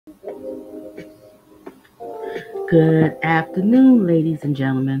Good afternoon, ladies and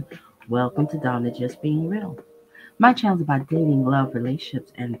gentlemen. Welcome to Donna Just Being Real. My channel is about dating, love,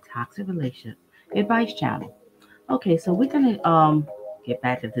 relationships, and toxic relationship advice channel. Okay, so we're gonna get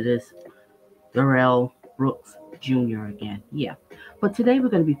back into this Darrell Brooks Jr. again. Yeah. But today we're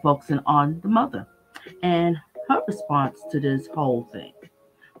gonna be focusing on the mother and her response to this whole thing.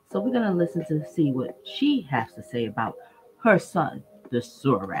 So we're gonna listen to see what she has to say about her son, the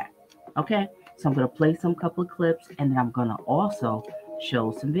sewer rat. Okay, so I'm gonna play some couple of clips, and then I'm gonna also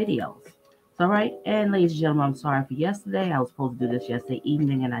show some videos. So, all right, and ladies and gentlemen, I'm sorry for yesterday. I was supposed to do this yesterday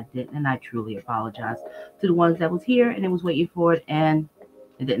evening, and I didn't, and I truly apologize to the ones that was here and it was waiting for it, and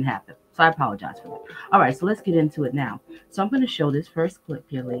it didn't happen. So I apologize for that. All right, so let's get into it now. So I'm gonna show this first clip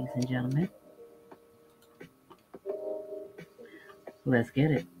here, ladies and gentlemen. Let's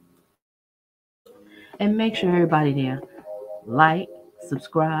get it. And make sure everybody there like,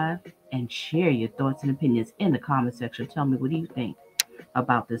 subscribe, and share your thoughts and opinions in the comment section. Tell me, what do you think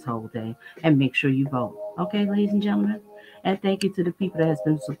about this whole thing? And make sure you vote. Okay, ladies and gentlemen? And thank you to the people that has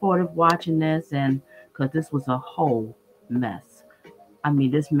been supportive watching this, and because this was a whole mess. I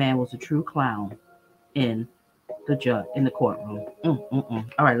mean, this man was a true clown in in the courtroom. All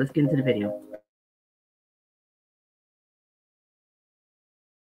right, let's get into the video.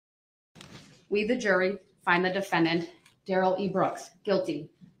 We, the jury, find the defendant, Darrell E. Brooks, guilty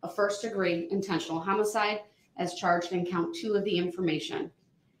of first-degree intentional homicide as charged in count 2 of the information.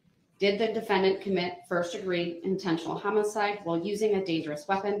 Did the defendant commit first-degree intentional homicide while using a dangerous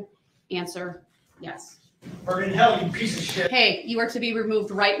weapon? Answer, yes. Burn in hell, you piece of shit. Hey, you are to be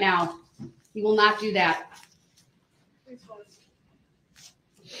removed right now. You will not do that.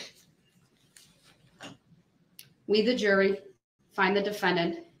 We, the jury, find the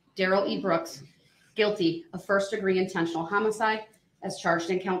defendant, Darrell E. Brooks, guilty of first-degree intentional homicide as charged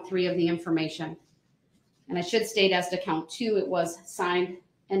in count 3 of the information. And I should state as to count 2, it was signed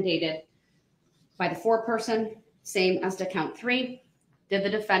and dated by the foreperson, same as to count 3. Did the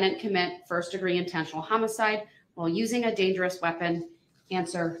defendant commit first-degree intentional homicide while using a dangerous weapon?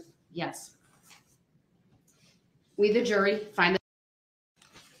 Answer, yes. We, the jury, find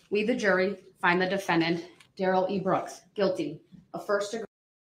the defendant, Darrell E. Brooks, guilty of first-degree.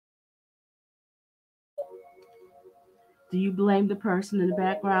 Do you blame the person in the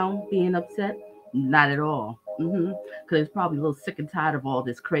background being upset? Not at all. Because it's probably a little sick and tired of all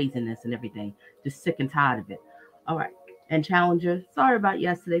this craziness and everything. Just sick and tired of it. All right. And Challenger, sorry about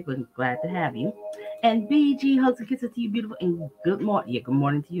yesterday, but I'm glad to have you. And BG, hugs and kisses to you, beautiful. And good morning. Yeah, good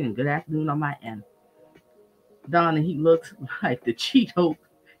morning to you and good afternoon on my end. Donna, he looks like the Cheetos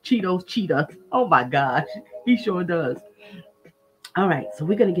cheetah. Oh my gosh. He sure does. All right. So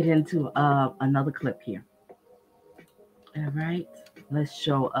we're going to get into another clip here. All right, let's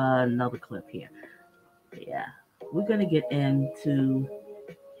show another clip here. Yeah, we're going to get into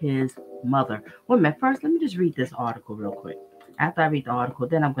his mother. Wait a minute, first, let me just read this article real quick. After I read the article,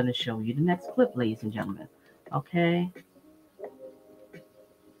 then I'm going to show you the next clip, ladies and gentlemen. Okay?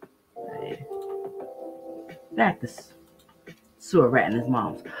 Right. Back to sewer rat and his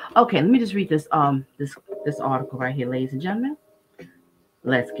mom's. Okay, let me just read this this article right here, ladies and gentlemen.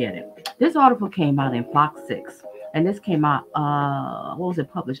 Let's get it. This article came out in Fox 6. And this came out, what was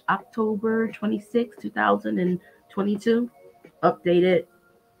it published? October 26, 2022. Updated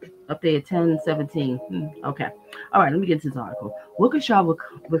 10/17. Okay. All right, let me get to this article. Waukesha,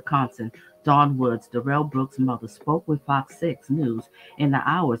 Wisconsin. Dawn Woods, Darrell Brooks' mother, spoke with Fox 6 News in the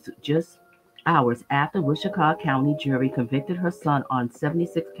hours after Wichita County jury convicted her son on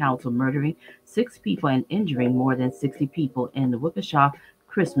 76 counts of murdering 6 people and injuring more than 60 people in the Waukesha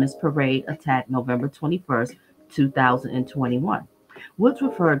Christmas parade attack November 21st, 2021. Woods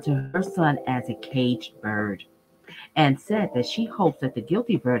referred to her son as a caged bird and said that she hopes that the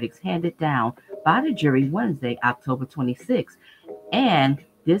guilty verdicts handed down by the jury Wednesday, October 26th, and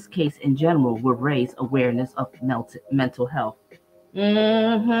this case in general will raise awareness of mental health.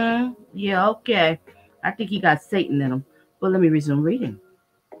 Yeah, okay. I think he got Satan in him. But let me resume reading.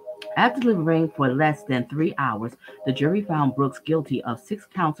 After deliberating for less than 3 hours, the jury found Brooks guilty of 6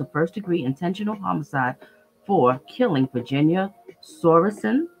 counts of first-degree intentional homicide for killing Virginia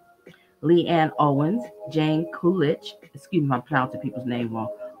Sorensen, Leanne Owens, Jane Coolidge, excuse me if I'm pronouncing people's name wrong,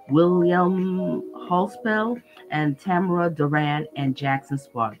 William Holspell, and Tamara Duran and Jackson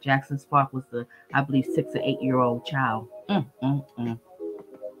Spark. Jackson Spark was the, I believe, 6 or 8-year-old child. All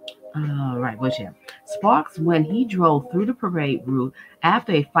right, what's here? Sparks, when he drove through the parade route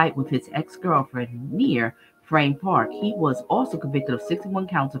after a fight with his ex-girlfriend near Frame Park, he was also convicted of 61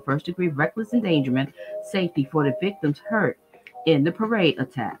 counts of first-degree reckless endangerment, safety for the victims hurt in the parade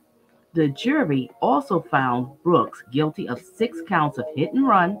attack. The jury also found Brooks guilty of 6 counts of hit and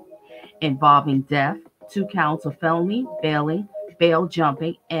run involving death, 2 counts of felony, bail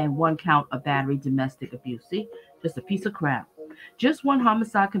jumping, and 1 count of battery domestic abuse. See, just a piece of crap. Just one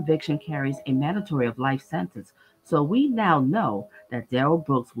homicide conviction carries a mandatory of life sentence. So we now know that Darrell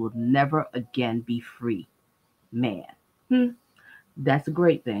Brooks will never again be free. Man, that's a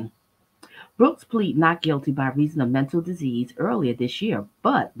great thing. Brooks pleaded not guilty by reason of mental disease earlier this year,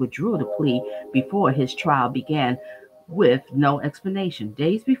 but withdrew the plea before his trial began with no explanation.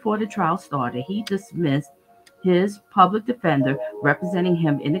 Days before the trial started, he dismissed his public defender representing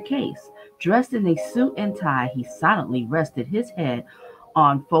him in the case. Dressed in a suit and tie, he silently rested his head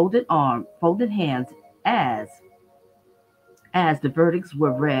on folded hands as the verdicts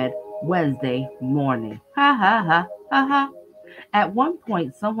were read Wednesday morning. Ha ha ha ha ha. At one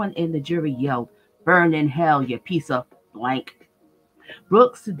point, someone in the jury yelled, "Burn in hell, you piece of blank."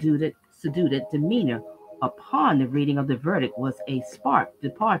 Brooks' subdued demeanor upon the reading of the verdict was a stark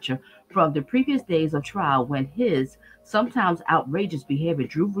departure from the previous days of trial when his sometimes outrageous behavior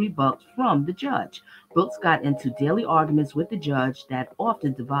drew rebuffs from the judge. Brooks got into daily arguments with the judge that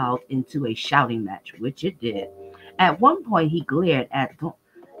often devolved into a shouting match, which it did. At one point, he glared at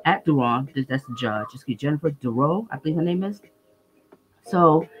Duran, that's the judge, Jennifer Darrell, I think her name is,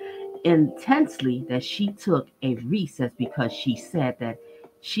 so intensely that she took a recess because she said that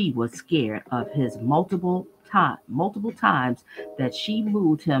she was scared of his multiple times that she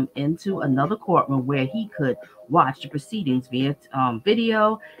moved him into another courtroom where he could watch the proceedings via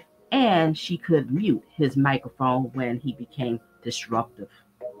video, and she could mute his microphone when he became disruptive.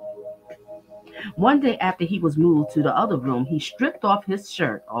 One day after he was moved to the other room, he stripped off his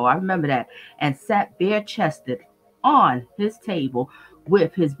shirt, oh, I remember that, and sat bare chested on his table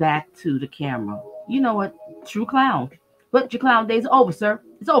with his back to the camera. You know what? True clown. But your clown days are over, sir.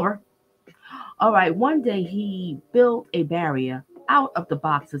 It's over. All right. One day he built a barrier out of the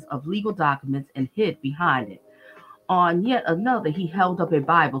boxes of legal documents and hid behind it. On yet another, he held up a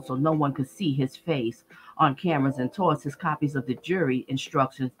Bible so no one could see his face on cameras and tossed his copies of the jury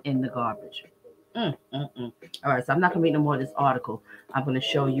instructions in the garbage. All right, so I'm not going to read no more of this article. I'm going to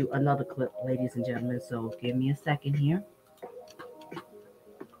show you another clip, ladies and gentlemen. So give me a second here.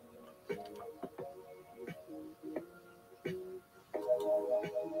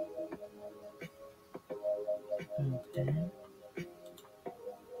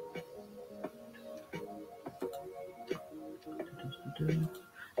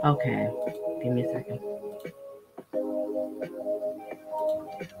 Okay, give me a second.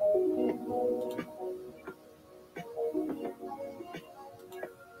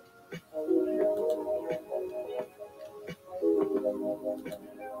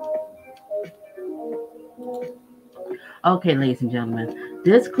 Okay, ladies and gentlemen,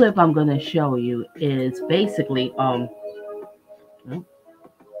 this clip I'm going to show you is basically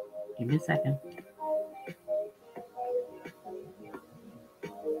give me a second.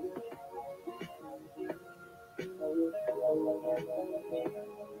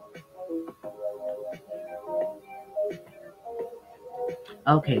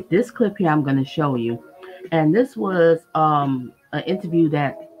 Okay, this clip here I'm going to show you, and this was an interview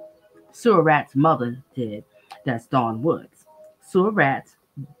that Rat's mother did. That's Dawn Woods. Rat's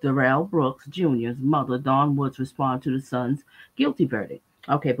Darrell Brooks Jr.'s mother, Dawn Woods, responded to the son's guilty verdict.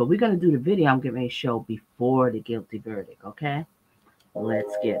 Okay, but we're going to do the video I'm getting ready to show before the guilty verdict, okay?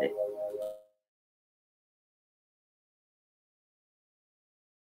 Let's get it.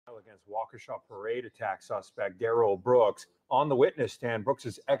 Against Waukesha parade attack suspect Darrell Brooks. On the witness stand,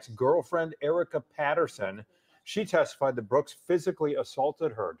 Brooks's ex-girlfriend, Erica Patterson. She testified that Brooks physically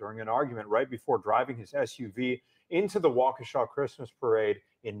assaulted her during an argument right before driving his SUV into the Waukesha Christmas parade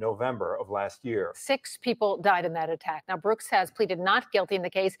in November of last year. 6 people died in that attack. Now, Brooks has pleaded not guilty in the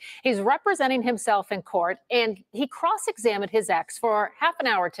case. He's representing himself in court, and he cross-examined his ex for half an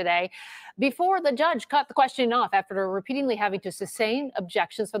hour today before the judge cut the questioning off after repeatedly having to sustain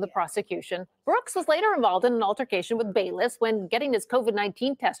objections from the prosecution. Brooks was later involved in an altercation with bailiffs when getting his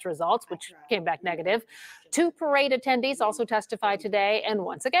COVID-19 test results, which came back negative. 2 parade attendees also testified today, and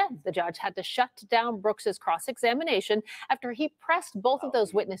once again, the judge had to shut down Brooks's cross-examination after he pressed both of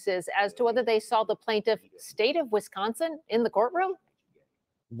those witnesses as to whether they saw the plaintiff, state of Wisconsin, in the courtroom.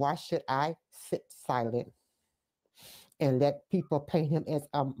 Why should I sit silent and let people paint him as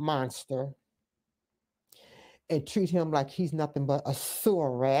a monster and treat him like he's nothing but a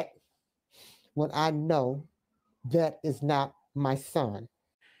sewer rat when I know that is not my son?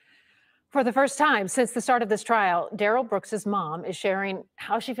 For the first time since the start of this trial, Darrell Brooks's mom is sharing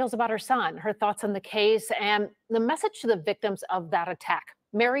how she feels about her son, her thoughts on the case, and the message to the victims of that attack.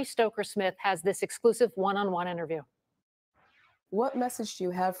 Mary Stoker Smith has this exclusive one-on-one interview. What message do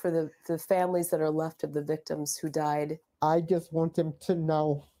you have for the families that are left of the victims who died? I just want them to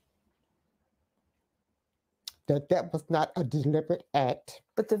know that that was not a deliberate act.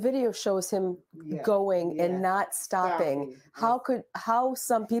 But the video shows him going and not stopping. How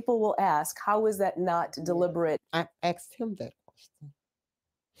some people will ask, how is that not deliberate? I asked him that question.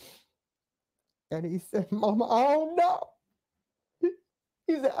 And he said, Mama, I don't know.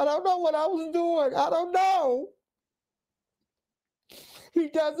 He said, I don't know what I was doing. I don't know. He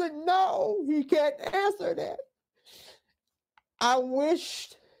doesn't know. He can't answer that. I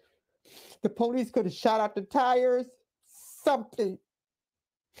wished the police could have shot out the tires, something.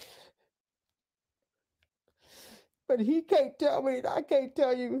 But he can't tell me. I can't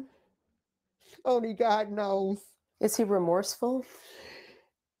tell you. Only God knows. Is he remorseful?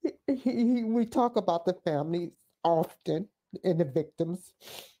 We talk about the families often and the victims.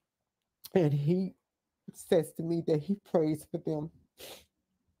 And he says to me that he prays for them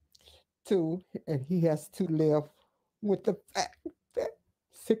too. And he has to live with the fact that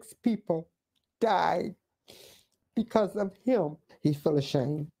 6 people died because of him. He's full of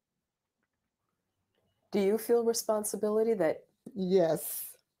shame. Do you feel responsibility that? Yes.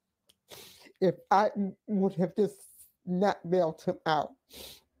 If I would have just not bailed him out,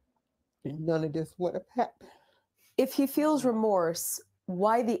 none of this would have happened. If he feels remorse,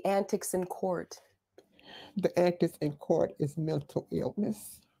 why the antics in court? The antics in court is mental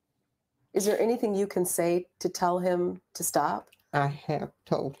illness. Is there anything you can say to tell him to stop? I have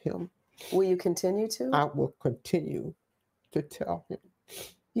told him. Will you continue to? I will continue to tell him.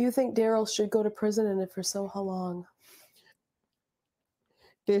 You think Darrell should go to prison, and if so, how long?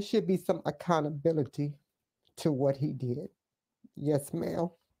 There should be some accountability to what he did. Yes, ma'am.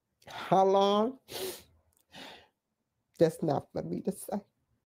 How long? That's not for me to say.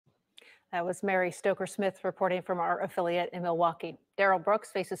 That was Mary Stoker Smith reporting from our affiliate in Milwaukee. Darrell Brooks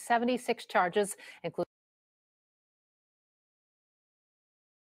faces 76 charges, including.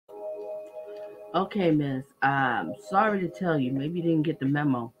 Okay, miss. I'm sorry to tell you, maybe you didn't get the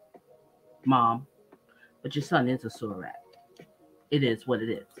memo, Mom, but your son is a sewer rat. It is what it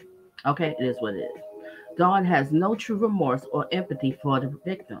is. Okay, it is what it is. Dawn has no true remorse or empathy for the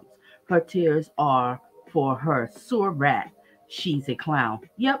victims. Her tears are for her sewer rat. She's a clown.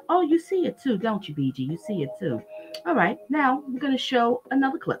 Yep. Oh, you see it too, don't you, BG? You see it too. All right. Now we're going to show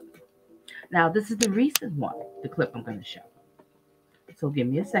another clip. Now, this is the recent one, the clip I'm going to show. So give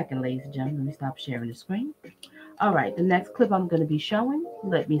me a second, ladies and gentlemen. Let me stop sharing the screen. All right. The next clip I'm going to be showing,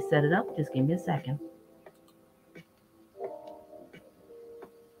 let me set it up. Just give me a second.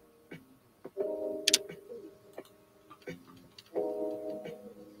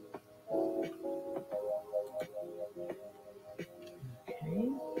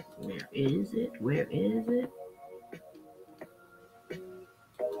 Where is it? Where is it?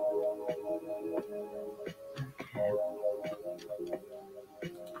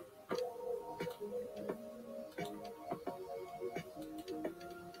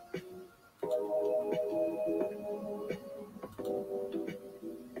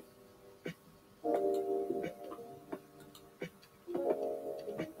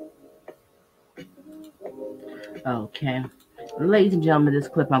 Okay. Okay. Ladies and gentlemen, this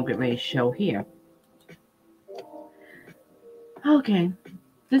clip I'm getting ready to show here. Okay.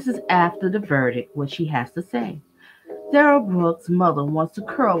 This is after the verdict, what she has to say. Darrell Brooks' mother wants to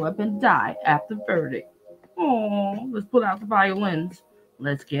curl up and die after verdict. Oh, let's pull out the violins.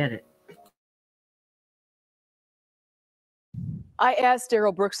 Let's get it. I asked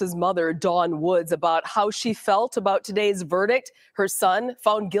Darrell Brooks's mother, Dawn Woods, about how she felt about today's verdict. Her son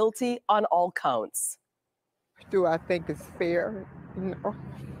found guilty on all counts. Do I think it's fair? No.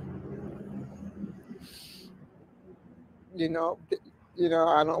 You know,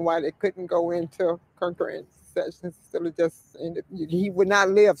 I don't know why they couldn't go into concurrent sessions. Instead of just, he would not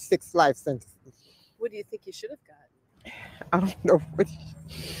live 6 life sentences. What do you think he should have got? I don't know what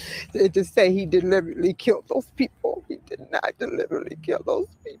they just say he deliberately killed those people. He did not deliberately kill those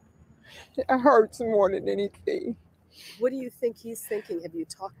people. It hurts more than anything. What do you think he's thinking? Have you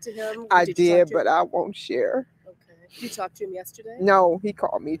talked to him? I did, but I won't share. Okay. You talked to him yesterday? No, he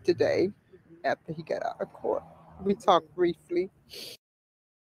called me today after he got out of court. We talked briefly.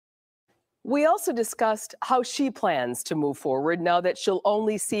 We also discussed how she plans to move forward now that she'll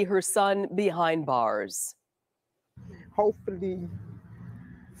only see her son behind bars. Hopefully,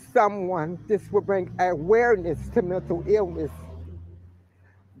 this will bring awareness to mental illness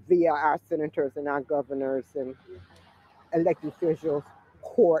via our senators and our governors and elected officials,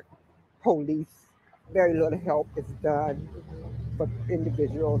 court, police. Very little help is done. for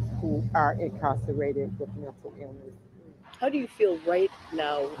individuals who are incarcerated with mental illness. How do you feel right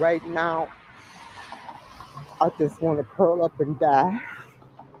now? Right now, I just want to curl up and die.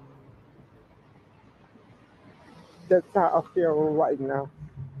 That's how I feel right now.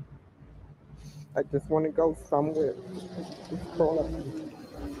 I just want to go somewhere, just curl up,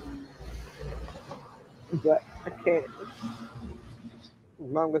 but I can't. As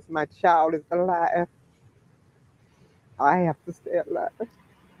long as my child is alive, I have to stay alive.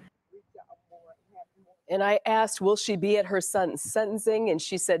 And I asked, will she be at her son's sentencing? And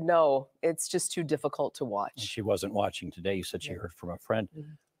she said, no, it's just too difficult to watch. She wasn't watching today. You said she heard from a friend.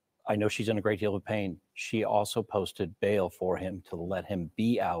 Mhm. I know she's in a great deal of pain. She also posted bail for him to let him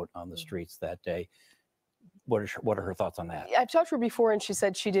be out on the streets that day. What are her thoughts on that? I've talked to her before, and she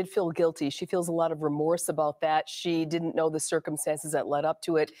said she did feel guilty. She feels a lot of remorse about that. She didn't know the circumstances that led up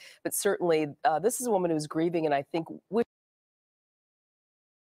to it. But certainly, this is a woman who's grieving, and I think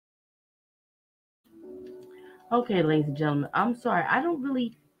Okay, ladies and gentlemen, I'm sorry. I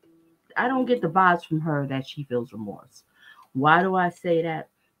don't get the vibes from her that she feels remorse. Why do I say that?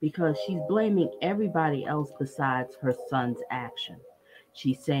 Because she's blaming everybody else besides her son's action.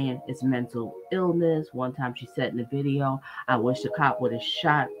 She's saying it's mental illness. One time she said in the video, I wish the cop would have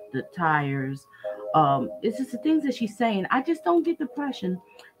shot the tires. It's just the things that she's saying. I just don't get the impression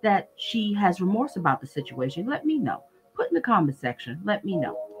that she has remorse about the situation. Let me know. Put in the comment section. Let me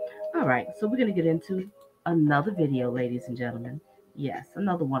know. All right, so we're going to get into another video, ladies and gentlemen. Yes,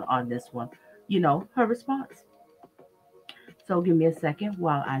 another one on this one. Her response. So give me a second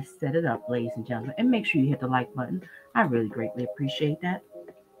while I set it up, ladies and gentlemen, and make sure you hit the like button. I really greatly appreciate that.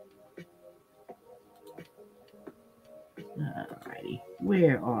 Alrighty,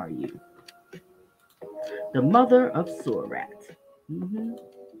 where are you? The mother of Sewer Rat.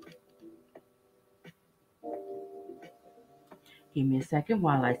 Give me a second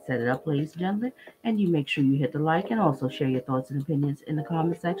while I set it up, ladies and gentlemen, and you make sure you hit the like and also share your thoughts and opinions in the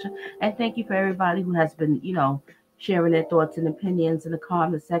comment section. And thank you for everybody who has been, sharing their thoughts and opinions in the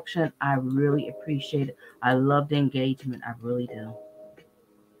comment section. I really appreciate it. I love the engagement. I really do.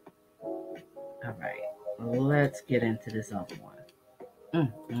 All right, let's get into this other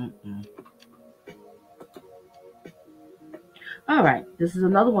one. All right, this is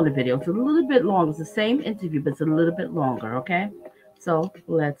another one of the videos. It's a little bit long. It's the same interview, but it's a little bit longer, okay? So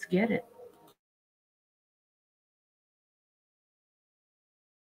let's get it.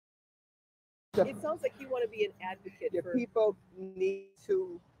 it sounds like you want to be an advocate The for people need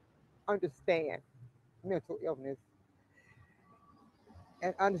to understand mental illness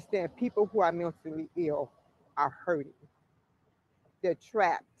and understand people who are mentally ill are hurting. They're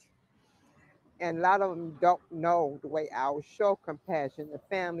trapped. And a lot of them don't know the way I will show compassion. The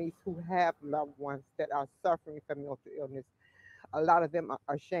families who have loved ones that are suffering from mental illness, a lot of them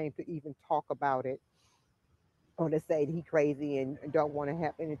are ashamed to even talk about it, or to say that he's crazy and don't want to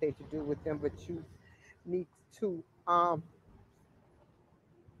have anything to do with them. But you need to,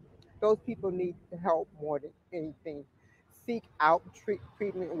 those people need help more than anything. Seek out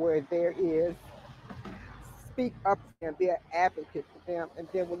treatment where there is. Speak up and be an advocate for them. And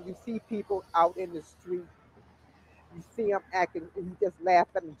then when you see people out in the street, you see them acting, and you just laugh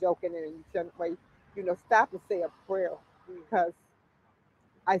at them, joking, and you shouldn't wait. Stop and say a prayer, because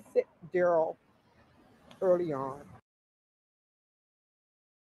I sent Darrell early on.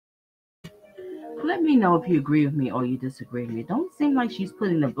 Let me know if you agree with me or you disagree with me. Don't seem like she's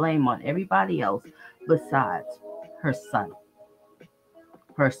putting the blame on everybody else besides her son.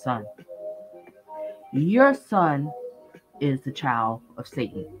 Her son. Your son is the child of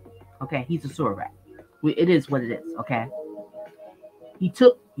Satan. Okay, he's a sewer rat. It is what it is. Okay. He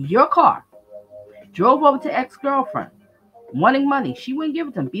took your car, drove over to ex-girlfriend, wanting money. She wouldn't give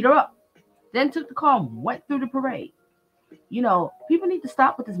it to him, beat her up. Then took the car and went through the parade. People need to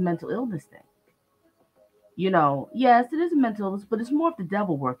stop with this mental illness thing. Yes, it is a mental illness, but it's more of the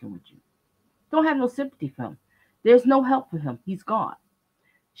devil working with you. Don't have no sympathy for him. There's no help for him. He's gone.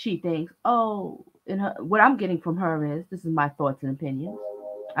 She thinks, what I'm getting from her is, this is my thoughts and opinions.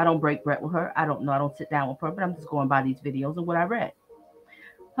 I don't break bread with her. I don't know. I don't sit down with her, but I'm just going by these videos and what I read.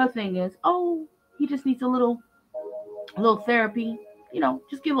 Her thing is, he just needs a little therapy.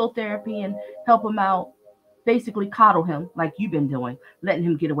 Just get a little therapy and help him out. Basically coddle him like you've been doing, letting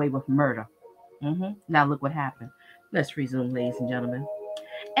him get away with murder. Now look what happened. Let's resume, ladies and gentlemen.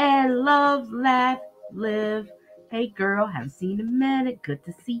 And love, laugh, live. Hey girl, haven't seen a minute. Good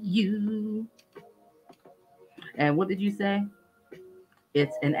to see you. And what did you say?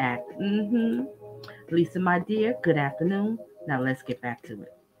 It's an act. Lisa, my dear, good afternoon. Now let's get back to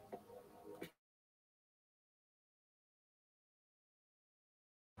it.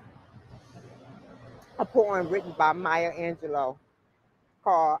 a poem written by Maya Angelou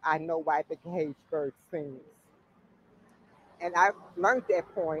called I Know Why the Caged Bird Sings. And I learned that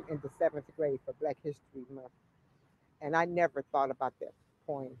poem in the 7th grade for Black History Month. And I never thought about that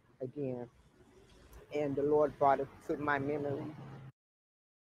poem again. And the Lord brought it to my memory.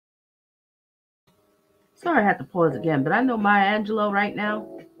 Sorry I had to pause again, but I know Maya Angelou right now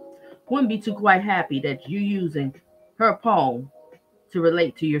wouldn't be too quite happy that you're using her poem to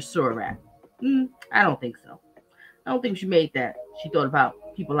relate to your sewer rat. I don't think so. I don't think she made that. She thought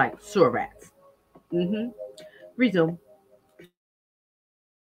about people like sewer rats. Resume.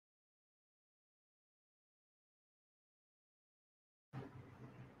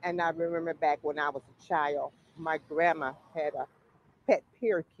 And I remember back when I was a child, my grandma had a pet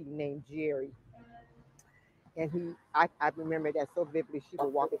parakeet named Jerry. And I remember that so vividly. She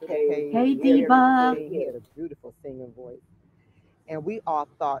would walk into the cage. Hey, and Jerry would Diva. sing. He had a beautiful singing voice. And we all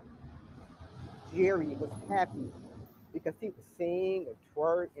thought Jerry was happy because he would sing and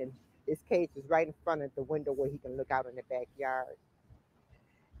twerk, and his cage was right in front of the window where he can look out in the backyard.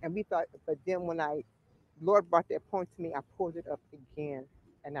 And we thought, but then when Lord brought that point to me, I pulled it up again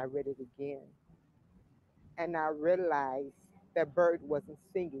and I read it again. And I realized that bird wasn't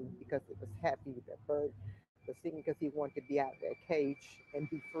singing because it was happy. That bird was singing because he wanted to be out of that cage and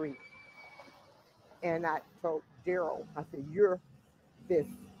be free. And I told Darrell, I said, you're this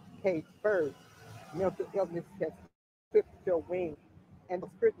caged bird. Mental illness has clipped your wings, and the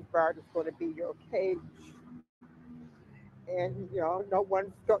spiritual bird is going to be your cage. And, no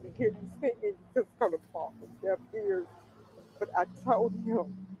one's going to hear you singing. It's going to fall on deaf ears. But I told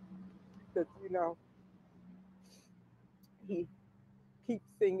him that, he keeps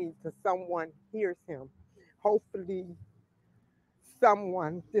singing till someone hears him. Hopefully,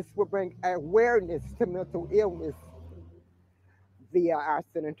 this will bring awareness to mental illness via our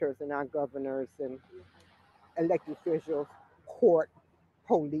senators and our governors and elected officials, court,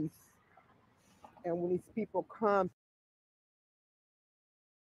 police. And when these people come,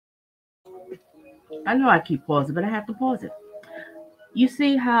 I know I keep pausing, but I have to pause it. You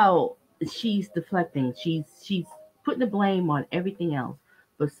see how she's deflecting. She's putting the blame on everything else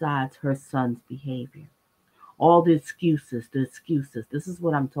besides her son's behavior. All the excuses, the excuses. This is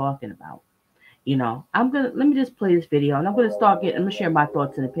what I'm talking about. Let me just play this video and I'm gonna share my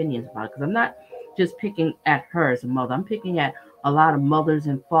thoughts and opinions about it because I'm not just picking at her as a mother. I'm picking at a lot of mothers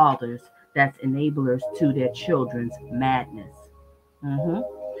and fathers that's enablers to their children's madness.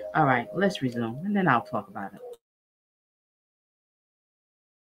 All right, let's resume and then I'll talk about it.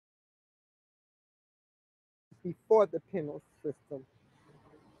 before the penal system,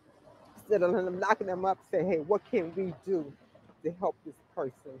 instead of locking them up, say, hey, what can we do to help this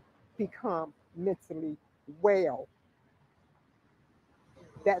person become mentally well?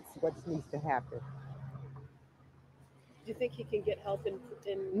 That's what needs to happen. Do you think he can get help in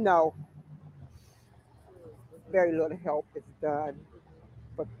No, very little help is done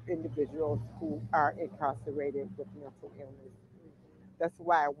for individuals who are incarcerated with mental illness. That's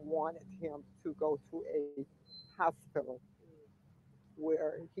why I wanted him to go to a hospital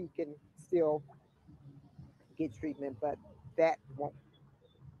where he can still get treatment, but that won't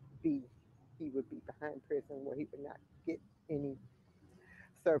be, he would be behind prison where he would not get any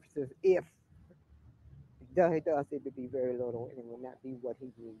services. If he does, it would be very little and it would not be what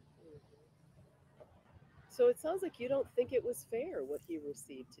he needs. So it sounds like you don't think it was fair what he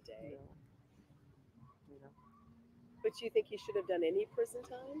received today. No. But you think he should have done any prison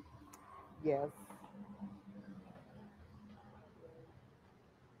time? Yes.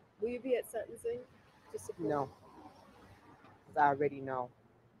 Will you be at sentencing to support? No. Because I already know.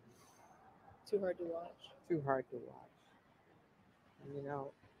 Too hard to watch? Too hard to watch.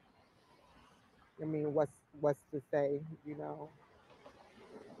 I mean, what's to say,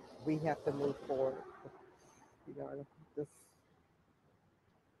 we have to move forward. Just,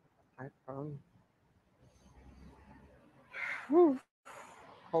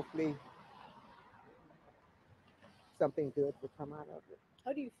 hopefully something good will come out of it.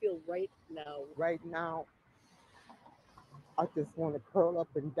 How do you feel right now? Right now, I just want to curl up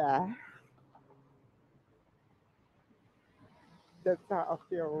and die. That's how I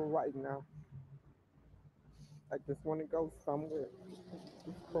feel right now. I just want to go somewhere,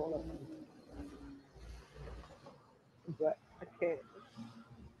 just curl up, but I can't.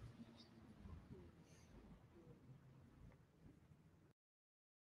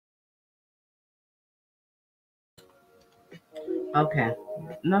 Okay,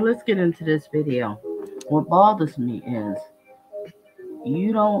 now let's get into this video. What bothers me is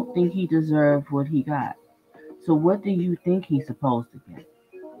you don't think he deserved what he got. So what do you think he's supposed to get?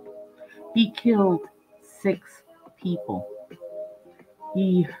 He killed 6 people.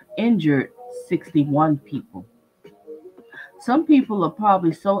 He injured 61 people. Some people are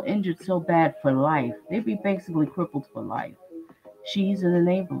probably so injured so bad for life, they'd be basically crippled for life. She's an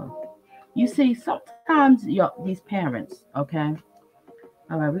enabler. You see, sometimes these parents, okay?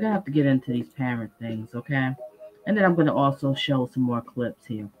 All right, we're going to have to get into these parent things, okay? And then I'm going to also show some more clips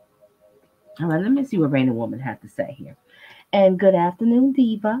here. All right, let me see what Rainy Woman had to say here. And good afternoon,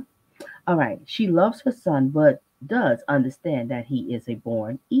 Diva. All right, she loves her son, but does understand that he is a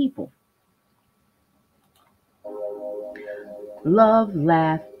born evil. Love,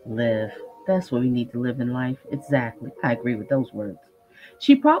 laugh, live. That's what we need to live in life. Exactly. I agree with those words.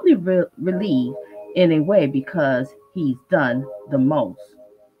 She probably relieved in a way because he's done the most.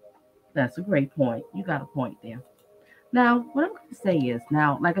 That's a great point. You got a point there. Now, what I'm going to say is,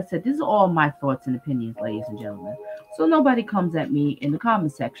 now, like I said, these are all my thoughts and opinions, ladies and gentlemen. So nobody comes at me in the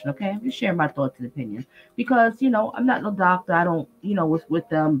comment section, okay? I'm just sharing my thoughts and opinions because, I'm not no doctor. I don't, with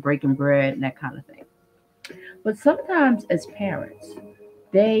them breaking bread and that kind of thing. But sometimes as parents,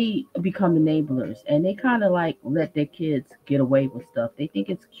 they become enablers and they kind of like let their kids get away with stuff. They think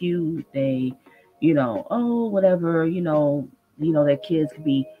it's cute. They, oh, whatever, their kids could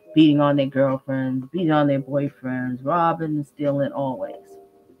be beating on their girlfriends, beating on their boyfriends, robbing and stealing always.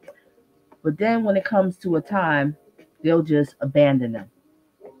 But then when it comes to a time, they'll just abandon them,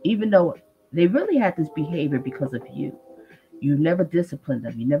 even though they really had this behavior because of you. You never disciplined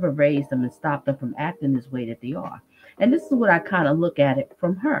them. You never raised them and stopped them from acting this way that they are. And this is what I kind of look at it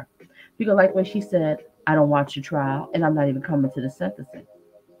from her. Because like when she said, I don't watch your trial and I'm not even coming to the sentencing.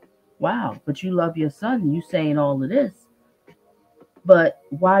 Wow, but you love your son and you saying all of this. But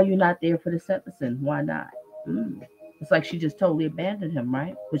why are you not there for the sentencing? Why not? It's like she just totally abandoned him,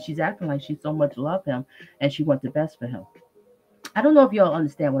 right? But she's acting like she so much loved him and she wants the best for him. I don't know if y'all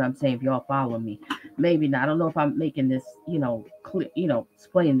understand what I'm saying, if y'all follow me. Maybe not. I don't know if I'm making this, clear,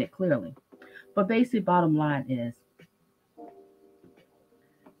 explaining it clearly. But basically, bottom line is,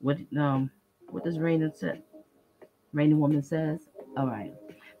 what does Raina say? Raina Woman says, all right,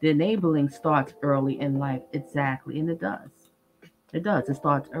 the enabling starts early in life. Exactly. And it does. It does. It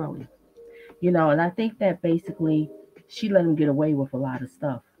starts early. And I think that basically she let him get away with a lot of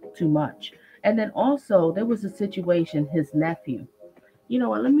stuff, too much. And then also there was a situation, his nephew. You know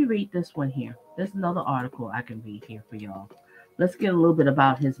what? Let me read this one here. There's another article I can read here for y'all. Let's get a little bit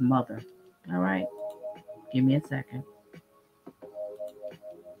about his mother. All right. Give me a second.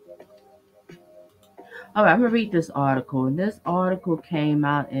 All right, I'm going to read this article. And this article came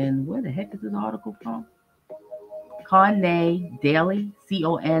out in, where the heck is this article from? Connan Daily,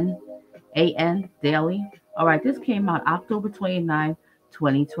 CONAN Daily. All right, this came out October 29,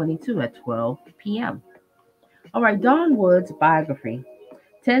 2022 at 12 p.m. All right, Dawn Wood's biography,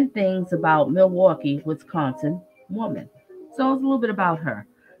 10 Things About Milwaukee, Wisconsin Woman. So it's a little bit about her.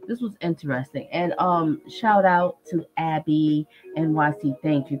 This was interesting. And shout out to Abby NYC,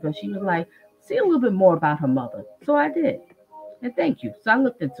 thank you, because she was like, see a little bit more about her mother. So I did. And thank you. So I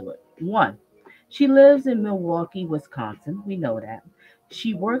looked into it. 1, she lives in Milwaukee, Wisconsin. We know that.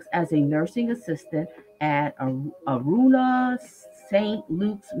 She works as a nursing assistant at Aruna St.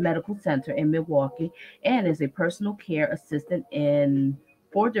 Luke's Medical Center in Milwaukee and is a personal care assistant in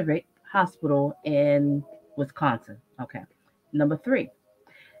Frederick Hospital in Wisconsin. Okay. Number 3.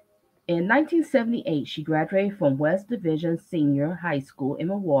 In 1978, she graduated from West Division Senior High School in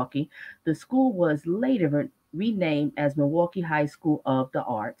Milwaukee. The school was later renamed as Milwaukee High School of the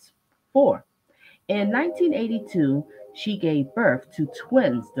Arts. 4. In 1982, she gave birth to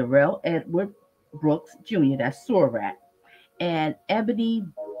twins Darrell Brooks Jr., that's Rat, and Ebony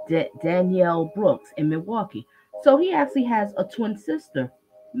Danielle Brooks in Milwaukee. So he actually has a twin sister.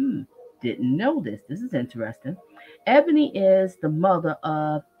 Didn't know this. This is interesting. Ebony is the mother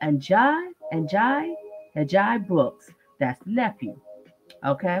of Anjai Brooks. That's the nephew.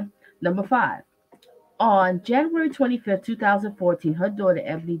 Okay. Number 5. On January 25th, 2014, her daughter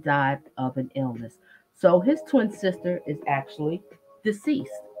Ebony died of an illness. So his twin sister is actually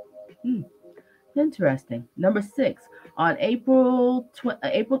deceased. Interesting. Number 6. On April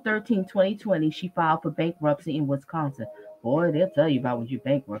 13, 2020, she filed for bankruptcy in Wisconsin. Boy, they'll tell you about when you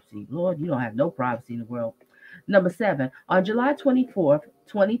bankruptcy. Lord, you don't have no privacy in the world. Number 7. On July 24th,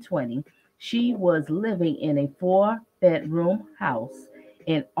 2020, she was living in a 4-bedroom house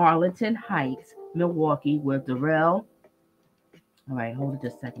in Arlington Heights, Milwaukee, with Darrell. All right, hold it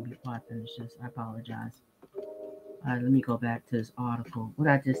just a second before I finish this. I apologize. All right, let me go back to this article. What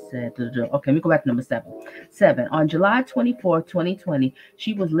I just said. Okay, let me go back to number 7. 7. On July 24, 2020,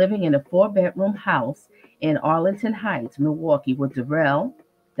 she was living in a 4-bedroom house in Arlington Heights, Milwaukee, with Darrell,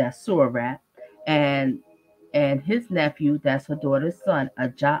 that's Rat, and and his nephew, that's her daughter's son,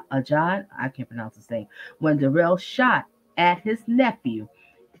 Ajan, I can't pronounce his name, when Darrell shot at his nephew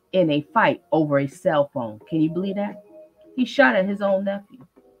in a fight over a cell phone. Can you believe that? He shot at his own nephew.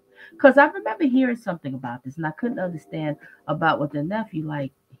 Because I remember hearing something about this, and I couldn't understand about what the nephew,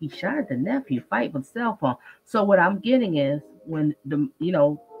 like, he shot at the nephew, fight with cell phone. So what I'm getting is when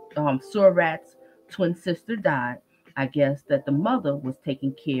Surat's twin sister died, I guess that the mother was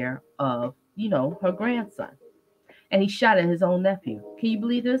taking care of, her grandson. And he shot at his own nephew. Can you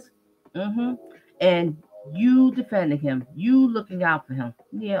believe this? Mm-hmm. And you defending him, you looking out for him.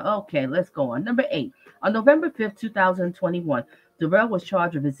 Yeah, okay, let's go on. Number 8. On November 5th, 2021, Darrell was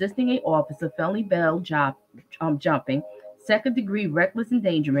charged with resisting a officer, felony bail jumping, second-degree reckless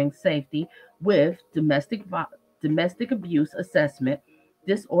endangering safety with domestic abuse assessment,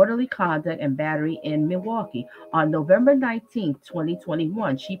 disorderly conduct, and battery in Milwaukee. On November 19th,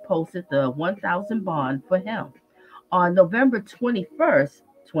 2021, she posted the 1,000 bond for him. On November 21st,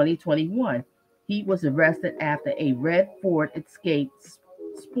 2021, he was arrested after a red Ford Escape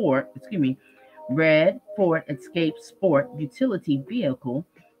Sport utility vehicle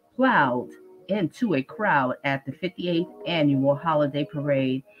plowed into a crowd at the 58th annual holiday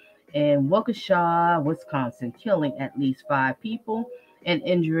parade in Waukesha, Wisconsin, killing at least 5 people and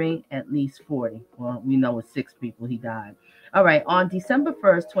injuring at least 40. Well, we know it's 6 people he died. All right, on December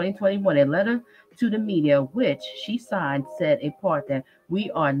 1st, 2021, a letter to the media, which she signed, said a part that we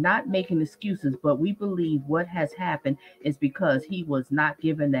are not making excuses, but we believe what has happened is because he was not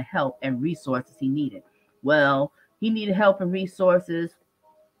given the help and resources he needed. Well, he needed help and resources.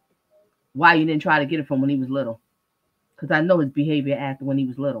 Why you didn't try to get it from when he was little? Because I know his behavior after when he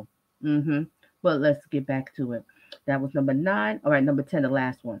was little. Well, let's get back to it. That was number 9. All right, number 10, the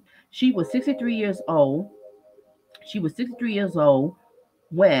last one. She was 63 years old.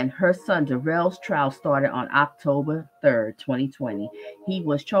 When her son Darrell's trial started on October 3rd, 2020. He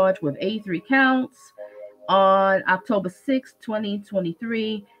was charged with 83 counts. On October 6th,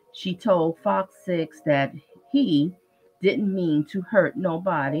 2023, she told Fox 6 that he didn't mean to hurt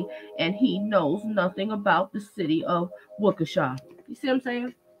nobody and he knows nothing about the city of Waukesha. You see what I'm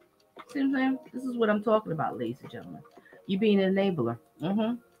saying? This is what I'm talking about, ladies and gentlemen. You being an enabler.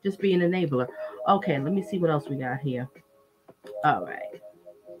 Just being an enabler. Okay, let me see what else we got here. All right.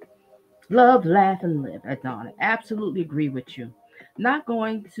 Love, laugh, and live at Donna. Absolutely agree with you. Not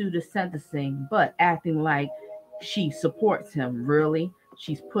going to the sentencing, but acting like she supports him. Really,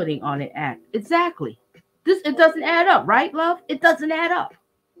 she's putting on an act. Exactly. It doesn't add up, right, love? It doesn't add up.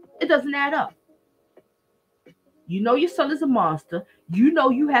 It doesn't add up. You know your son is a monster. You know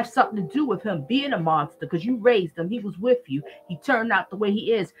you have something to do with him being a monster because you raised him. He was with you. He turned out the way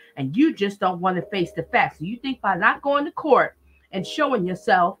he is, and you just don't want to face the facts. So you think by not going to court and showing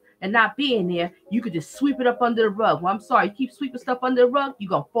yourself and not being there, you could just sweep it up under the rug. Well, I'm sorry, you keep sweeping stuff under the rug, you're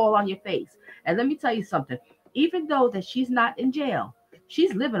going to fall on your face. And let me tell you something. Even though that she's not in jail,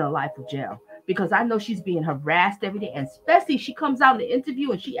 she's living a life of jail because I know she's being harassed every day. And especially she comes out in the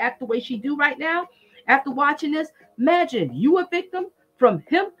interview and she acts the way she do right now. After watching this, imagine you a victim from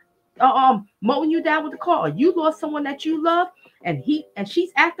him mowing you down with the car, or you lost someone that you love, and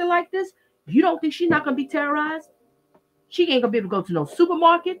she's acting like this. You don't think she's not going to be terrorized? She ain't gonna be able to go to no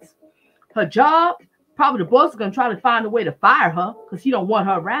supermarkets. Her job, probably the boss is gonna try to find a way to fire her because he don't want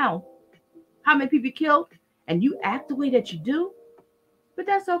her around. How many people killed? And you act the way that you do, but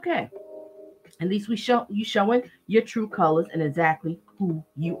that's okay. At least you showing your true colors and exactly who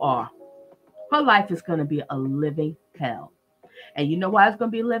you are. Her life is gonna be a living hell, and you know why it's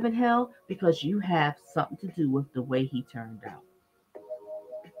gonna be a living hell? Because you have something to do with the way he turned out.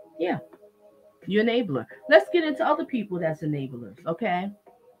 Yeah. You're enabler. Let's get into other people that's enablers, okay?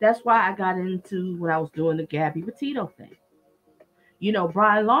 That's why I got into when I was doing the Gabby Petito thing. You know,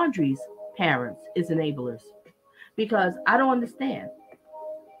 Brian Laundrie's parents is enablers because I don't understand.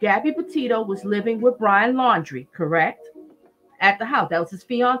 Gabby Petito was living with Brian Laundrie, correct? At the house. That was his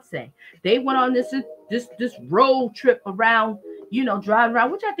fiance. They went on this road trip around, driving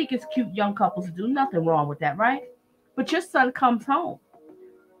around, which I think is cute young couples do. Nothing wrong with that, right? But your son comes home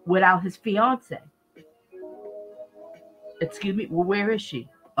without his fiance. Excuse me, well, where is she?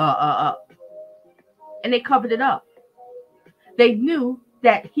 And they covered it up. They knew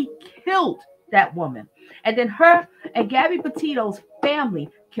that he killed that woman. And then her and Gabby Petito's family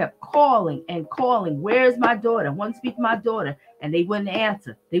kept calling and calling. Where's my daughter? Want to speak to my daughter. And they wouldn't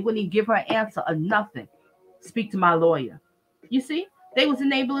answer. They wouldn't even give her an answer or nothing. Speak to my lawyer. You see, they was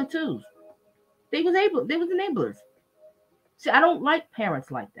enabler too. They was enablers. See, I don't like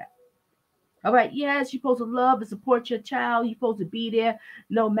parents like that. All right, yes, you're supposed to love and support your child. You're supposed to be there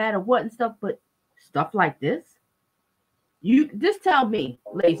no matter what and stuff. But Stuff like this. You just tell me,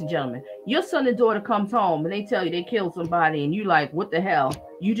 ladies and gentlemen, your son and daughter comes home and they tell you they killed somebody, and you like, what the hell?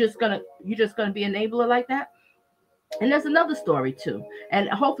 You just gonna be an enabler like that? And there's another story too, and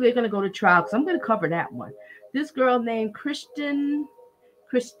hopefully they're gonna go to trial because I'm gonna cover that one. This girl named Kristen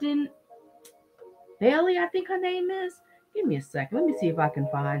Bailey, I think her name is. Give me a second. Let me see if I can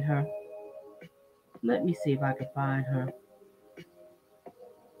find her.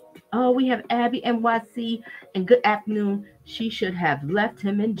 Oh, we have Abby NYC, and good afternoon. She should have left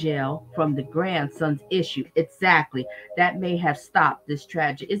him in jail from the grandson's issue. Exactly. That may have stopped this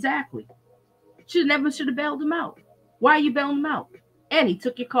tragedy. Exactly. Should have bailed him out. Why are you bailing him out? And he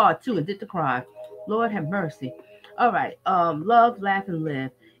took your car too and did the crime. Lord have mercy. All right. Love, laugh, and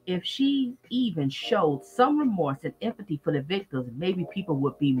live. If she even showed some remorse and empathy for the victims, maybe people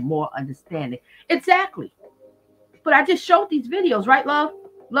would be more understanding. Exactly. But I just showed these videos, right, love?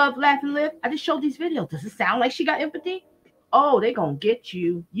 Love, laugh, and live. I just showed these videos. Does it sound like she got empathy? Oh, they gonna get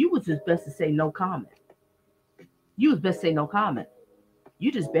you. You was just best to say no comment. You just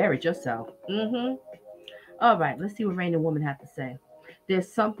buried yourself. All right, let's see what Rain and Woman have to say.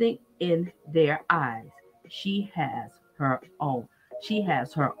 There's something in their eyes. She has her own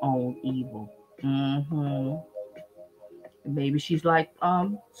evil. Maybe she's like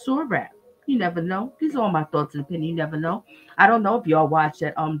Sewer Rat. You never know. These are all my thoughts and opinions. You never know. I don't know if y'all watched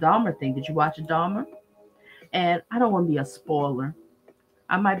that Dahmer thing. Did you watch a Dahmer? And I don't want to be a spoiler.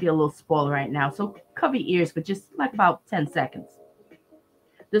 I might be a little spoiler right now. So cover your ears for just like about 10 seconds.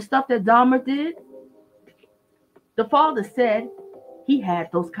 The stuff that Dahmer did, the father said he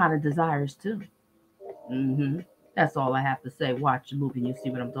had those kind of desires too. That's all I have to say. Watch the movie and you'll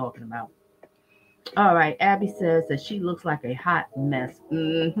see what I'm talking about. All right. Abby says that she looks like a hot mess.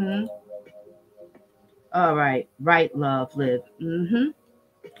 All right. Right, love, live.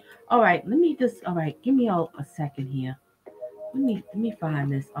 All right. Give me a second here. Let me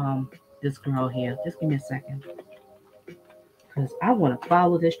find this girl here. Just give me a second. Because I want to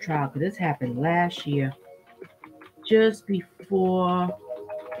follow this trial, because this happened last year. Just before.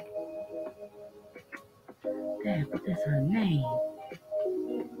 Damn, what is her name?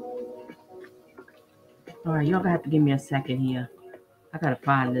 All right, y'all gonna have to give me a second here. I gotta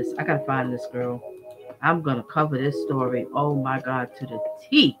find this girl. I'm gonna cover this story. Oh my God, to the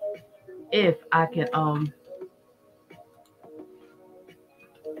T. If I can,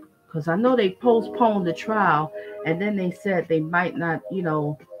 because I know they postponed the trial, and then they said they might not,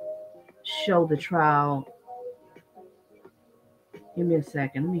 show the trial. Give me a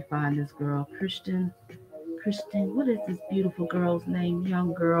second. Let me find this girl, Kristen. What is this beautiful girl's name?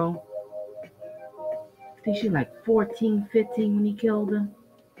 Young girl. I think she's like 14, 15 when he killed her.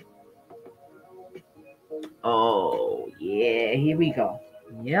 Oh, yeah. Here we go.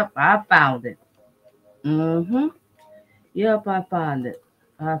 Yep, I found it. Yep, I found it.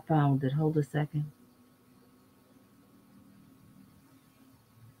 Hold a second.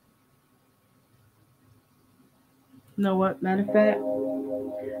 You know what? Matter of fact,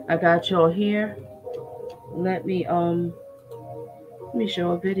 I got y'all here. Let me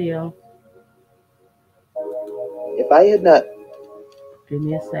show a video. If I had not... Give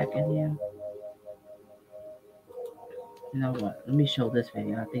me a second here. You know what? Let me show this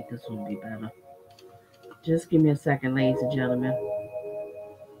video. I think this will be better. Just give me a second, ladies and gentlemen.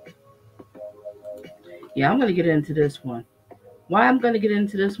 Yeah, I'm going to get into this one. Why I'm going to get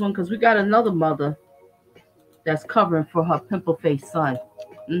into this one? Because we got another mother that's covering for her pimple-faced son.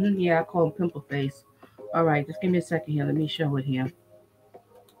 Yeah, I call him pimple-face. All right, just give me a second here. Let me show it here.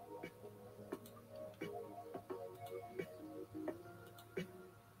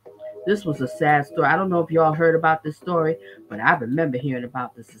 This was a sad story. I don't know if y'all heard about this story, but I remember hearing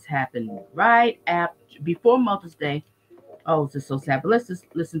about this. This happened right before Mother's Day. Oh, this is so sad. But let's just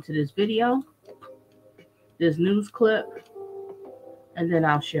listen to this video, this news clip, and then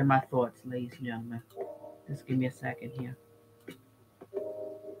I'll share my thoughts, ladies and gentlemen. Just give me a second here.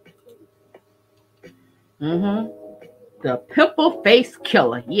 The pimple face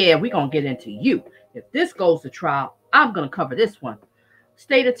killer. Yeah, we're going to get into you. If this goes to trial, I'm going to cover this one.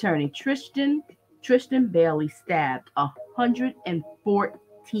 State Attorney Tristan Bailey stabbed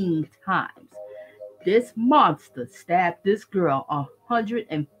 114 times. This monster stabbed this girl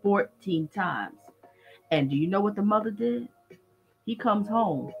 114 times. And do you know what the mother did? He comes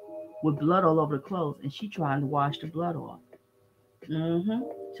home with blood all over the clothes, and she trying to wash the blood off.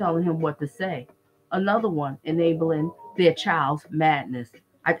 Telling him what to say. Another one enabling their child's madness.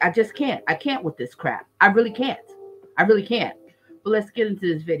 I just can't. I can't with this crap. I really can't. But let's get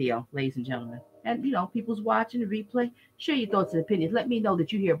into this video, ladies and gentlemen. and people's watching the replay. Share your thoughts and opinions. Let me know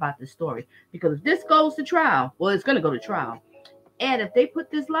that you hear about this story, because if this goes to trial, well, it's going to go to trial. And if they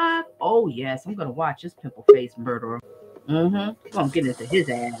put this live, oh yes, I'm going to watch this pimple face murderer. I'm going to get into his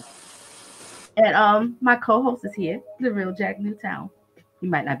ass. And my co-host is here, the real Jack Newtown. He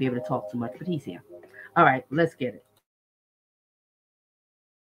might not be able to talk too much, but he's here. All right, let's get it.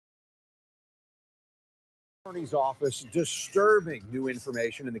 Attorney's office disturbing new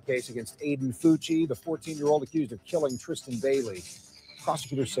information in the case against Aiden Fucci, the 14-year-old accused of killing Tristan Bailey.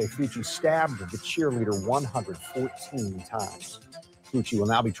 Prosecutors say Fucci stabbed the cheerleader 114 times. Fucci will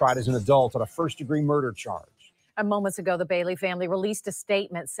now be tried as an adult on a first-degree murder charge. And moments ago, the Bailey family released a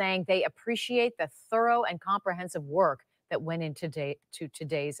statement saying they appreciate the thorough and comprehensive work that went into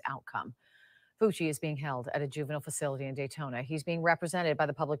today's outcome. Fucci is being held at a juvenile facility in Daytona. He's being represented by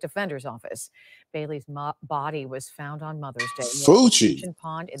the public defender's office. Bailey's body was found on Mother's Day near the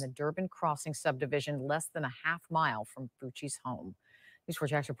pond in the Durbin Crossing subdivision, less than a half mile from Fucci's home. News 4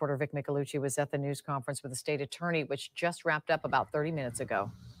 Jax reporter Vic Michelucci was at the news conference with the state attorney, which just wrapped up about 30 minutes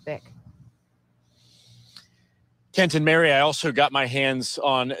ago. Vic. Kent and Mary, I also got my hands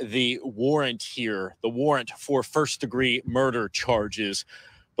on the warrant here, the warrant for first-degree murder charges.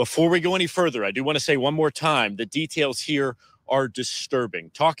 Before we go any further, I do want to say one more time, the details here are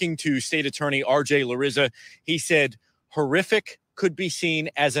disturbing. Talking to State Attorney R.J. Larizza, he said horrific could be seen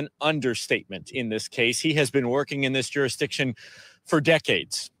as an understatement in this case. He has been working in this jurisdiction for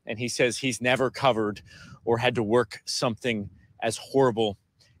decades, and he says he's never covered or had to work something as horrible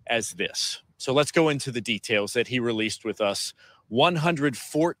as this. So let's go into the details that he released with us.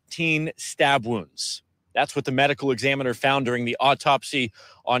 114 stab wounds. That's what the medical examiner found during the autopsy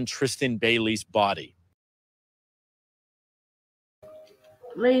on Tristan Bailey's body.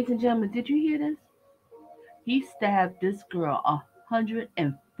 Ladies and gentlemen, did you hear this? He stabbed this girl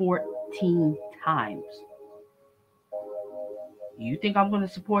 114 times. You think I'm going to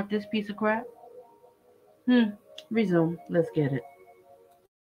support this piece of crap? Resume. Let's get it.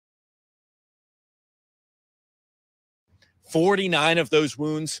 49 of those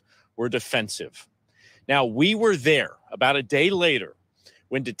wounds were defensive. Now, we were there about a day later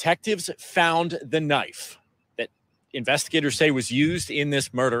when detectives found the knife that investigators say was used in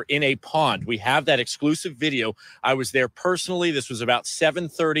this murder in a pond. We have that exclusive video. I was there personally. This was about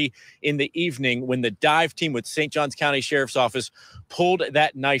 7:30 in the evening when the dive team with St. Johns County Sheriff's Office pulled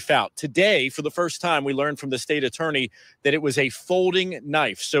that knife out. Today, for the first time, we learned from the state attorney that it was a folding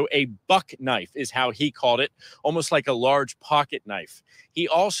knife. So a buck knife is how he called it, almost like a large pocket knife. He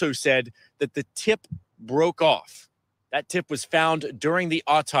also said that the tip broke off. That tip was found during the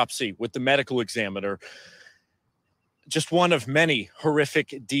autopsy with the medical examiner. Just one of many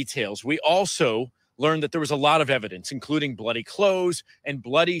horrific details. We also learned that there was a lot of evidence, including bloody clothes and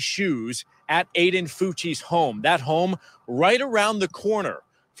bloody shoes at Aiden Fucci's home. That home right around the corner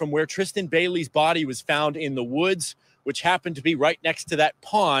from where Tristan Bailey's body was found in the woods, which happened to be right next to that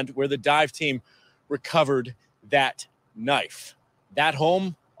pond where the dive team recovered that knife. That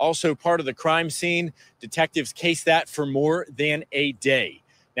home, also part of the crime scene. Detectives cased that for more than a day.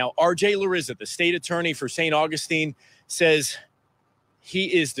 Now, R.J. Larizza, the state attorney for St. Augustine, says he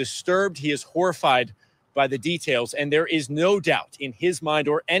is disturbed. He is horrified by the details, and there is no doubt in his mind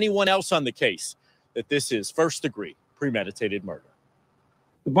or anyone else on the case that this is first-degree premeditated murder.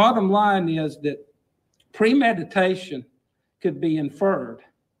 The bottom line is that premeditation could be inferred,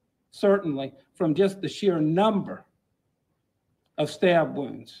 certainly, from just the sheer number of stab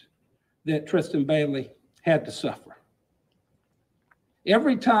wounds that Tristan Bailey had to suffer.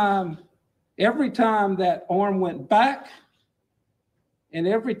 Every time that arm went back and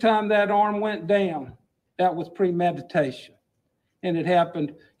every time that arm went down, that was premeditation. And it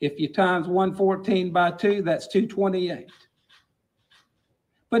happened, if you times 114 by 2, that's 228.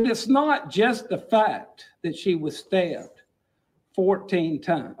 But it's not just the fact that she was stabbed 14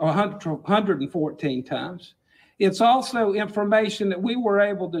 times, or 114 times. It's also information that we were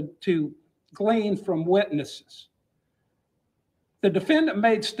able to glean from witnesses. The defendant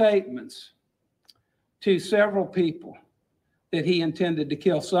made statements to several people that he intended to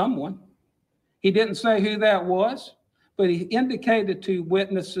kill someone. He didn't say who that was, but he indicated to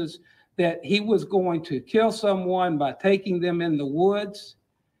witnesses that he was going to kill someone by taking them in the woods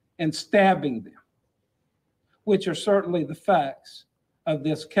and stabbing them, which are certainly the facts of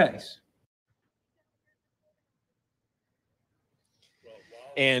this case.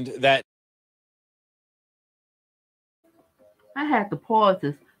 And that I had to pause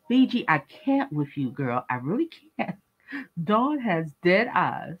this. BG, I can't with you, girl. I really can't. Dawn has dead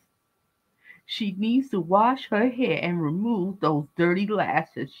eyes. She needs to wash her hair and remove those dirty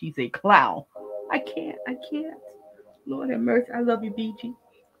lashes. She's a clown. I can't. I can't. Lord have mercy. I love you, BG.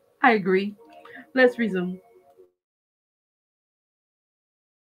 I agree. Let's resume.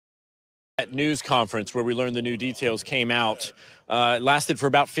 That news conference where we learned the new details came out. It lasted for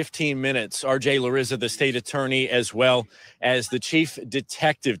about 15 minutes. R.J. Larissa, the state attorney, as well as the chief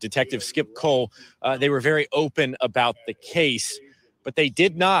detective, Detective Skip Cole, they were very open about the case, but they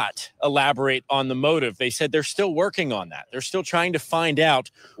did not elaborate on the motive. They said they're still working on that. They're still trying to find out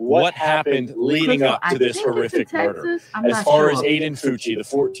what happened leading up to this horrific murder. As far as Aiden Fucci, the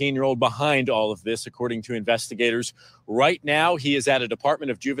 14-year-old behind all of this, according to investigators, right now he is at a Department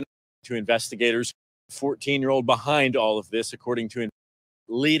of Juvenile to investigators, 14-year-old behind all of this, according to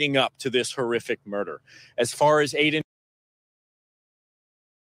leading up to this horrific murder. As far as Aiden,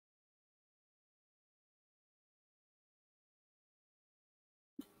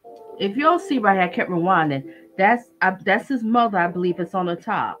 If y'all see right here, I kept rewinding. That's his mother, I believe it's on the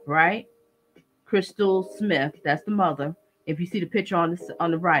top, right? Crystal Smith, that's the mother. If you see the picture on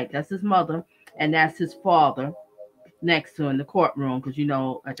the right, that's his mother, and that's his father next to in the courtroom, because you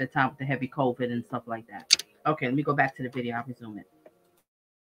know at the time with the heavy COVID and stuff like that. Okay, let me go back to the video. I'll resume it.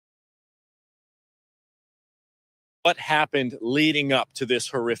 what happened leading up to this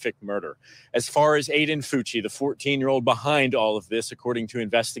horrific murder. As far as Aiden Fucci, the 14-year-old behind all of this, according to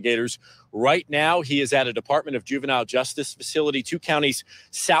investigators, right now he is at a Department of Juvenile Justice facility 2 counties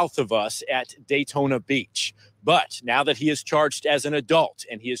south of us at Daytona Beach. But now that he is charged as an adult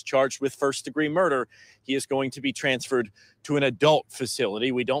and he is charged with first-degree murder, he is going to be transferred to an adult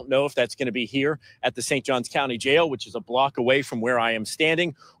facility. We don't know if that's going to be here at the St. Johns County Jail, which is a block away from where I am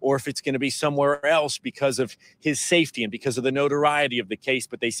standing, or if it's going to be somewhere else because of his safety and because of the notoriety of the case.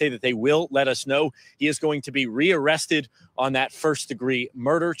 But they say that they will let us know. He is going to be rearrested on that first-degree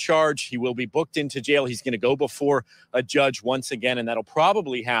murder charge. He will be booked into jail. He's going to go before a judge once again, and that'll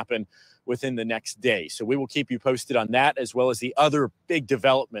probably happen within the next day. So we will keep you posted on that, as well as the other big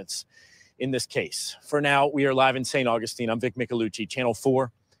developments in this case. For now, we are live in St. Augustine. I'm Vic Michelucci, Channel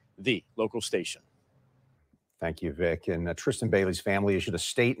 4, the local station. Thank you, Vic. And Tristan Bailey's family issued a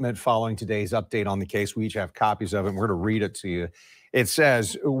statement following today's update on the case. We each have copies of it, and we're going to read it to you. It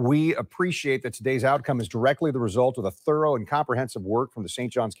says, "We appreciate that today's outcome is directly the result of the thorough and comprehensive work from the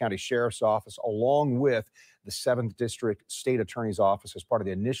St. Johns County Sheriff's Office, along with the 7th District State Attorney's Office, as part of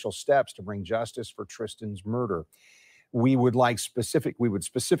the initial steps to bring justice for Tristan's murder. We would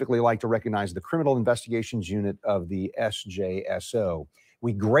specifically like to recognize the Criminal Investigations Unit of the SJSO.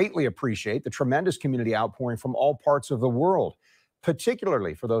 We greatly appreciate the tremendous community outpouring from all parts of the world,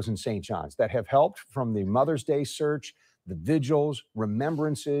 particularly for those in St. John's that have helped from the Mother's Day search, the vigils,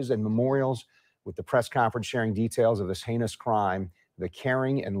 remembrances, and memorials, with the press conference sharing details of this heinous crime, the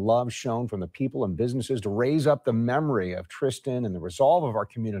caring and love shown from the people and businesses to raise up the memory of Tristan, and the resolve of our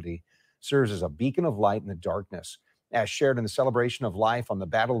community serves as a beacon of light in the darkness. As shared in the celebration of life on the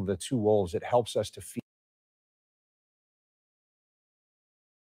Battle of the Two Wolves, it helps us to feel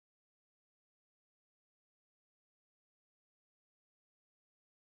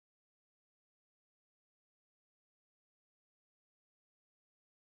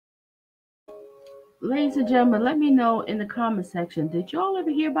Ladies and gentlemen, let me know in the comment section, did y'all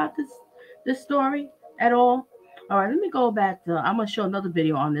ever hear about this story at all? All right, let me go back to, I'm going to show another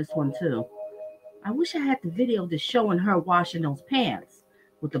video on this one too. I wish I had the video just showing her washing those pants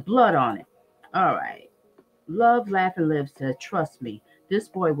with the blood on it. All right. Love, Laugh, and Live said, trust me, this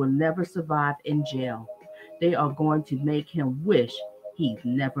boy will never survive in jail. They are going to make him wish he's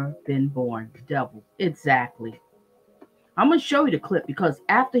never been born. Devil. Exactly. I'm going to show you the clip, because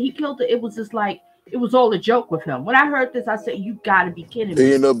after he killed her, it was just like, it was all a joke with him. When I heard this, I said, you got to be kidding me.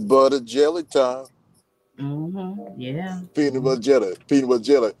 Peanut butter jelly time. Yeah. Peanut butter jelly. Peanut butter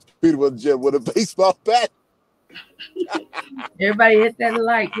jelly. Peanut butter jelly with a baseball bat. Everybody hit that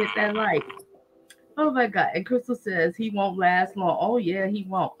like. Hit that like. Oh, my God. And Crystal says he won't last long. Oh, yeah, he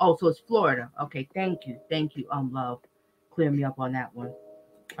won't. Oh, so it's Florida. Okay, thank you. Thank you, Love. Clear me up on that one.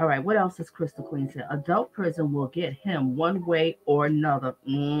 All right, what else is Crystal Queen said? Adult prison will get him one way or another.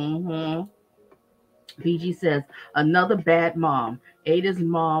 BG says, another bad mom. Ada's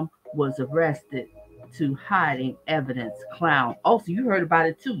mom was arrested to hiding evidence. Clown. Oh, so you heard about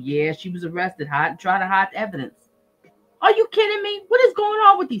it too. Yeah, she was arrested trying to hide evidence. Are you kidding me? What is going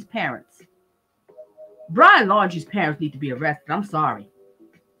on with these parents? Brian Laundrie's parents need to be arrested. I'm sorry.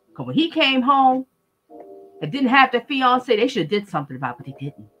 Because when he came home and didn't have their fiance, they should have did something about it, but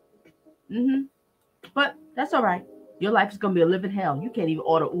they didn't. But that's all right. Your life is going to be a living hell. You can't even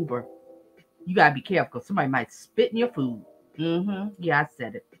order Uber. You got to be careful because somebody might spit in your food. Yeah, I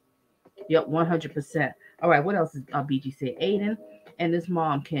said it. Yep, 100%. All right, what else is BG said? Aiden and his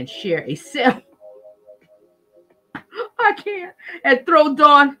mom can share a cell. I can't. And throw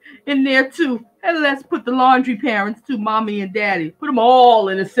Dawn in there too. And let's put the laundry parents too, mommy and daddy. Put them all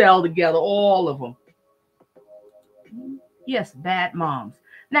in a cell together, all of them. Yes, bad moms.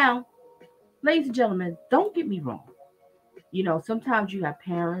 Now, ladies and gentlemen, don't get me wrong. You know, sometimes you have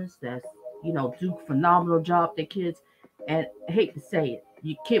parents that, you know, do a phenomenal job with their kids. And I hate to say it,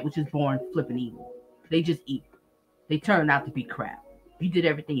 your kid was just born flipping evil. They just evil. They turned out to be crap. You did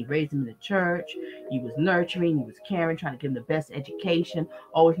everything. You raised them in the church. You was nurturing. You was caring, trying to give them the best education.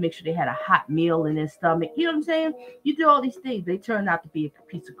 Always make sure they had a hot meal in their stomach. You know what I'm saying? You do all these things. They turned out to be a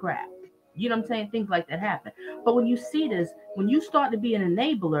piece of crap. You know what I'm saying? Things like that happen. But when you see this, when you start to be an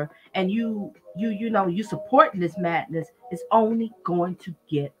enabler and you supporting this madness, it's only going to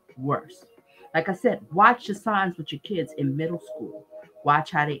get worse. Like I said, watch the signs with your kids in middle school.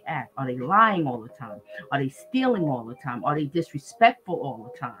 Watch how they act. Are they lying all the time? Are they stealing all the time? Are they disrespectful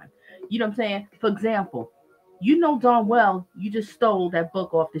all the time? You know what I'm saying? For example, you know darn well you just stole that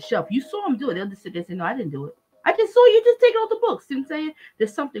book off the shelf. You saw them do it. They'll just sit there and say, no, I didn't do it. I just saw you just take out the books. You know what I'm saying?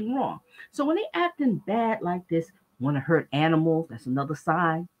 There's something wrong. So when they acting bad like this, want to hurt animals, that's another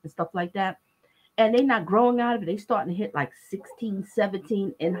sign and stuff like that. And they're not growing out of it. They starting to hit like 16,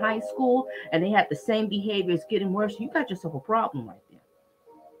 17 in high school, and they have the same behaviors getting worse. You got yourself a problem right there.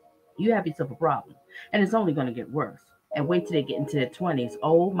 You have yourself a problem. And it's only going to get worse. And wait till they get into their 20s.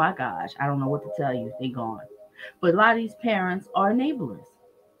 Oh my gosh, I don't know what to tell you. They're gone. But a lot of these parents are enablers.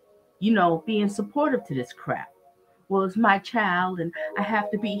 You know, being supportive to this crap. Well, it's my child and I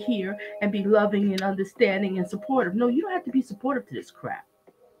have to be here and be loving and understanding and supportive. No, you don't have to be supportive to this crap.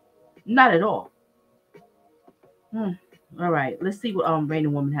 Not at all. All right, let's see what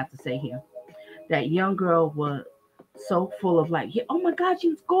Rain Woman have to say here. That young girl was so full of like, oh my God, she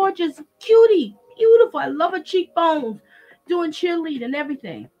was gorgeous, cutie, beautiful. I love her cheekbones, doing cheerleading and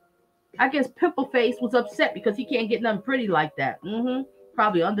everything. I guess Pimple Face was upset because he can't get nothing pretty like that.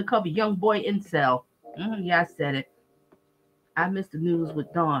 Probably undercover young boy incel. Yeah, I said it. I missed the news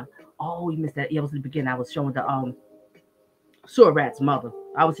with Dawn. Oh, you missed that. Yeah, it was in the beginning. I was showing the sewer rat's mother.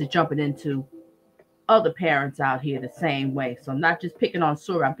 I was just jumping into other parents out here the same way. So I'm not just picking on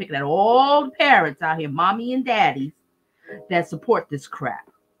sewer. I'm picking at all the parents out here, mommy and daddies, that support this crap.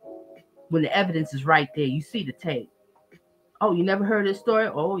 When the evidence is right there, you see the tape. Oh, you never heard this story?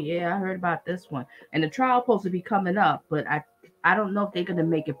 Oh, yeah, I heard about this one. And the trial supposed to be coming up, but I don't know if they're going to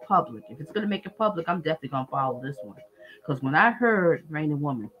make it public. If it's going to make it public, I'm definitely going to follow this one. Because when I heard Rain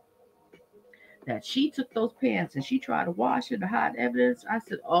Woman that she took those pants and she tried to wash it to hide evidence, I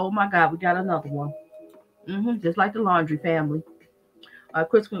said, oh my God, we got another one. Just like the laundry family.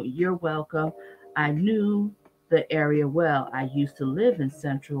 Chris, you're welcome. I knew the area well. I used to live in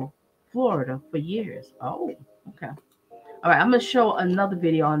Central Florida for years. Oh, okay. All right, I'm going to show another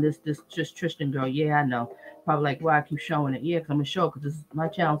video on this just Tristan girl. Yeah, I know. Probably like, why I keep showing it. Yeah, because I'm going to show it because my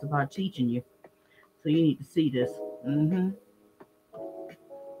channel's about teaching you. So you need to see this.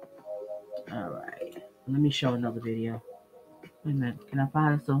 All right. Let me show another video. Wait a minute. Can I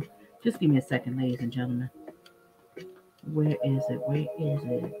find it? So just give me a second, ladies and gentlemen. Where is it? Where is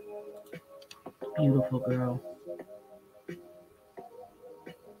it? Beautiful girl.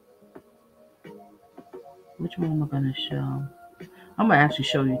 Which one am I going to show? I'm going to actually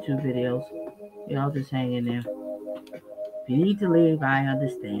show you two videos. Y'all just hang in there. If you need to leave, I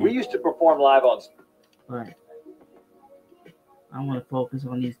understand. We used to perform live on... But I want to focus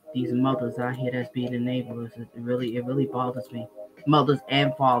on these mothers out here that's being enablers. It really bothers me. Mothers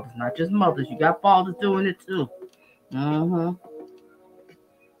and fathers, not just mothers. You got fathers doing it too. Oh,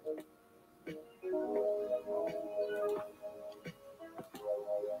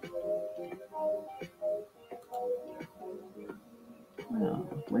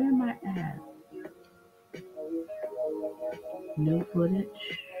 where am I at? New footage.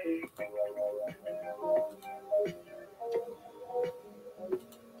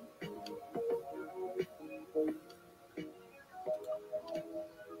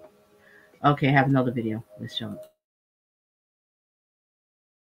 Okay, I have another video. Let's show it.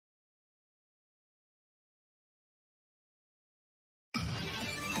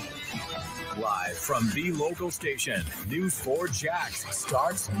 Live from the local station, News 4 Jax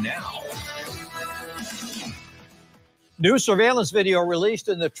starts now. New surveillance video released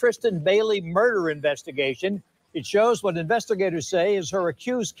in the Tristan Bailey murder investigation. It shows what investigators say is her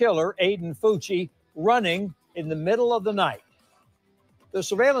accused killer, Aiden Fucci, running in the middle of the night. The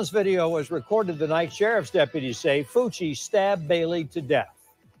surveillance video was recorded the night sheriff's deputies say Fucci stabbed Bailey to death.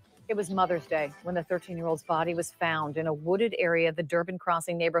 It was Mother's Day when the 13-year-old's body was found in a wooded area of the Durbin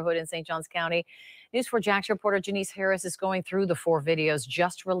Crossing neighborhood in St. Johns County. News 4 Jax reporter Janice Harris is going through the 4 videos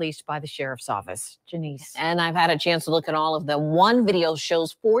just released by the sheriff's office. Janice. And I've had a chance to look at all of them. One video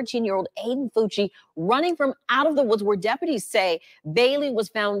shows 14-year-old Aiden Fucci running from out of the woods where deputies say Bailey was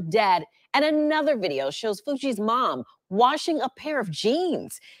found dead. And another video shows Fucci's mom washing a pair of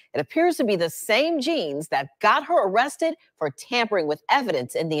jeans. It appears to be the same jeans that got her arrested for tampering with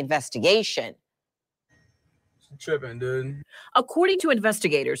evidence in the investigation. Tripping, dude. According to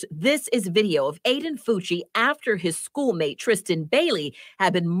investigators, this is video of Aiden Fucci after his schoolmate Tristan Bailey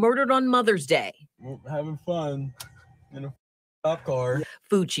had been murdered on Mother's Day. Having fun in a cop car.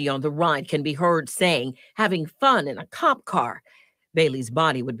 Fucci on the ride can be heard saying, having fun in a cop car. Bailey's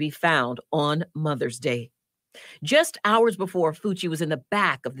body would be found on Mother's Day. Just hours before Fucci was in the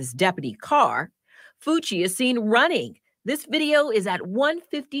back of this deputy car, Fucci is seen running. This video is at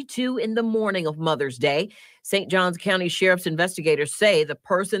 1:52 in the morning of Mother's Day. St. Johns County Sheriff's investigators say the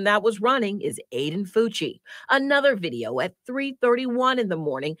person that was running is Aiden Fucci. Another video at 3:31 in the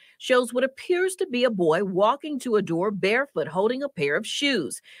morning shows what appears to be a boy walking to a door barefoot holding a pair of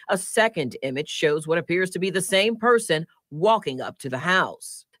shoes. A second image shows what appears to be the same person walking up to the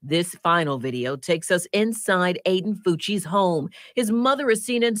house. This final video takes us inside Aiden Fucci's home. His mother is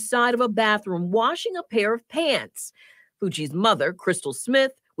seen inside of a bathroom washing a pair of pants. Fucci's mother, Crystal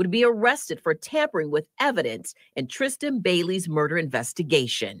Smith, would be arrested for tampering with evidence in Tristan Bailey's murder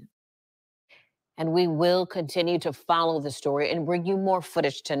investigation. And we will continue to follow the story and bring you more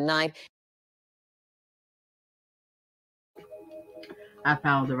footage tonight. I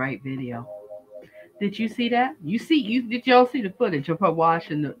found the right video. Did you see that? Did y'all see the footage of her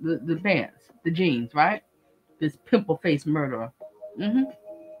washing the pants, the jeans, right? This pimple-faced murderer.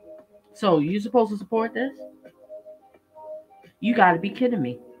 So you supposed to support this? You got to be kidding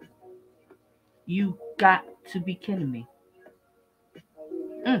me. You got to be kidding me.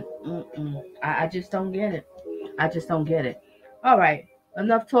 I just don't get it. I just don't get it. All right.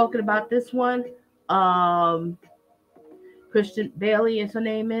 Enough talking about this one. Christian Bailey is her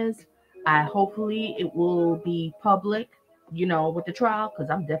name is. Hopefully it will be public, with the trial, because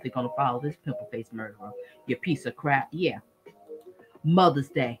I'm definitely going to follow this pimple-faced murderer. You piece of crap. Yeah. Mother's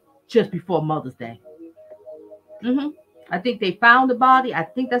Day. Just before Mother's Day. I think they found the body. I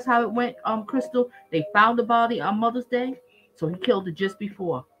think that's how it went, Crystal. They found the body on Mother's Day. So he killed her just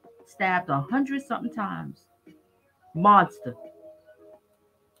before. Stabbed 100-something times. Monster.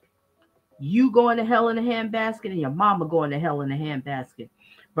 You going to hell in a handbasket and your mama going to hell in a handbasket.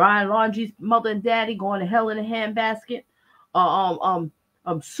 Brian Laundrie's mother and daddy going to hell in a handbasket.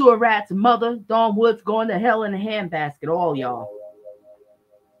 Surat's mother, Dawn Woods, going to hell in a handbasket. All y'all.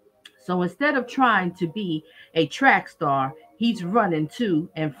 So instead of trying to be a track star, he's running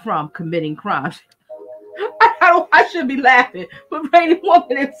to and from committing crimes. I should be laughing, but Rainy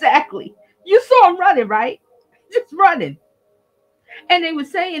Woman, exactly. You saw him running, right? Just running. And they were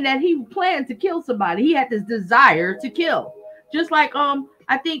saying that he planned to kill somebody. He had this desire to kill. Just like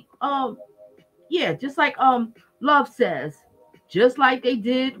just like Love says. Just like they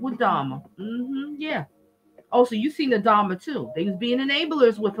did with Donna. Yeah. Oh, so you seen the Donna too. They was being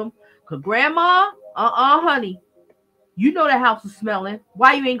enablers with him. Cause grandma, honey. You know the house was smelling.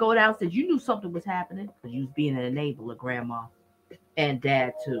 Why you ain't go downstairs? You knew something was happening. Because you was being an enabler, grandma. And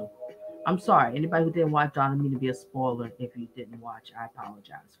dad too. I'm sorry. Anybody who didn't watch, I don't mean to be a spoiler. If you didn't watch, I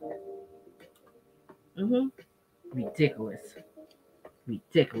apologize for that.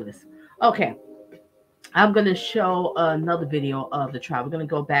 Ridiculous. Okay. I'm gonna show another video of the trial. We're gonna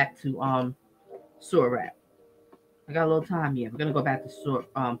go back to Surat. I got a little time here. We're gonna go back to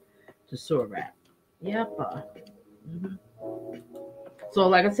Surat. Yep. So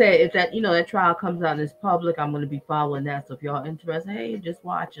like I said, if that that trial comes out and it's public, I'm gonna be following that. So if y'all interested, hey, just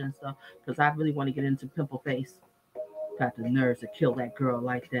watching and stuff, because I really want to get into Pimple Face. Got the nerves to kill that girl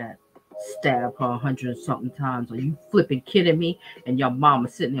like that. Stab her 100-something times. Are you flipping kidding me? And your mama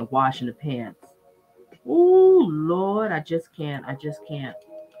sitting there washing the pants. Ooh, Lord, I just can't.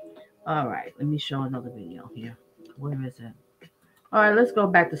 All right, let me show another video here. Where is it? All right, let's go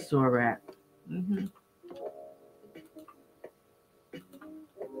back to Surat.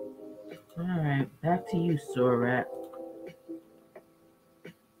 All right, back to you, Surat.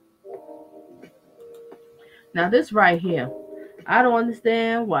 Now this right here, I don't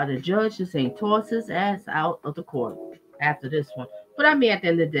understand why the judge just ain't tossed his ass out of the court after this one. But I mean, at the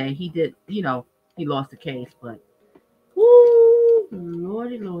end of the day, he did, he lost the case. But, woo,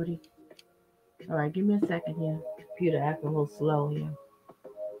 lordy. All right, give me a second here. Computer acting a little slow here.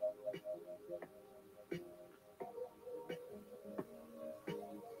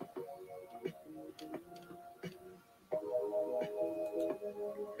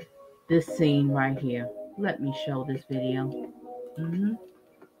 this scene right here. Let me show this video.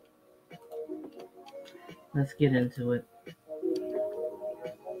 Let's get into it.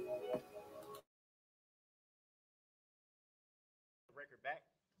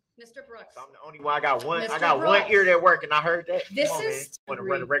 Mr. Brooks. I'm the only one. I got one. Mr. I got Brooks. one ear that work, and I heard that. This Come on, is man. Want to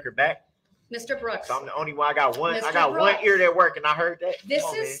run the record back? Mr. Brooks. So I'm the only one. I got one. Mr. I got one Brooks. ear that work, and I heard that. This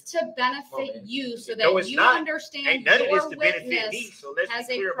Come on, is to benefit you so No, that it's you not. understand Ain't none of your this to benefit witness me, so let's be has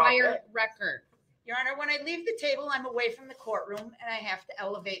a clear about prior that. record. Your Honor, when I leave the table, I'm away from the courtroom and I have to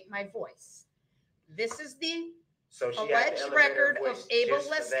elevate my voice. This is the So she had to alleged elevate her record of voice Abel just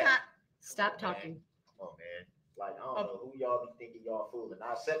for Lescott. that. Stop talking. Come on, man. Like, I don't know who y'all be thinking y'all fooling.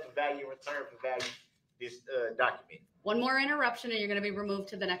 I accept the value in return for value this document. One more interruption and you're going to be removed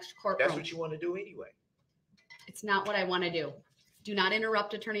to the next courtroom. That's what you want to do anyway. It's not what I want to do. Do not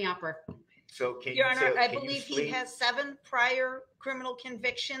interrupt Attorney Opper. So can Your you Honor, tell, I can believe you he explain? has 7 prior criminal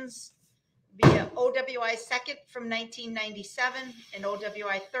convictions via OWI 2nd from 1997, and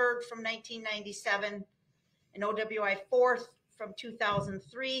OWI 3rd from 1997, and OWI 4th from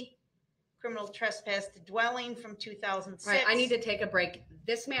 2003, criminal trespass to dwelling from 2006. Right, I need to take a break.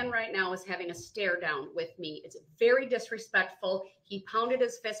 This man right now is having a stare down with me. It's very disrespectful. He pounded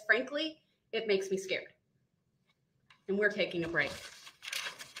his fist. Frankly, it makes me scared. And we're taking a break.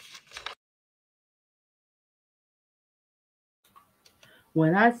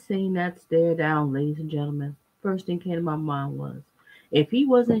 When I seen that stare down, ladies and gentlemen, first thing came to my mind was, if he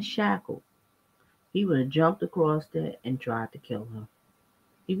wasn't shackled, he would have jumped across there and tried to kill her.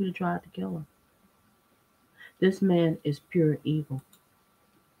 He would have tried to kill her. This man is pure evil.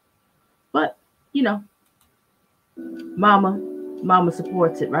 But, you know, mama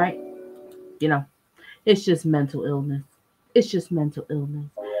supports it, right? You know, it's just mental illness. It's just mental illness.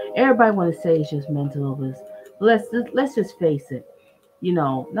 Everybody want to say it's just mental illness. Let's just face it. You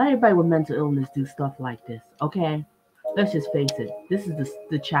know, not everybody with mental illness do stuff like this, okay? Let's just face it. This is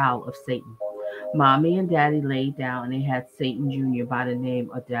the child of Satan. Mommy and Daddy laid down and they had Satan Jr. by the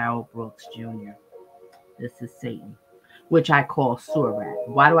name of Darrell Brooks Jr. This is Satan, which I call Rat.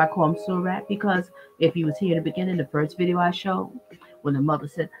 Why do I call him Rat? Because if you was here in the beginning, the first video I showed, when the mother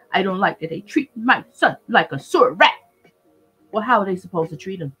said, I don't like that they treat my son like a Rat. Well, how are they supposed to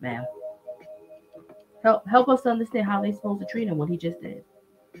treat him, ma'am? Help us understand how they're supposed to treat him, what he just did.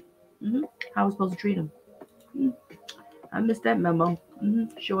 How we're supposed to treat him. I missed that memo.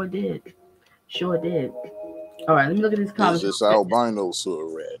 Sure did. Sure did. All right, let me look at these comments. It's just albino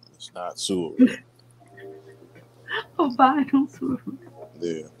Rat. It's not Rat. Albino Rat.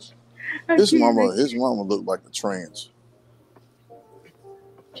 Yeah. His mama looked like a trans.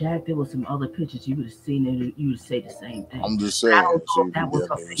 Jack, there was some other pictures you would have seen and you would say the same thing. I'm just saying,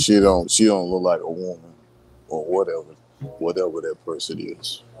 she don't look like a woman or whatever that person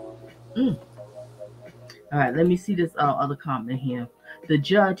is. All right, let me see this other comment here. The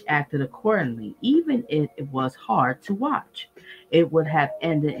judge acted accordingly, even if it was hard to watch. It would have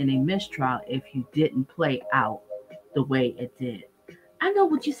ended in a mistrial if you didn't play out the way it did. I know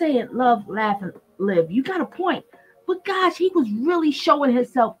what you're saying, love, laugh, and live. You got a point. But gosh, he was really showing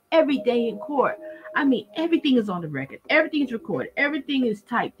himself every day in court. I mean, everything is on the record. Everything is recorded. Everything is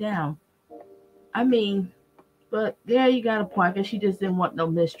typed down. I mean, but there you got a point. I guess she just didn't want no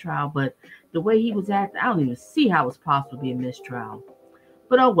mistrial. But the way he was acting, I don't even see how it's possible to be a mistrial.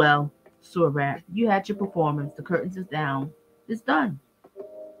 But oh well, Rat, you had your performance. The curtains is down. It's done.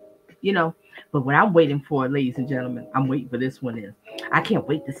 You know, but what I'm waiting for, ladies and gentlemen, I'm waiting for this one is, I can't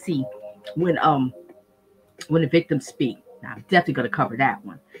wait to see when the victims speak. Now, I'm definitely going to cover that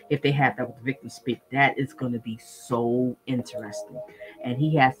one. If they have that with the victims speak, that is going to be so interesting. And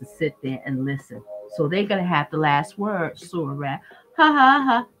he has to sit there and listen. So they're going to have the last word, Rat. Ha, ha,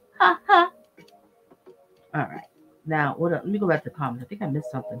 ha, ha, ha. All right. Now, what else? Let me go back to the comments. I think I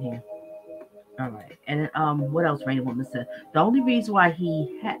missed something here. All right. And what else Rainy Woman said? The only reason why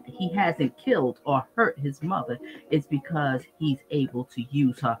he hasn't killed or hurt his mother is because he's able to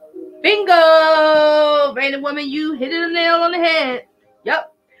use her. Bingo! Rainy Woman, you hit it a nail on the head.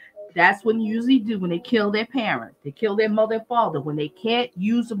 Yep. That's what you usually do when they kill their parents. They kill their mother and father. When they can't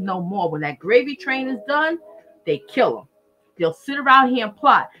use them no more, when that gravy train is done, they kill them. They'll sit around here and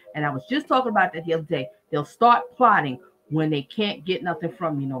plot. And I was just talking about that the other day. They'll start plotting when they can't get nothing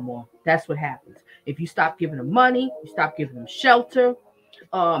from you no more. That's what happens. If you stop giving them money, you stop giving them shelter,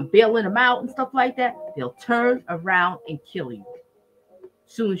 bailing them out and stuff like that, they'll turn around and kill you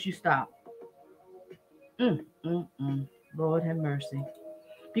as soon as you stop. Lord have mercy.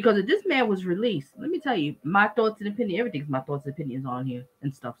 Because if this man was released, let me tell you, my thoughts and opinion, everything's my thoughts and opinions on here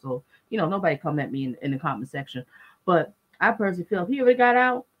and stuff. So, you know, nobody come at me in the comment section. But I personally feel if he ever got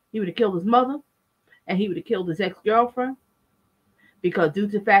out, He would have killed his mother, and he would have killed his ex-girlfriend, because due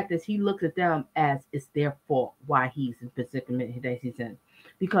to the fact that he looks at them as it's their fault why he's in the predicament that he's in.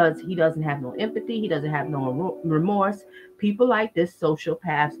 Because he doesn't have no empathy, he doesn't have no remorse. People like this,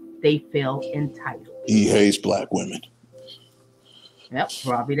 sociopaths, they feel entitled. He hates black women. Yep,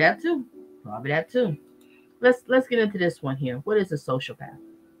 probably that too. Probably that too. Let's get into this one here. What is a sociopath?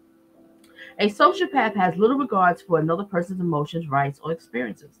 A sociopath has little regards for another person's emotions, rights, or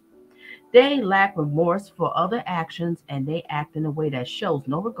experiences. They lack remorse for other actions, and they act in a way that shows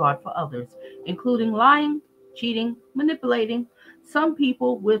no regard for others, including lying, cheating, manipulating. Some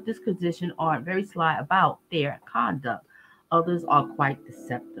people with this condition aren't very sly about their conduct. Others are quite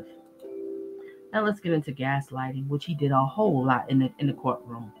deceptive. Now let's get into gaslighting, which he did a whole lot in the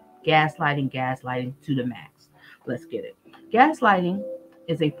courtroom. Gaslighting to the max. Let's get it. Gaslighting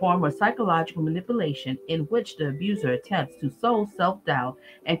is a form of psychological manipulation in which the abuser attempts to sow self-doubt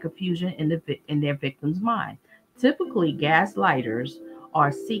and confusion in their victim's mind. Typically, gaslighters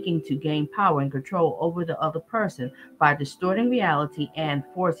are seeking to gain power and control over the other person by distorting reality and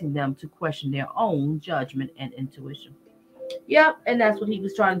forcing them to question their own judgment and intuition. Yep, and that's what he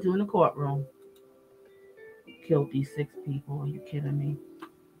was trying to do in the courtroom. Killed these 6 people. Are you kidding me?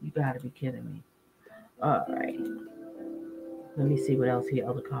 You gotta be kidding me. All right. Let me see what else here.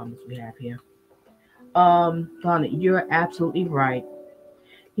 Other comments we have here. Donna, you're absolutely right.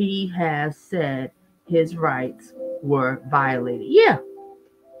 He has said his rights were violated. Yeah,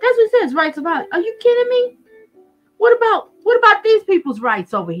 that's what he says. Rights are violated. Are you kidding me? What about these people's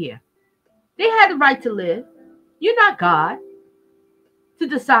rights over here? They had the right to live. You're not God to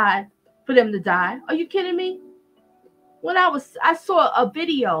decide for them to die. Are you kidding me? When I saw a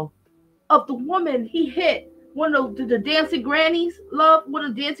video of the woman he hit, one of the dancing grannies, one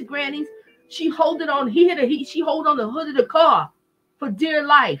of the dancing grannies. She hold on the hood of the car for dear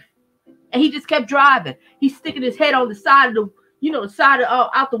life, and he just kept driving. He's sticking his head on the side of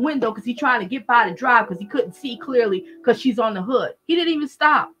out the window because he's trying to get by to drive because he couldn't see clearly because she's on the hood. He didn't even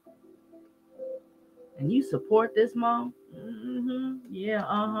stop. And you support this, Mom? Mm-hmm. Yeah.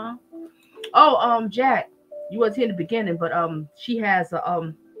 Oh, Jack, you wasn't here in the beginning, but she has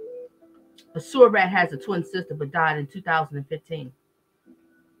a sewer rat has a twin sister but died in 2015.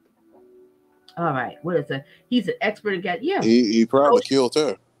 All right, what is it? He's an expert at gas. Yeah, he probably killed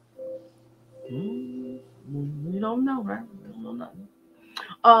her. We don't know, right? We don't know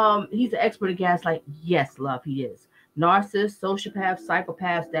nothing. He's an expert at gaslight. Yes, love, he is. Narcissists, sociopaths,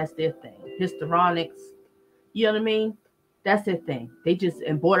 psychopaths, that's their thing. Histrionics, you know what I mean? That's their thing. They just,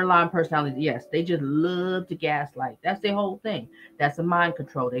 and borderline personality, yes, they just love to gaslight. That's their whole thing. That's a mind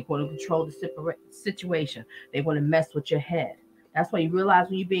control. They want to control the situation. They want to mess with your head. That's why you realize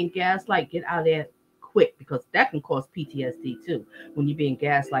when you're being gaslight, get out of there quick, because that can cause PTSD too when you're being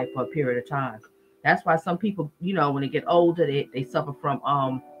gaslight for a period of time. That's why some people, when they get older, they suffer from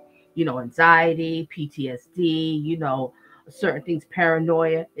anxiety, PTSD, certain things,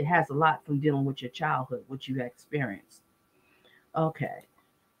 paranoia. It has a lot from dealing with your childhood, what you experienced. Okay.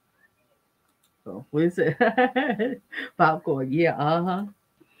 So what is it? Popcorn. Yeah. All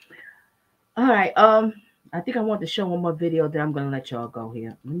right. I think I want to show one more video. Then I'm gonna let y'all go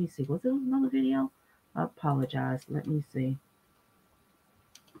here. Let me see. Was it another video? I apologize. Let me see.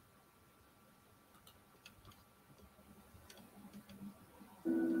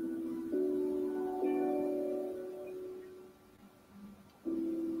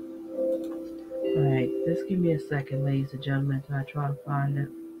 All right, just give me a second, ladies and gentlemen, till I try to find it.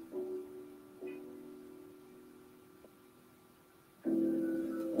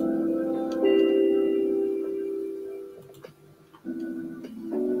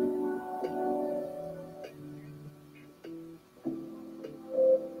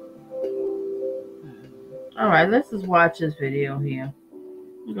 All right, let's just watch this video here.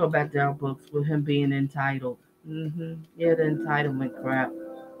 We go back down books with him being entitled. Yeah, the entitlement crap.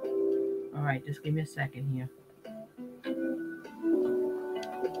 All right, just give me a second here.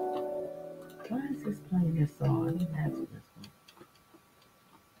 Why is this playing this song? I didn't ask for this one.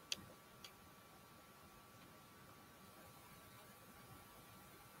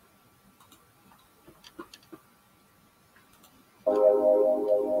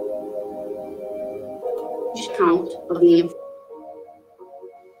 Each count of the Is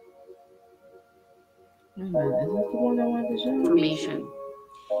this the one I wanted to show? information.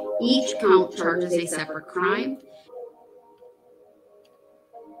 Each count charges a separate crime.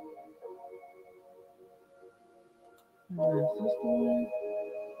 Is this the one?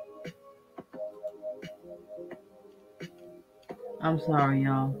 I'm sorry,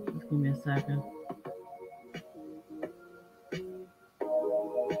 y'all. Just give me a second.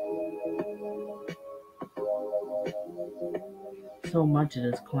 so much of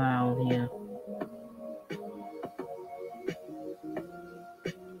this clown here.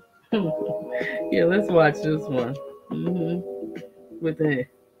 Yeah, let's watch this one. With the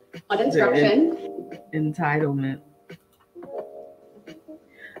entitlement.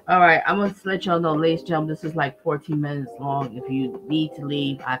 All right, I'm going to let y'all know, ladies and gentlemen, this is like 14 minutes long. If you need to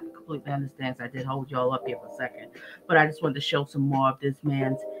leave, I completely understand. So I did hold y'all up here for a second. But I just wanted to show some more of this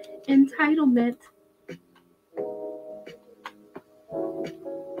man's entitlement.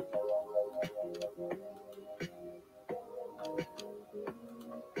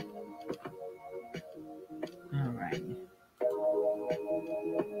 All right.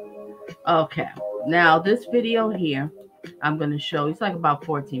 Okay, now this video here, I'm going to show, it's like about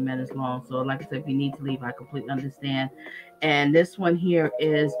 14 minutes long. So like I said, if you need to leave, I completely understand. And this one here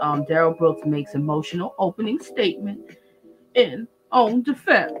is Darrell Brooks makes emotional opening statement in own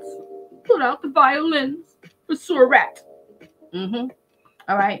defense. Put out the violins for Sir Rat.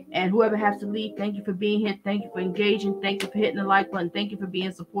 All right, and whoever has to leave, thank you for being here. Thank you for engaging. Thank you for hitting the like button. Thank you for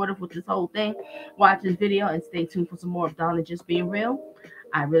being supportive with this whole thing. Watch this video and stay tuned for some more of Donna Just Being Real.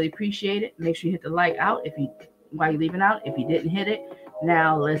 I really appreciate it. Make sure you hit the like out while you're leaving out. If you didn't hit it,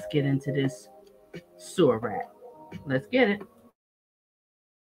 now let's get into this sewer rat. Let's get it.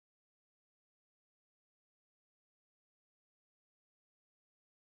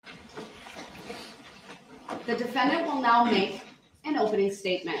 The defendant will now make an opening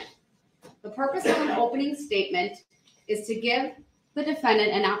statement. The purpose of an opening statement is to give the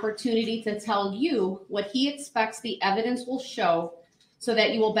defendant an opportunity to tell you what he expects the evidence will show so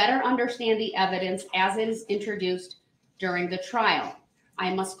that you will better understand the evidence as it is introduced during the trial.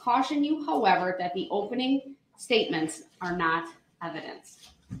 I must caution you, however, that the opening statements are not evidence.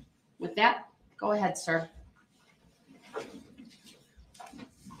 With that, go ahead, sir.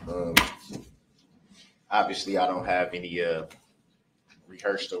 Obviously, I don't have any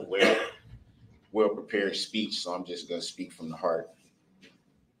rehearsed or well-prepared speech, so I'm just going to speak from the heart.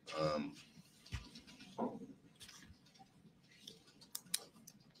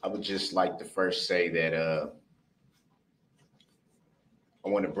 I would just like to first say that I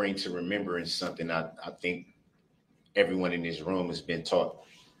want to bring to remembrance something I think everyone in this room has been taught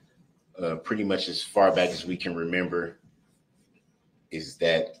pretty much as far back as we can remember, is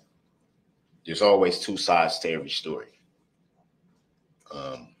that there's always two sides to every story.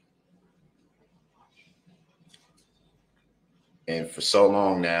 And for so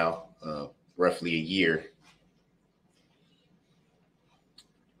long now, roughly a year,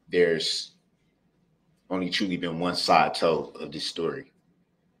 there's only truly been one side told of this story.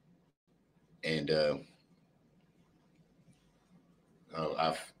 And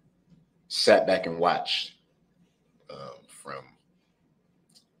I've sat back and watched from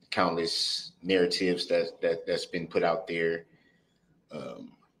countless narratives that's been put out there,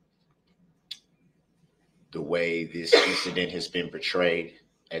 the way this incident has been portrayed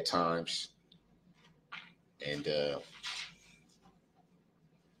at times, and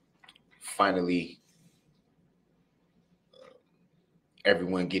finally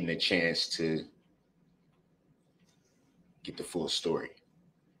everyone getting a chance to get the full story.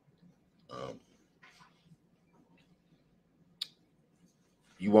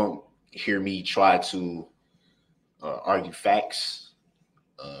 You won't hear me try to argue facts.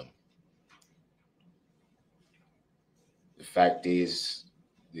 The fact is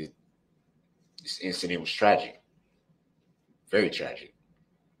that this incident was tragic, very tragic.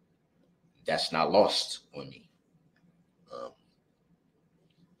 That's not lost on me.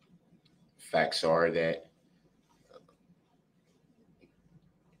 Facts are that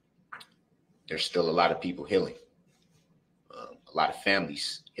there's still a lot of people healing, a lot of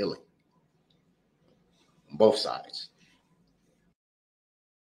families healing on both sides.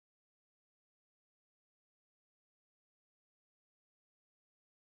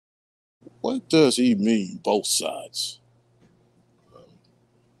 What does he mean, both sides?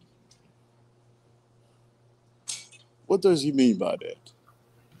 What does he mean by that?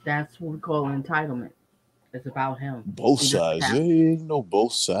 That's what we call entitlement. It's about him. Both sides. There ain't no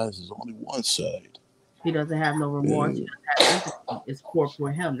both sides. There's only one side. He doesn't have no remorse. He doesn't have empathy. It's core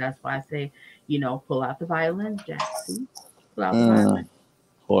for him. That's why I say, pull out the violin, Jackson. Pull out the violin.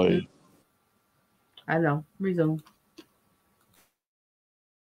 Boy. I know. Resume.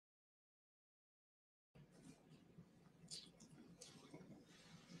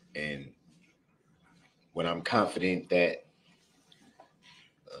 And when I'm confident that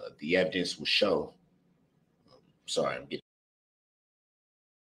the evidence will show, sorry, I'm getting.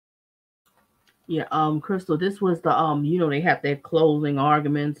 Yeah, Crystal, this was the they have their closing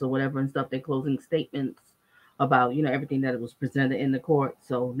arguments or whatever and stuff, their closing statements about, everything that was presented in the court.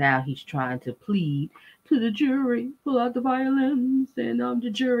 So now he's trying to plead to the jury, pull out the violins and the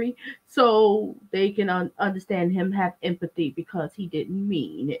jury, so they can understand him, have empathy, because he didn't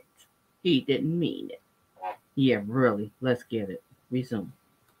mean it. He didn't mean it. Yeah, really. Let's get it. Resume.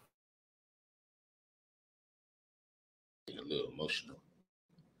 A little emotional.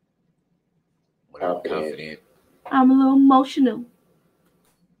 But I'm confident I'm a little emotional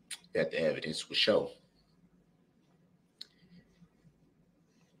that the evidence will show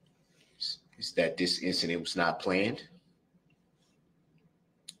is that this incident was not planned.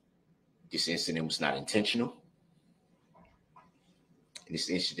 This incident was not intentional. And this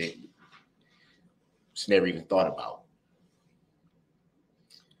incident was never even thought about.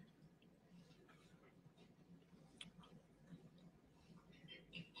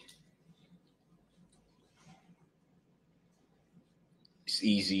 It's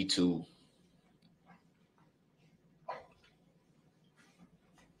easy to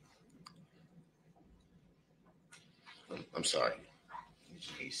I'm sorry.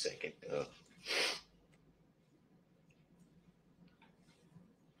 Just need a second.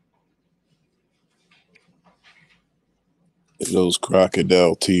 Those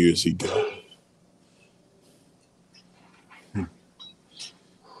crocodile tears he got.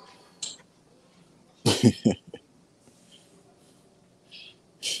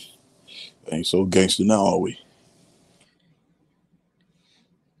 Ain't so gangster now, are we?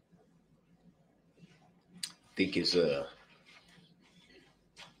 I think it's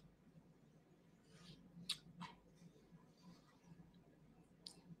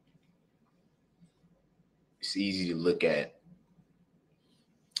easy to look at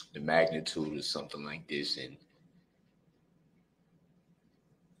the magnitude of something like this and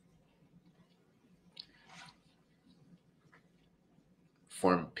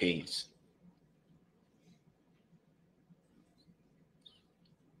form opinions.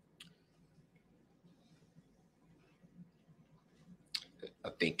 I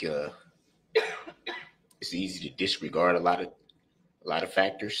think it's easy to disregard a lot of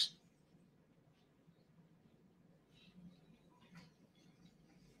factors.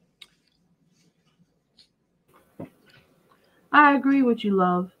 I agree with you,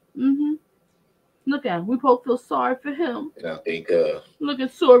 love. Look at him. We both feel sorry for him. And I think look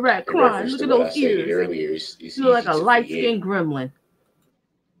at Sore Rat in crying. reference Look to at what I those stated ears. earlier, it's You look like easy a to light-skinned forget gremlin.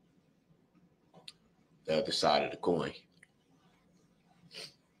 the other side of the coin.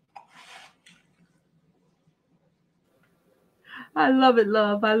 I love it,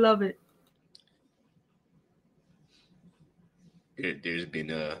 love. I love it. There's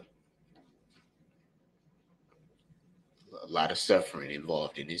been a lot of suffering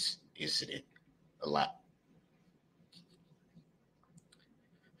involved in this incident. A lot.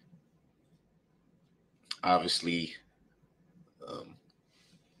 Obviously,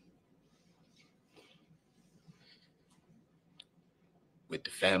 with the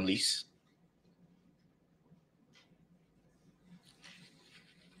families,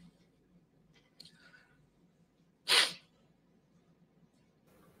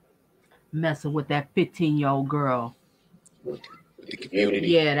 Messing with that 15-year-old girl. with the community.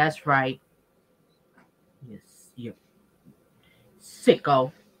 Yeah, that's right. Yes, you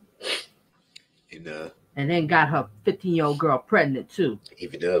sicko. And then got her 15-year-old girl pregnant too.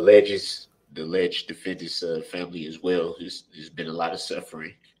 Even the alleged defendant's family as well. There's been a lot of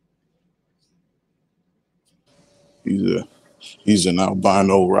suffering. He's an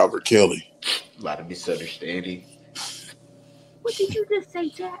albino Robert Kelly. A lot of misunderstanding. What did you just say,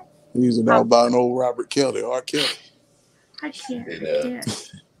 Jack? He's an albino Robert Kelly, R. Kelly. I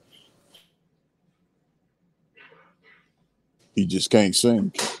can't. He just can't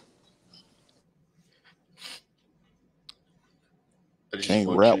sing. Can't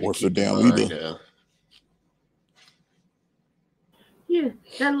rap worth a damn either. Yeah,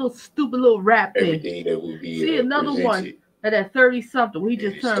 that little stupid little rap thing. Everything that will be see another one at 30-something. We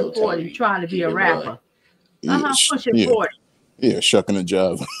just turned 40, trying to be a rapper. Pushing 40. Yeah, shucking a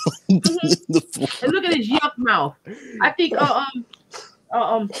job. And look at his yuck mouth. I think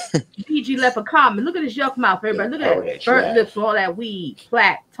PG left a comment. Look at his yuck mouth, everybody. Look at that burnt lips, all that weed,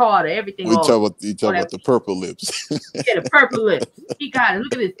 plaque, tartar, everything. We talk about the purple lips. Yeah, the purple lips. He got it.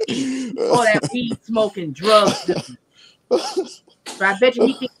 Look at his teeth. All that weed smoking, drugs. So I bet you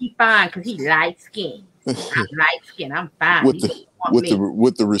he think he fine because he light skinned. I'm light skinned. I'm fine.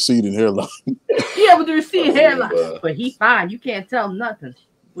 With the receding hairline. Yeah, with the receding hairline. But he fine. You can't tell him nothing.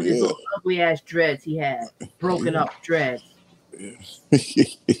 With his little ugly ass dreads he had. Broken up dreads.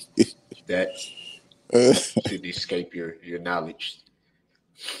 That should escape your knowledge.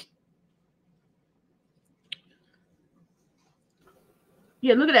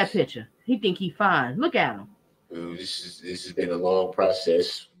 Yeah, look at that picture. He think he fine. Look at him. This has been a long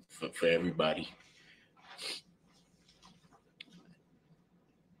process for everybody.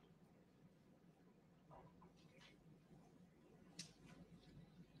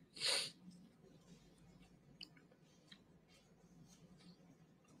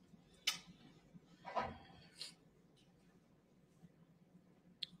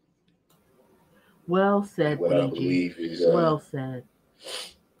 Well said, What I BG. believe is well said.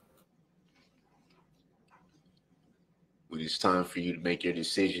 when it's time for you to make your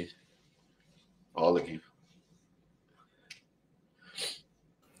decision, all of you.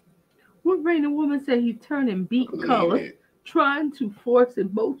 What pregnant woman said he's turning beet Believe color, it. trying to force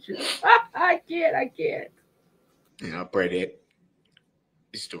emotion. I can't. And I pray that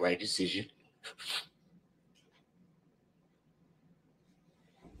it's the right decision.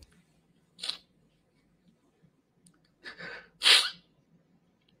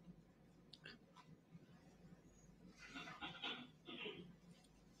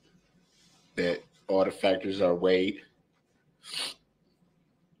 That all the factors are weighed.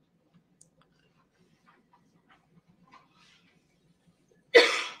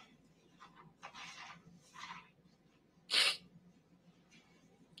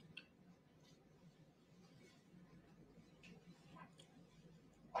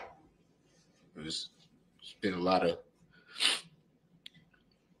 There's been a lot of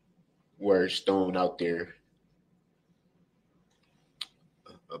words thrown out there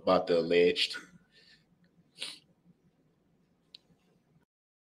about the alleged.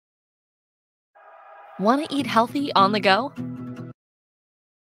 Want to eat healthy on the go?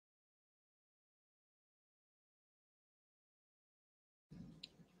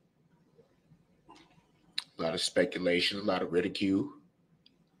 A lot of speculation, a lot of ridicule.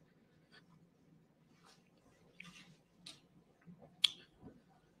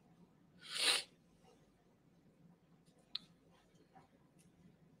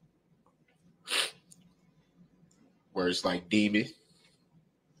 Words like demon.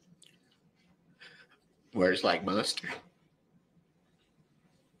 Words like monster.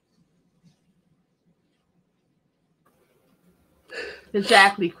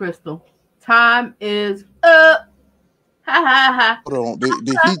 Exactly, Crystal. Time is up. Ha ha ha. Hold on.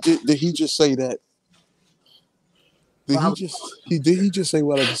 Did he just say that? Did he just say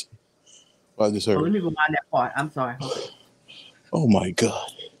what I just Oh, heard? let me rewind that part. I'm sorry. Okay. Oh my God.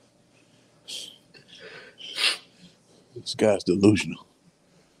 This guy's delusional.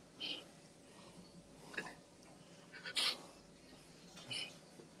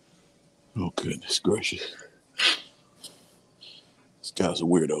 Oh goodness gracious. This guy's a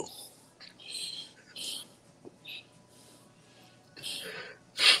weirdo.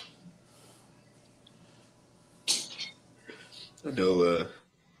 I know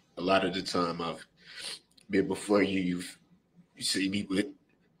a lot of the time I've been before you see me with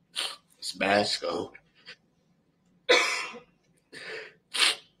this mask on.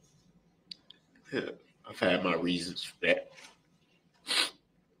 I've had my reasons for that.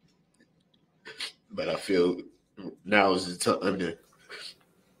 But I feel now is the time to.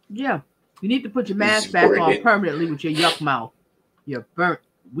 Yeah. You need to put your mask It's back on important. permanently with your yuck mouth. Your burnt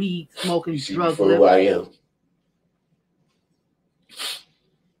weed smoking See drug before who I lips.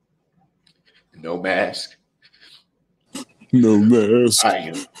 am. No mask. No mask. I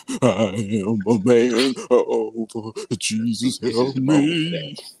am. I am a man. Oh, Jesus This help is the moment for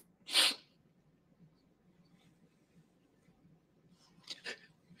me. that.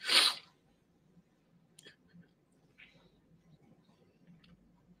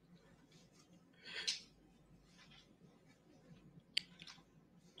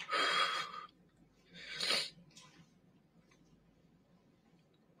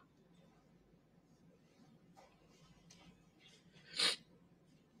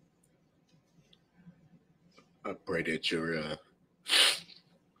 I pray that your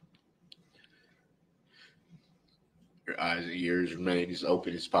eyes and ears remain as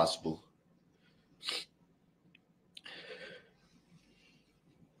open as possible.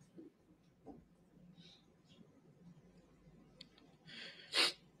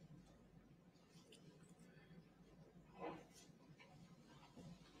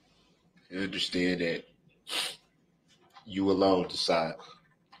 And understand that you alone decide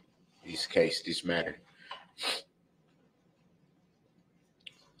this case, this matter.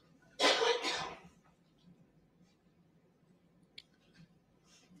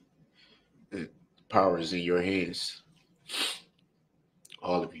 The power is in your hands.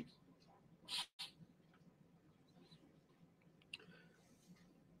 All of you.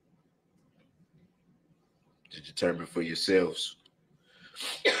 To determine for yourselves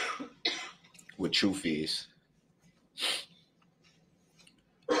what truth is.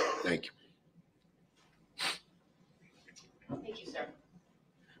 Thank you. Thank you, sir.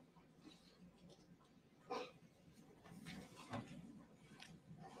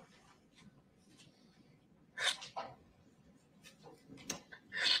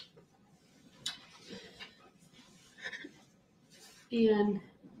 And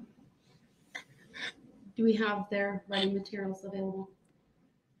do we have their writing materials available?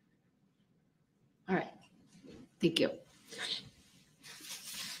 All right. Thank you.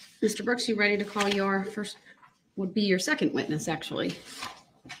 Mr. Brooks, you ready to call your first, would be your second witness, actually.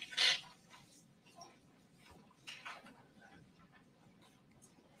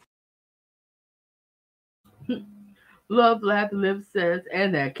 Love, Laugh, and Live says,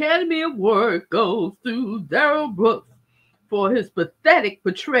 and the Academy Award goes to Darrell Brooks for his pathetic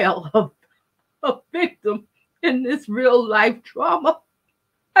portrayal of a victim in this real life drama.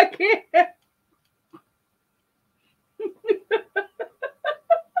 I can't.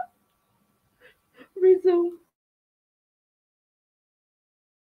 Resume.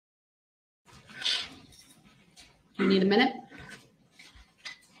 You need a minute?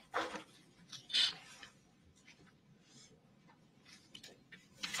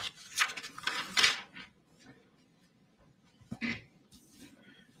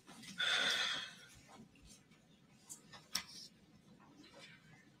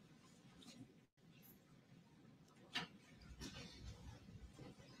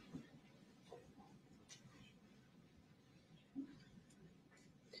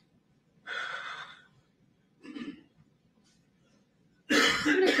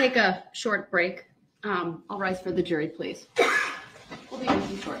 I'm going to take a short break. I'll rise for the jury, please. We'll be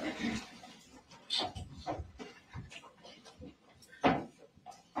with you shortly.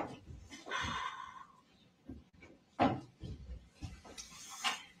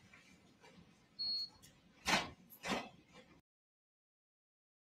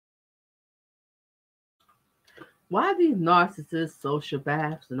 Why these narcissists,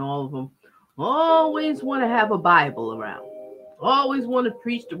 sociopaths, and all of them always want to have a Bible around? Always want to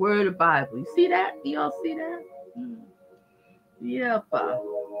preach the word of Bible. You see that? Y'all see that? Yep.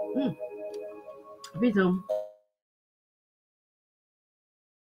 Resume.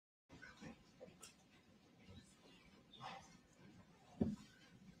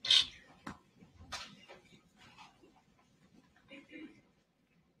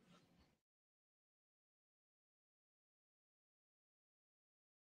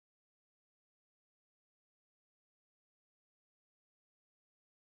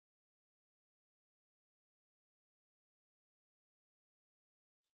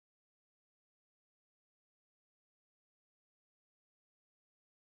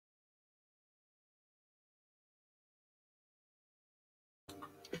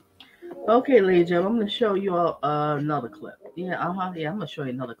 Okay, ladies and gentlemen, I'm going to show you another clip. Yeah, I'm going to show you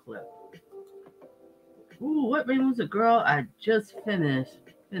another clip. Ooh, what was a girl? I just finished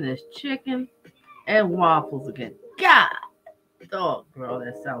chicken and waffles again. God, oh, girl,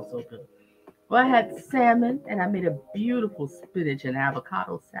 that sounds so good. Well, I had salmon and I made a beautiful spinach and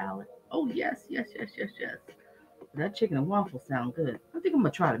avocado salad. Oh, yes. That chicken and waffles sound good. I think I'm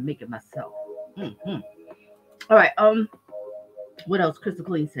going to try to make it myself. All right, what else? Crystal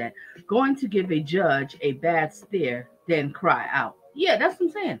Clean said, going to give a judge a bad stare, then cry out. Yeah, that's what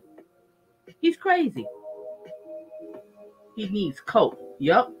I'm saying. He's crazy. He needs coke.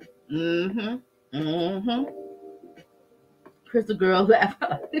 Yup. Crystal girl laugh.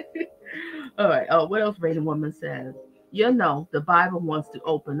 All right. Oh, what else Rainy Woman says? You know, the Bible wants to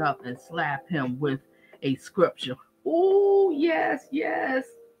open up and slap him with a scripture. Oh, yes.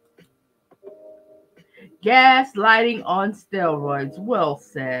 Gaslighting on steroids. Well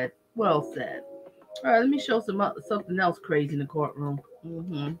said. All right, let me show something else crazy in the courtroom.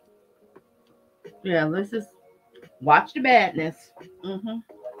 Yeah, let's just watch the badness. All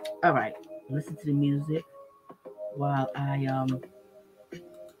right, listen to the music while I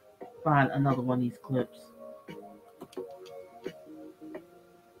find another one of these clips.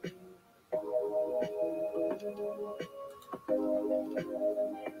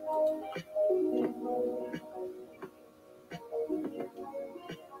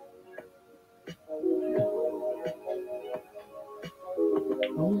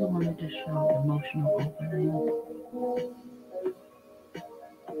 What was the one that just showed emotional opening?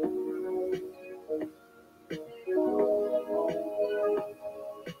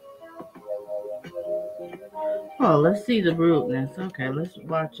 Oh, let's see the rudeness. Okay, let's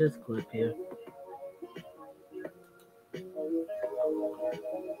watch this clip here.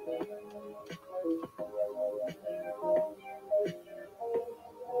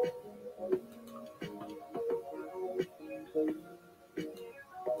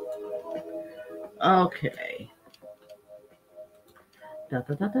 Okay.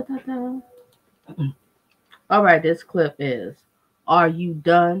 All right, this clip is Are You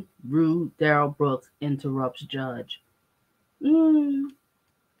Done? Rude Darrell Brooks interrupts judge.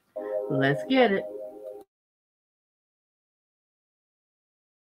 Let's get it.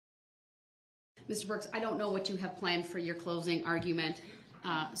 Mr. Brooks, I don't know what you have planned for your closing argument.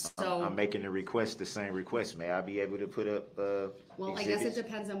 I'm making a request, the same request. May I be able to put up well, I guess it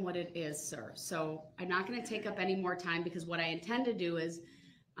depends on what it is, sir. So I'm not going to take up any more time because what I intend to do is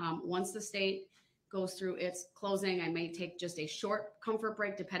once the state goes through its closing, I may take just a short comfort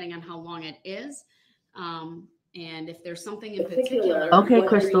break depending on how long it is. And if there's something in particular, okay,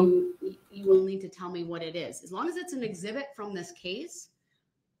 Crystal, you will need to tell me what it is. As long as it's an exhibit from this case,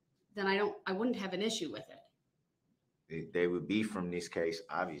 then I wouldn't have an issue with it. They would be from this case,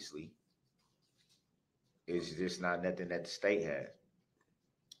 obviously. It's just not nothing that the state has.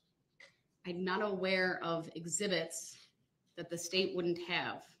 I'm not aware of exhibits that the state wouldn't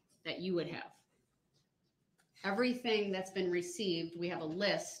have, that you would have. Everything that's been received, we have a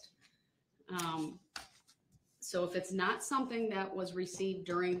list. So if it's not something that was received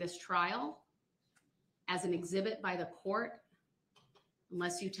during this trial as an exhibit by the court,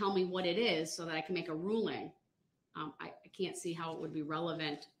 unless you tell me what it is so that I can make a ruling, I can't see how it would be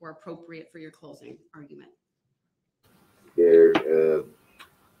relevant or appropriate for your closing argument.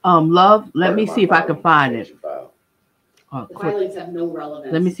 Love, let me see if I can find it. The filings have no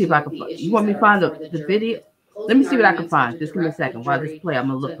relevance. Let me see if I can find. You want me to find the video? Let me see what I can find. Just give me a second. While this play, I'm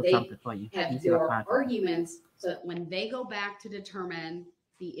gonna look for something for you. Let me Have see what I your find. arguments so that when they go back to determine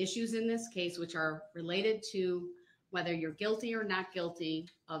the issues in this case, which are related to whether you're guilty or not guilty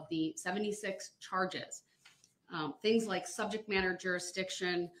of the 76 charges, things like subject matter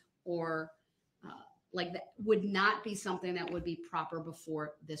jurisdiction or like that would not be something that would be proper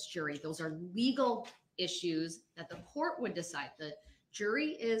before this jury. Those are legal issues that the court would decide. The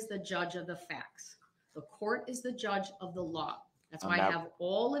jury is the judge of the facts. The court is the judge of the law. That's why I have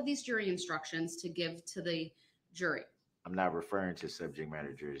all of these jury instructions to give to the jury. I'm not referring to subject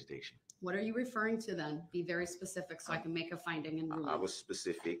matter jurisdiction. What are you referring to then? Be very specific so I can make a finding and ruling. I was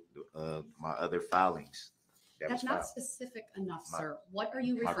specific, my other filings. That's not specific enough, sir. What are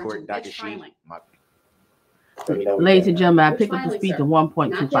you referring court to? Which filing? Ladies and gentlemen, I pick up the speed to Not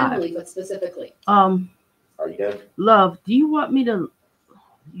 1.25. generally, but specifically. Are you done? Love, do you want me to?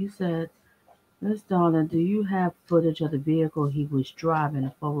 You said, Miss Donna, do you have footage of the vehicle he was driving?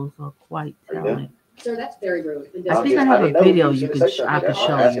 The photos are quite telling. Sir, that's very rude. I think I have a video you could I could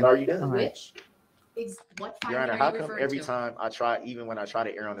show you. Are you done? All right. What Your filing Honor, are how you come referring every to? time I try, even when I try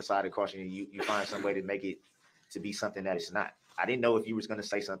to err on the side of caution, you find some way to make it to be something that it's not? I didn't know if you was going to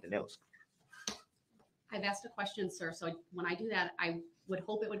say something else. I've asked a question, sir. So when I do that, I would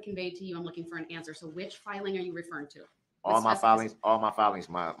hope it would convey to you I'm looking for an answer. So which filing are you referring to? All my filings,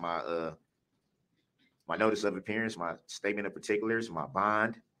 my notice of appearance, my statement of particulars, my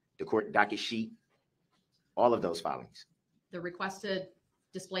bond, the court docket sheet, all of those filings. The request to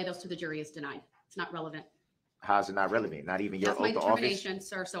display those to the jury is denied. It's not relevant. How is it not relevant? Not even your That's my oath of office? determination,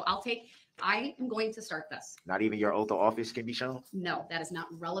 sir. So I am going to start this. Not even your oath of office can be shown? No, that is not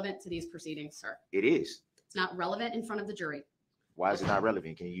relevant to these proceedings, sir. It is. It's not relevant in front of the jury. Why is it not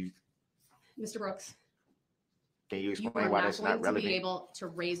relevant? Can you Mr. Brooks, you explain are why not that's going not to relevant? be able to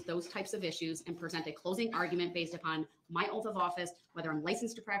raise those types of issues and present a closing argument based upon my oath of office, whether I'm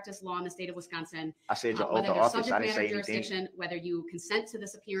licensed to practice law in the state of Wisconsin. I said your oath whether of there's office. subject I didn't matter say anything. jurisdiction, whether you consent to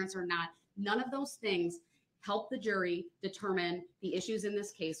this appearance or not. None of those things help the jury determine the issues in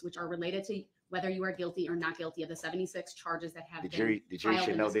this case, which are related to whether you are guilty or not guilty of the 76 charges that have The been jury filed should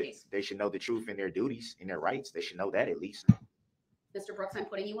in know this that case. they should know the truth in their duties, in their rights. They should know that at least. Mr. Brooks, I'm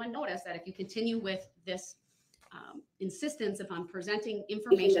putting you on notice that if you continue with this insistence upon presenting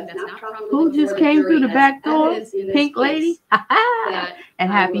information that's not properly Who just before came jury through the as back door? evidence in this Pink case, lady? that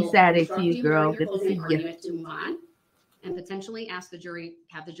And I happy will Saturday instruct to you, girl. during your Good to closing see you. argument to move on and potentially ask the jury,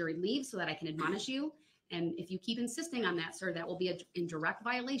 have the jury leave so that I can admonish you. And if you keep insisting on that, sir, that will be in direct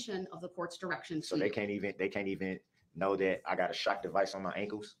violation of the court's direction. So they can't even know that I got a shock device on my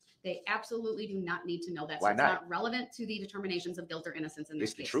ankles. They absolutely do not need to know that. Why so it's not? not relevant to the determinations of guilt or innocence in this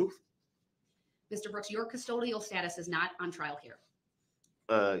It's the case. truth. Mr. Brooks, your custodial status is not on trial here.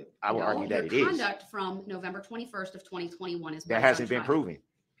 I will argue that it your is. conduct from November 21st of 2021 is That hasn't been proven.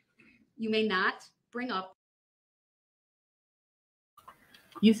 You may not bring up.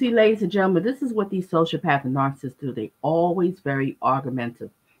 You see, ladies and gentlemen, this is what these sociopath and narcissists do. They always very argumentative.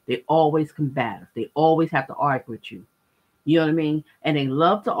 They always combative. They always have to argue with you. You know what I mean? And they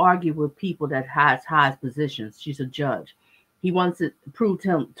love to argue with people that has high positions. She's a judge. He wants to prove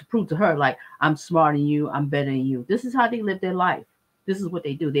to her, like, I'm smarter than you, I'm better than you. This is how they live their life. This is what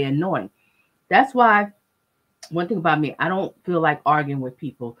they do. They're annoying. That's why one thing about me, I don't feel like arguing with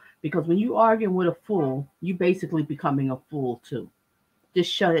people, because when you arguing with a fool, you basically becoming a fool too.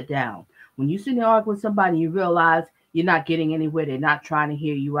 Just shut it down. When you sit there arguing with somebody, you realize you're not getting anywhere. They're not trying to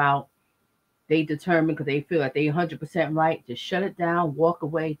hear you out. They determine because they feel like they're 100% right. Just shut it down, walk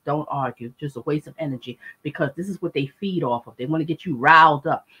away, don't argue. Just a waste of energy, because this is what they feed off of. They want to get you riled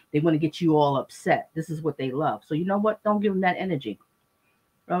up. They want to get you all upset. This is what they love. So you know what? Don't give them that energy.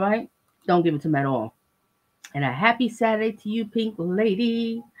 All right? Don't give it to them at all. And a happy Saturday to you, Pink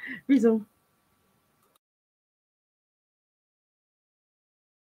Lady. Resume.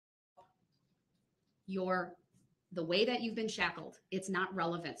 The way that you've been shackled, it's not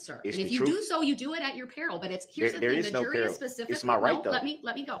relevant, sir. It's and if the you truth. do so, you do it at your peril. But here's the There thing: is the no jury peril. is specifically. It's my right, no, though. let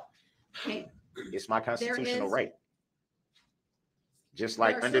me go. Okay. It's my constitutional is- right. Just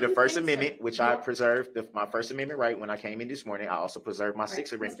like There are under the certain First things Amendment, that which you I don't- preserved my First Amendment right when I came in this morning, I also preserved my All right,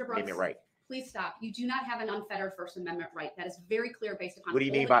 Sixth Mr. Brooks, Amendment right. Please stop. You do not have an unfettered First Amendment right. That is very clear based upon. What do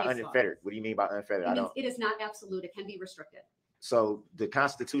you all mean the by case law. unfettered? What do you mean by unfettered? I It means don't. it is not absolute. It can be restricted. So the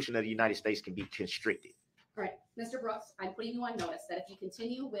Constitution of the United States can be constricted. All right, Mr. Brooks, I'm putting you on notice that if you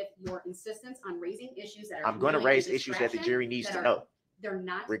continue with your insistence on raising issues that are I'm going to merely raise issues that the jury needs that to are- know, They're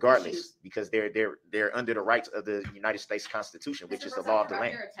not regardless, issues. because they're under the rights of the United States Constitution, which Mr. is the Brooks, law I of the direct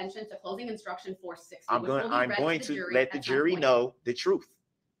land. your attention to closing instruction 460. I'm which will be going read to jury let the at some jury point. know the truth,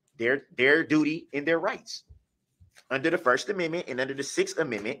 their duty and their rights. Under the First Amendment and under the Sixth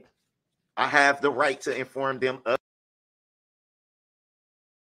Amendment, I have the right to inform them of.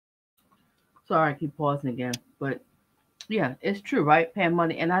 Sorry, I keep pausing again. But yeah, it's true, right? Paying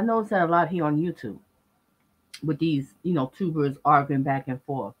money. And I notice that a lot here on YouTube with these, tubers arguing back and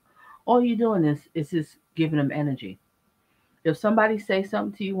forth. All you're doing is just giving them energy. If somebody say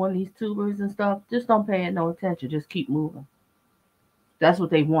something to you, one of these tubers and stuff, just don't pay it no attention. Just keep moving. That's what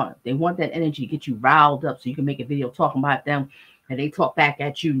they want. They want that energy to get you riled up so you can make a video talking about them and they talk back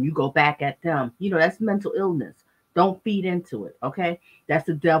at you and you go back at them. That's mental illness. Don't feed into it, okay? That's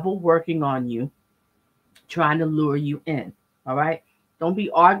the devil working on you, trying to lure you in, all right? Don't be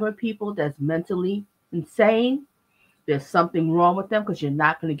arguing with people that's mentally insane. There's something wrong with them, because you're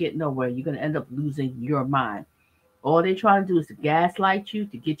not going to get nowhere. You're going to end up losing your mind. All they're trying to do is to gaslight you,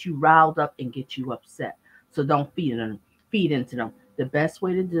 to get you riled up and get you upset. So don't feed into them. The best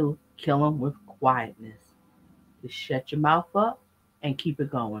way to do, kill them with quietness. Just shut your mouth up and keep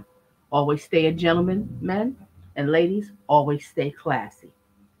it going. Always stay a gentleman, men and ladies. Always stay classy.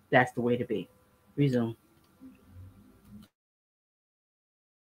 That's the way to be. Resume.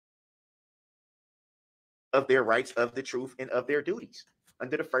 Of their rights, of the truth, and of their duties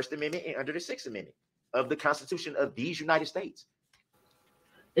under the First Amendment and under the Sixth Amendment of the Constitution of these United States.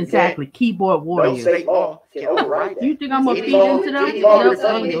 Exactly. Keyboard warrior. No state law can override that. You think I'm gonna feed into them?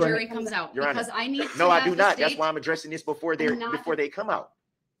 When the jury comes out, Your because Honor, I need. no, to I have do the not. state- That's why I'm addressing this before they come out.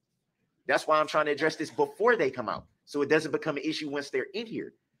 That's why I'm trying to address this before they come out, so it doesn't become an issue once they're in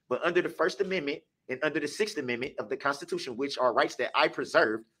here. But under the First Amendment and under the Sixth Amendment of the Constitution, which are rights that I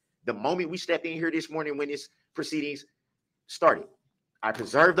preserved the moment we stepped in here this morning when this proceedings started, I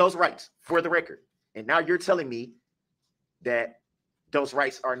preserved those rights for the record. And now you're telling me that those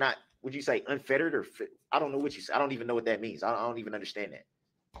rights are not, would you say unfettered or I don't know what you say. I don't even know what that means. I don't even understand that.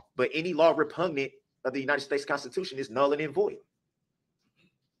 But any law repugnant of the United States Constitution is null and void.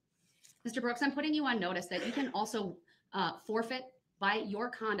 Mr. Brooks, I'm putting you on notice that you can also forfeit by your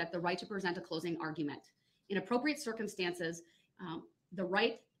conduct the right to present a closing argument. In appropriate circumstances, the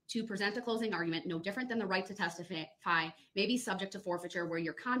right to present a closing argument, no different than the right to testify, may be subject to forfeiture where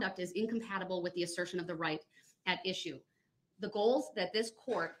your conduct is incompatible with the assertion of the right at issue. The goals that this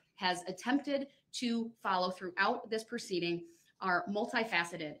court has attempted to follow throughout this proceeding are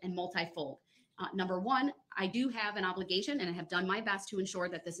multifaceted and multifold. Number one, I do have an obligation and I have done my best to ensure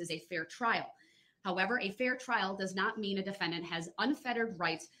that this is a fair trial. However, a fair trial does not mean a defendant has unfettered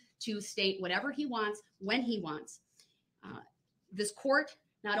rights to state whatever he wants when he wants. This court,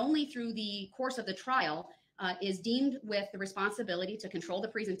 not only through the course of the trial, is deemed with the responsibility to control the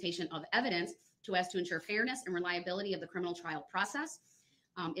presentation of evidence so as to ensure fairness and reliability of the criminal trial process.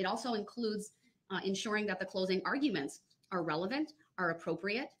 It also includes ensuring that the closing arguments are relevant, are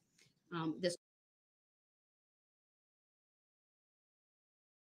appropriate. This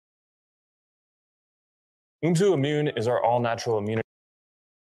Umzu Immune is our all-natural immunity.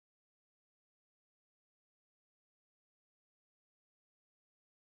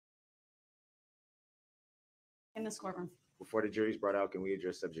 in this courtroom. Before the jury's brought out, can we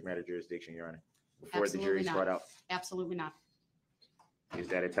address subject matter jurisdiction, Your Honor? Before Absolutely the jury's not. brought out. Absolutely not. Is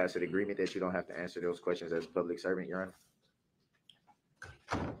that a tacit agreement that you don't have to answer those questions as a public servant, Your Honor?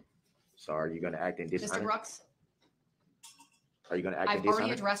 So are you going to act in dishonor? Mr. Brooks, Are you going to act in I've dishonor?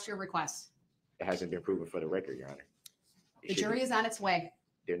 already addressed your request. It hasn't been proven for the record, Your Honor. The jury is on its way,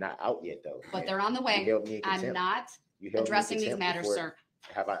 They're not out yet, though. but they're on the way. You held me in I'm contempt. not You held me in addressing these contempt matters, before. sir.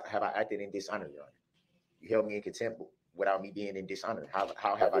 Have I acted in dishonor, Your Honor? You held me in contempt without me being in dishonor. How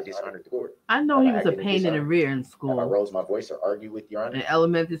have I dishonored the court? I know Have he I was a acted in pain in the dishonor? rear in Have I school. rose my voice or argued with Your Honor? In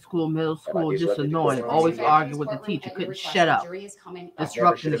elementary school, middle Have I school, just disrupted the annoying. courtroom? Always Courtroom arguing with the teacher. at your Couldn't request. shut The up. jury is coming.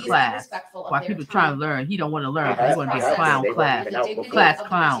 Disrupting the Please be class. respectful of While their people trying time. to learn, he don't want to I learn. He have- want to I be a have clown been. They weren't class. even out dignity before. Class of the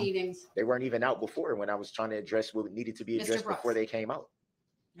clown. proceedings. They weren't even out before when I was trying to address what needed to be Mr. addressed Brooks, before they came out.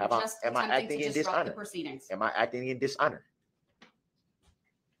 You're just Am I attempting acting to in disrupt the dishonor? proceedings. Am I acting in dishonor?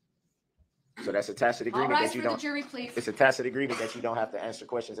 So that's a tacit All agreement rise that you for the don't. jury, please. It's a tacit agreement that you don't have to answer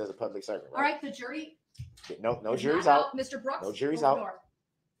questions as a public servant. All right, the jury. No is jury's not out. Mr. Brooks, No jury's go to the out. door.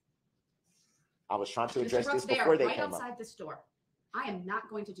 I was trying to Mr. address Brooks, this they are before they right came out. outside this door. I am not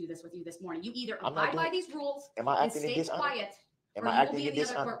going to do this with you this morning. You either I'm not abide by doing- these rules Am I and acting in stay dishonor? quiet, Am or I you will acting be in in the other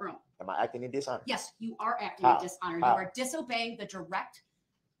dishonor? courtroom. Am I acting in dishonor? Yes, you are acting How? in dishonor. How? You are disobeying the direct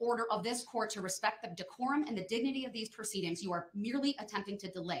order of this court to respect the decorum and the dignity of these proceedings. You are merely attempting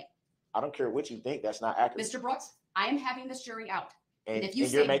to delay. I don't care what you think. That's not accurate. Mr. Brooks, I am having this jury out. And if you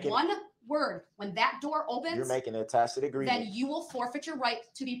and you're say making- one word when that door You're opens, making a tacit agreement. then you will forfeit your right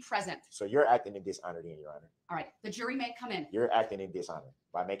to be present. So you're acting in dishonor, then, Your Honor. All right, the jury may come in. You're acting in dishonor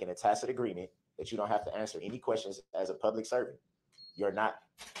by making a tacit agreement that you don't have to answer any questions as a public servant. You're not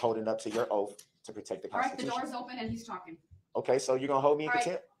holding up to your oath to protect the All right, the Constitution. door is open and he's talking. Okay, so you're gonna hold me in All right,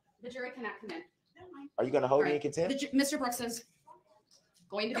 contempt? the jury cannot come in. Are you gonna hold All me in right, contempt? Mr. Brooks is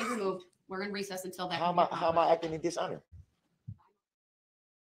going to be removed. We're in recess until that. How can am be I accomplished. acting in dishonor?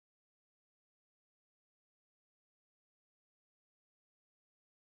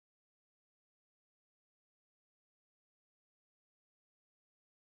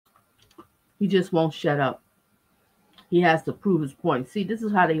 He just won't shut up. He has to prove his point. See, this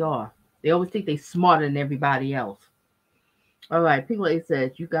is how they are. They always think they're smarter than everybody else. All right, Pink Lady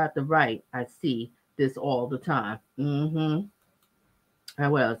says, you got the right. I see this all the time. And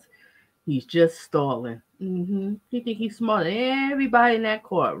what else? He's just stalling. He think he's smarter than everybody in that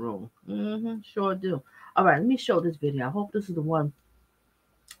courtroom. Sure do. All right, let me show this video. I hope this is the one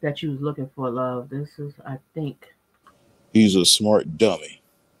that you was looking for, love. This is, I think. He's a smart dummy.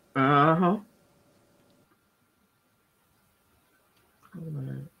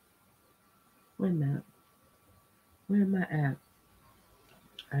 Wait a minute. Where am I at?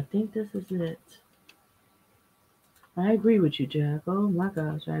 I think this is it. I agree with you, Jack. Oh my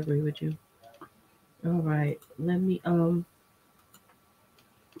gosh, I agree with you. All right, let me okay,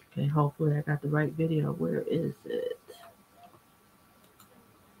 hopefully I got the right video. Where is it?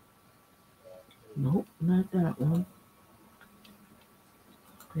 Nope, not that one.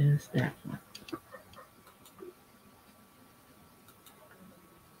 There's that one.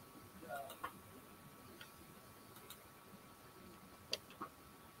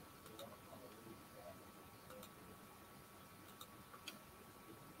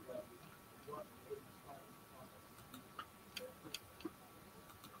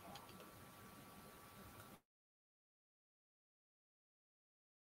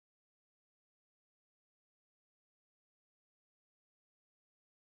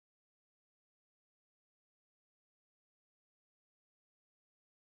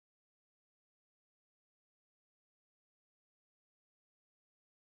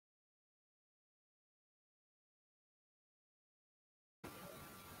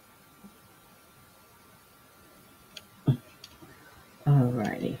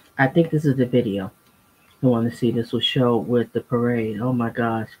 Alrighty. I think this is the video. I want to see this will show with the parade. Oh my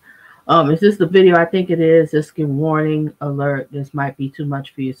gosh. Is this the video? I think it is. Just give warning alert. This might be too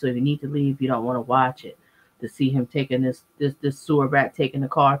much for you. So if you need to leave, you don't want to watch it. To see him taking this sewer rat taking the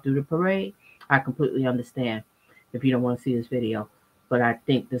car through the parade, I completely understand if you don't want to see this video. But I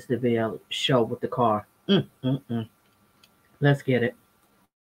think this is the video show with the car. Let's get it.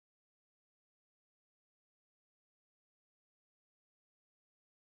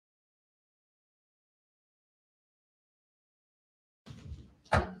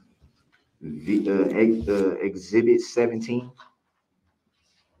 Exhibit 17.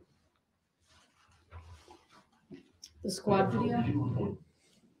 The squad video?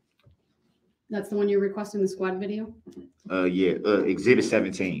 That's the one you're requesting, the squad video? Yeah, Exhibit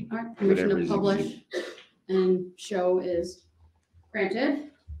 17. All right, permission Whatever to is publish exhibit. and show is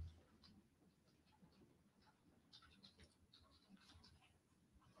granted.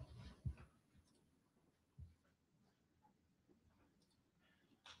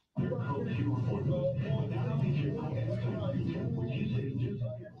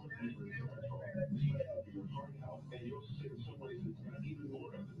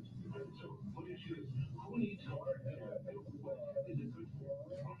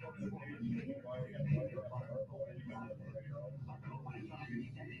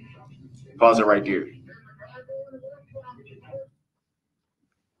 Pause it right there.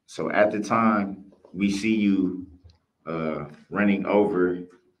 So at the time, we see you running over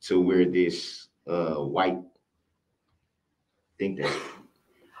to where this white, I think that.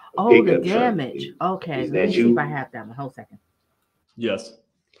 Oh, the damage. Okay, let me see if I have that one. Hold a second. Yes.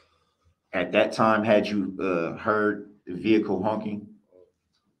 At that time, had you heard the vehicle honking?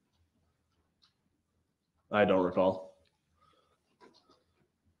 I don't recall.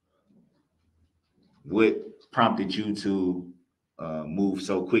 What prompted you to move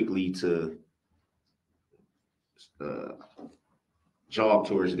so quickly to jog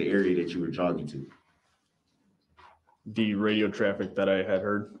towards the area that you were jogging to? The radio traffic that I had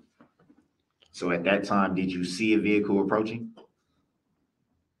heard. So at that time, did you see a vehicle approaching?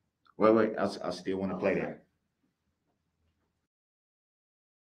 Wait, I still want to play that.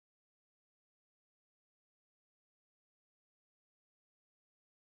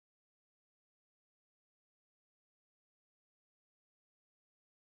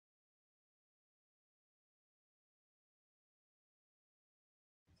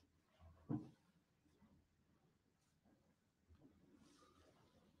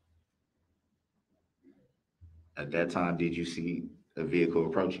 At that time, did you see a vehicle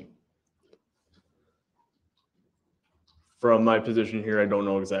approaching? From my position here, I don't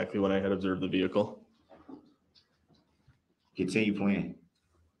know exactly when I had observed the vehicle. Continue playing.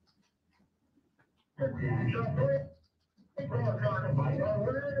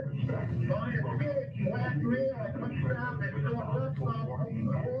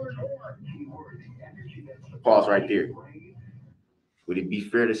 Pause right there. Would it be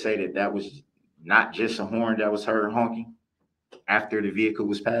fair to say that that was not just a horn that was heard honking after the vehicle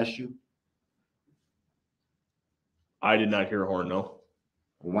was past you? I did not hear a horn, no.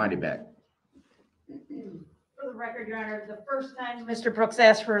 Wind it back. For the record, Your Honor, the first time Mr. Brooks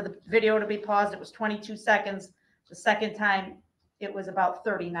asked for the video to be paused, it was 22 seconds. The second time, it was about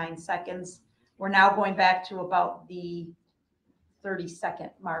 39 seconds. We're now going back to about the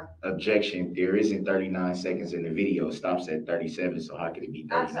 30-second mark. Objection. There isn't 39 seconds in the video. It stops at 37, so how could it be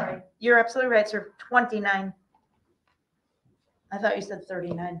 39? I'm sorry. You're absolutely right, sir. 29. I thought you said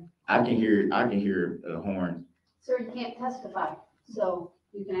 39. I can hear a horn. Sir, you can't testify, so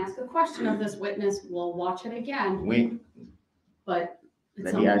you can ask a question of this witness. We'll watch it again. When? But at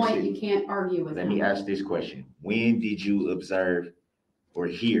Let some me ask point, you- you can't argue with Let him. me ask this question. When did you observe or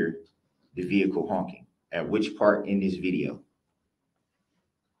hear the vehicle honking? At which part in this video?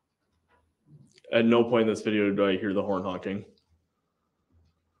 At no point in this video do I hear the horn honking.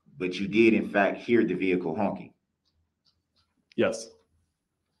 But you did, in fact, hear the vehicle honking. Yes.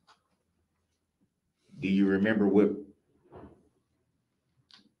 Do you remember what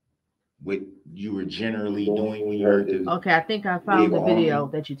you were generally doing when you heard the Okay, I think I found the vehicle video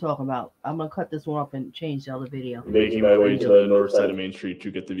honking? that you're talking about. I'm gonna cut this one off and change the other video. Making my way to the north side of Main Street to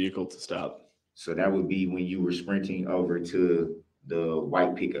get the vehicle to stop. So that would be when you were sprinting over to the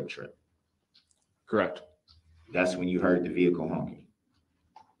white pickup truck. Correct. That's when you heard the vehicle honking.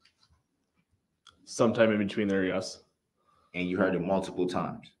 Sometime in between there, yes. And you heard it multiple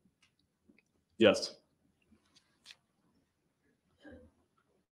times. Yes.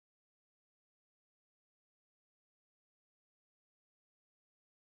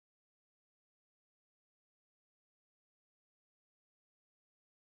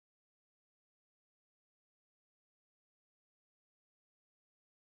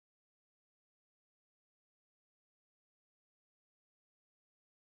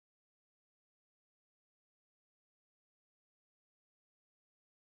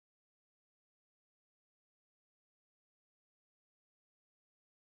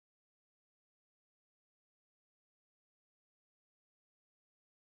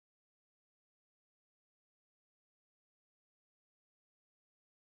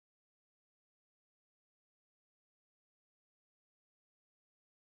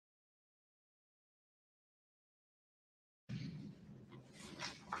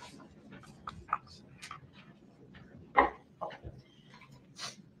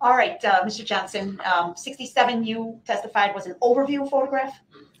 All right, Mr. Johnson, 67 you testified was an overview photograph?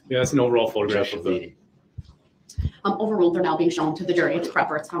 Yeah, that's an overall photograph of the. Overruled, they're now being shown to the jury. It's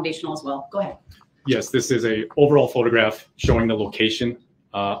proper, it's foundational as well. Go ahead. Yes, this is a overall photograph showing the location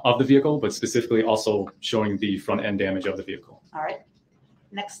of the vehicle, but specifically also showing the front end damage of the vehicle. All right.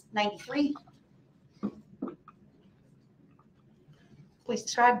 Next, 93. Please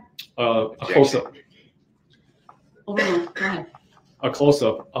describe. A close-up. Overruled. Go ahead. A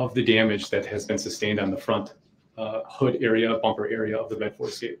close-up of the damage that has been sustained on the front hood area, bumper area of the Red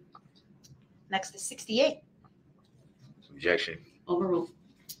Ford Escape. Next is 68. Objection. Overruled.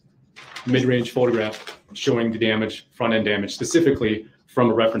 Mid-range photograph showing the damage, front-end damage, specifically from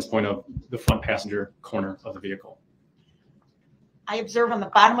a reference point of the front passenger corner of the vehicle. I observe on the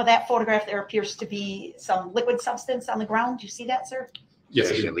bottom of that photograph there appears to be some liquid substance on the ground. Do you see that, sir? Yes, I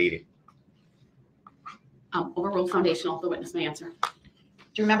Objection do. leading. Overruled. Foundational. The witness may answer. Do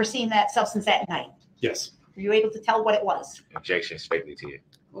you remember seeing that substance at night? Yes. Were you able to tell what it was? Objection speculative.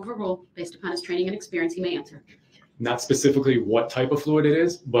 Overruled. Based upon his training and experience, he may answer. Not specifically what type of fluid it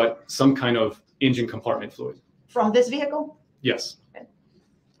is, but some kind of engine compartment fluid. From this vehicle? Yes.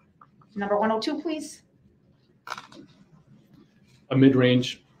 Number 102, please. A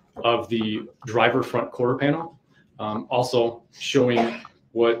mid-range of the driver front quarter panel, also showing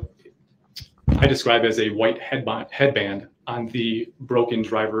what I describe as a white headband on the broken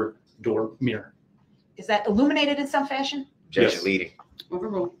driver door mirror. Is that illuminated in some fashion? Objection Yes. leading.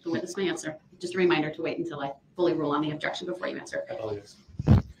 Overruled. The witness may answer. Just a reminder to wait until I fully rule on the objection before you answer.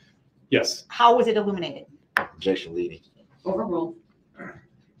 Yes. How was it illuminated? Objection leading. Overruled.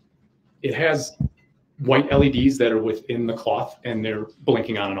 It has white LEDs that are within the cloth and they're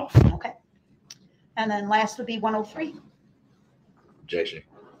blinking on and off. Okay. And then last would be 103. Objection.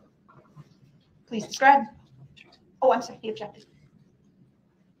 Please describe. Oh, I'm sorry. He objected.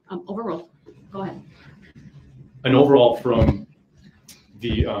 Overruled. Go ahead. An overall from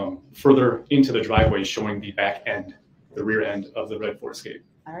the further into the driveway showing the back end, the rear end of the Red Ford Escape.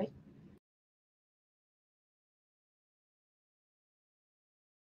 All right.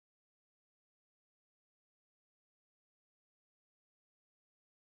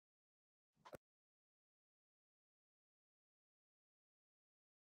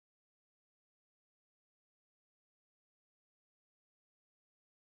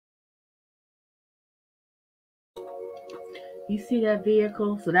 You see that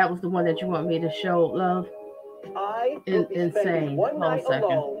vehicle? So that was the one that you want me to show, love? I will be spending Insane. one Hold a night second.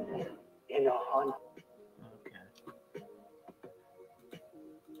 alone in a haunted.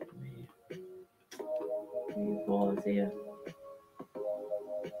 Can you pause here?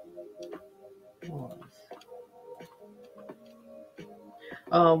 Pause.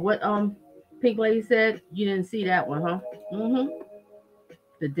 What Pink Lady said? You didn't see that one, huh? Mm-hmm.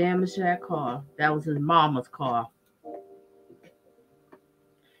 The damage to that car. That was his mama's car.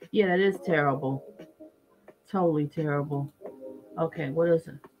 Yeah, that is terrible. Totally terrible. Okay, what is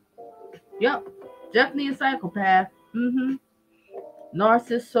it? Yep, definitely a psychopath. Mm-hmm.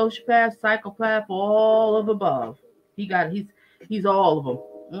 Narcissist, sociopath, psychopath, all of above. He's all of them.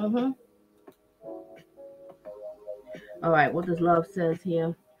 Mm-hmm. All right, what does love says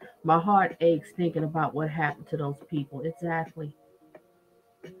here? My heart aches thinking about what happened to those people. Exactly.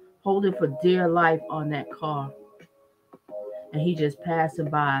 Holding for dear life on that car. And he just passing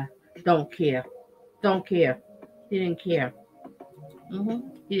by. Don't care. Don't care. He didn't care. Mm-hmm.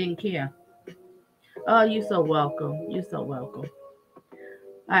 He didn't care. Oh, you're so welcome. You're so welcome. All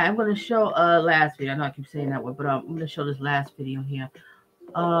right, I'm going to show last video. I know I keep saying that one, but I'm going to show this last video here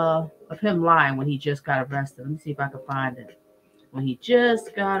of him lying when he just got arrested. Let me see if I can find it. When he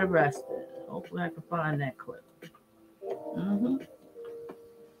just got arrested. Hopefully I can find that clip. Mm-hmm.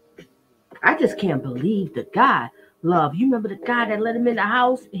 I just can't believe the guy, love. You remember the guy that let him in the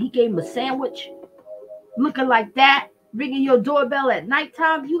house and he gave him a sandwich? Looking like that, ringing your doorbell at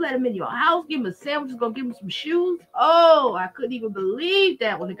nighttime. You let him in your house, give him a sandwich, gonna give him some shoes. Oh, I couldn't even believe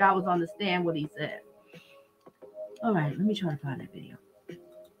that when the guy was on the stand, what he said. All right, let me try to find that video.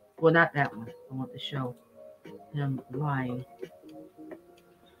 Well, not that one. I want to show him lying.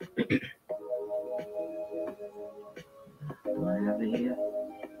 Do I have it here?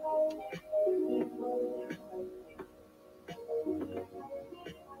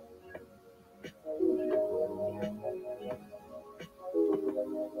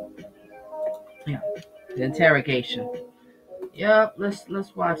 Yeah, the interrogation. Yep,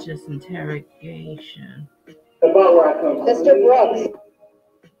 let's watch this interrogation. About where I come from. Mr. Brooks.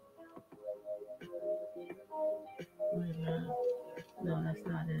 Wait a minute. No, that's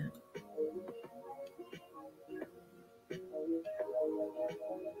not it.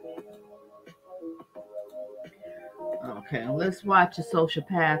 Okay, let's watch a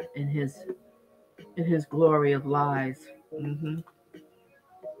sociopath in his glory of lies. Mm-hmm.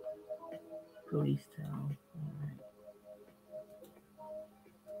 Police tell. All right.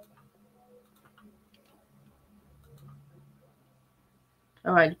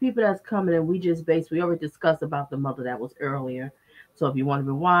 All right, the people that's coming in, we already discussed about the mother that was earlier. So if you want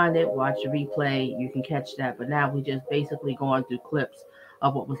to rewind it, watch the replay, you can catch that. But now we're just basically going through clips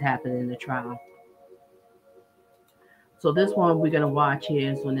of what was happening in the trial. So this one we're going to watch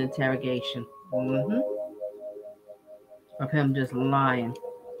here is an interrogation of him just lying.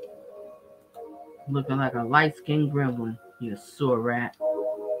 Looking like a light-skinned gremlin. You sewer rat.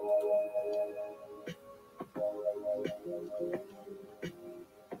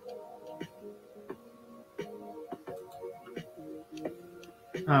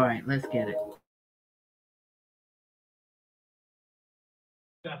 All right, let's get it.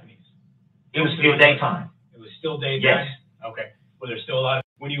 Stephanie's. It was still daytime. It was still daytime? Yes. Okay. Were there still a lot of,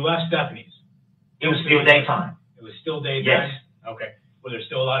 when you left Stephanie's? It was still daytime. It was still daytime? Yes. Okay. Were there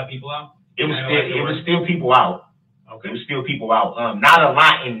still a lot of people out? It was still people out. Okay. It was still people out. Not a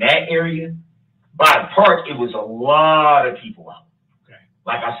lot in that area. By the park, it was a lot of people out. Okay.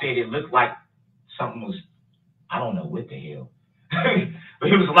 Like I said, it looked like something was, I don't know what the hell. But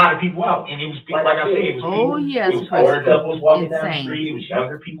it was a lot of people out, and it was people, like I said, it was people. Oh yes, it was older couples walking down the street. It was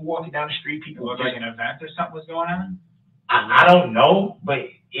younger people walking down the street. People looked like an event or something was going on. I don't know, but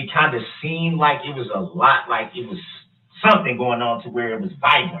it kind of seemed like it was a lot, like it was something going on to where it was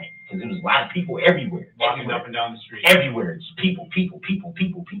vibrant because it was a lot of people everywhere, walking up and down the street. Everywhere, it's people.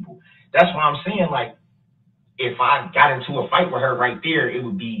 That's why I'm saying, like, if I got into a fight with her right there, it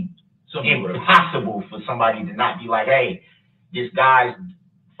would be impossible for somebody to not be like, hey, this guy's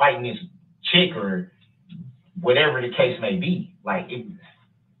fighting this chick or whatever the case may be. Like,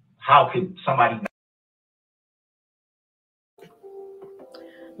 how could somebody?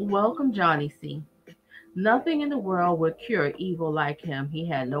 Welcome, Johnny C. Nothing in the world would cure evil like him. He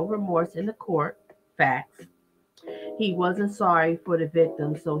had no remorse in the court. Facts. He wasn't sorry for the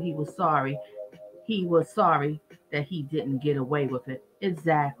victim, so he was sorry. He was sorry that he didn't get away with it.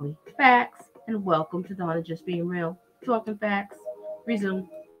 Exactly. Facts. And welcome to Donna Just Being Real. Talking facts. Resume.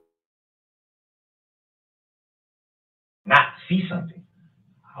 Not see something.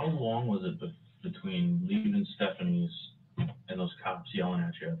 How long was it between leaving Stephanie's and those cops yelling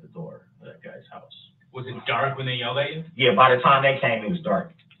at you at the door of that guy's house? Was it dark when they yelled at you? Yeah, by the time they came, it was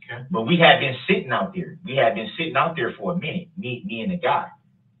dark. Okay. But we had been sitting out there. We had been sitting out there for a minute, me and the guy.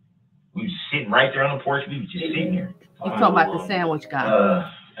 We was sitting right there on the porch. We was just sitting there. You talking about the sandwich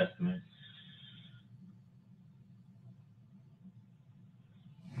guy? Estimate.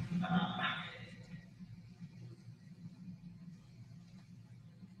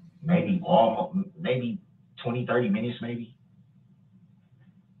 Maybe 20, 30 minutes, maybe.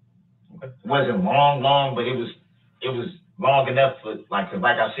 Okay. It wasn't long, but it was long enough for, like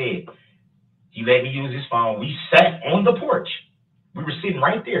I said, he let me use his phone. We sat on the porch. We were sitting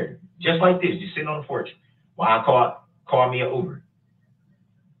right there, just like this, just sitting on the porch. While I called me an Uber.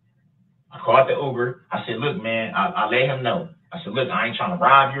 I called the Uber. I said, look, man, I let him know. I said, look, I ain't trying to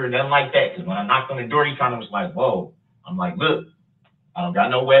rob you or nothing like that. Because when I knocked on the door, he kind of was like, whoa. I'm like, look, I don't got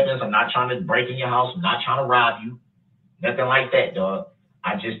no weapons. I'm not trying to break in your house. I'm not trying to rob you. Nothing like that, dog.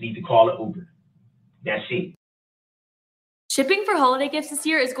 I just need to call an Uber. That's it. Shipping for holiday gifts this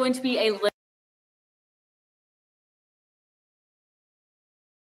year is going to be a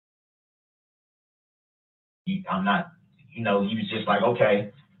I'm not, he was just like,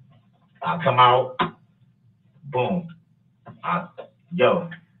 okay, I'll come out, boom. I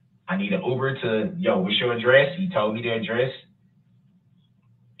need an Uber to, what's your address? He told me the address.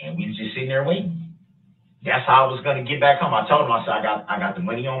 And we was just sitting there waiting. That's how I was going to get back home. I told him, I said, I got the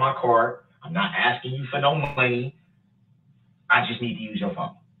money on my card. I'm not asking you for no money. I just need to use your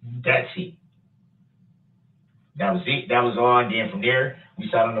phone. That's it. That was it. That was all. And then from there, we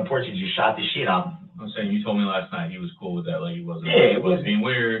sat on the porch and just shot the shit out. I'm saying, you told me last night he was cool with that. Like, he wasn't, it wasn't being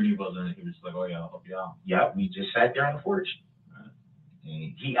weird. He was just like, oh yeah, I'll help you out. Yeah, we just sat there on the porch. Right.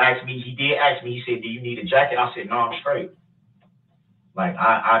 And he did ask me, he said, do you need a jacket? I said, no, I'm straight. Like,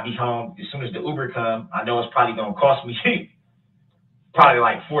 I'll be home as soon as the Uber come. I know it's probably gonna cost me probably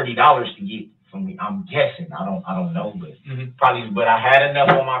like $40 to get from me. I'm guessing. I don't know, but probably. But I had enough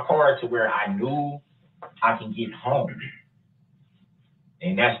on my card to where I knew I can get home.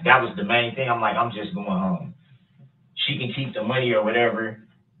 And that was the main thing. I'm like, I'm just going home. She can keep the money or whatever.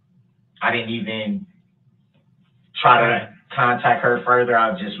 I didn't even try to contact her further.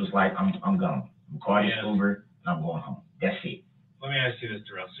 I just was like, I'm gone. I'm calling this Uber and I'm going home. That's it. Let me ask you this,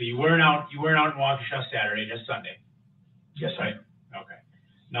 Darrell. So you weren't out in Waukesha Saturday, just Sunday. Yes, right. Okay.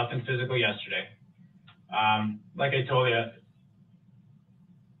 Nothing physical yesterday. Like I told you,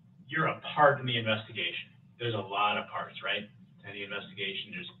 you're a part in the investigation. There's a lot of parts, right? In the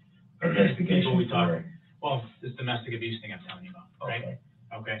investigation, there's people we talk. Well, this domestic abuse thing I'm telling you about, right?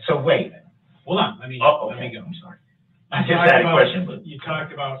 Okay. So wait. Hold on. Let me go. I'm sorry. I just had a question, but you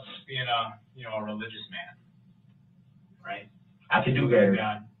talked about being a religious man, right? I could do better.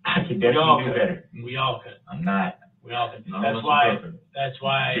 God. I could definitely do better. We all could. I'm not. We all could. No, That's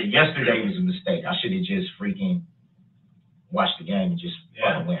why. Yesterday was a mistake. I should have just freaking watched the game and just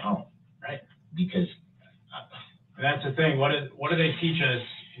fucking went home. Right. Because that's the thing. What do they teach us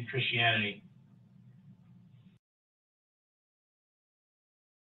in Christianity?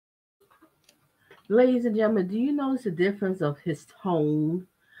 Ladies and gentlemen, do you notice the difference of his tone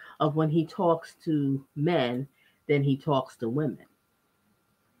of when he talks to men than he talks to women?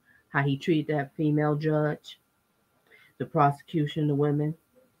 How he treated that female judge, the prosecution, the women.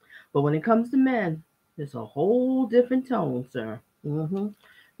 But when it comes to men, it's a whole different tone, sir.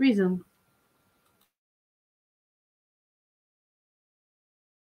 Reason.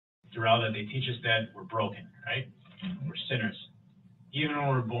 Darrell, that they teach us that we're broken, right? We're sinners. Even when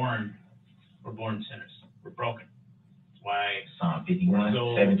we're born sinners. We're broken. That's why Psalm 51, we're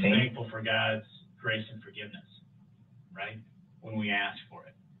so 17. thankful for God's grace and forgiveness, right? When we ask for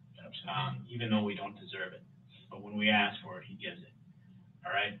it. Even though we don't deserve it. But when we ask for it, he gives it.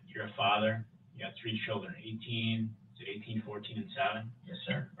 All right? You're a father. You got 3 children, 18, 14, and 7? Yes,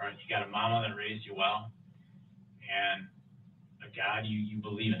 sir. All right? You got a mama that raised you well, and a God you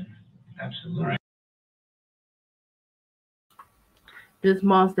believe in. Absolutely. All right? This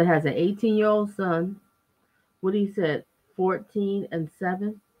monster has an 18-year-old son. What he said, 14 and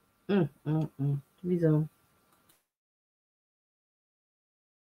 7? Resume.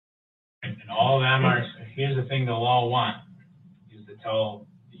 And all of them are, here's the thing they'll all want, is to tell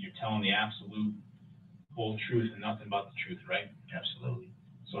that you're telling the absolute whole truth and nothing but the truth, right? Absolutely.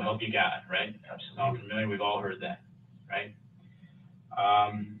 So help you God, right? Absolutely. Sound familiar? We've all heard that, right?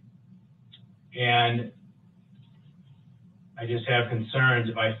 And I just have concerns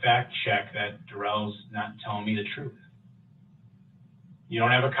if I fact check that Darrell's not telling me the truth. You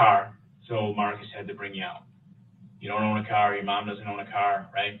don't have a car, so Marcus had to bring you out. You don't own a car, your mom doesn't own a car,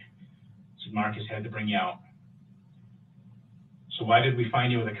 right? So Marcus had to bring you out. So why did we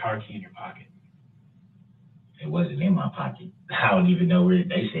find you with a car key in your pocket? It wasn't in my pocket. I don't even know where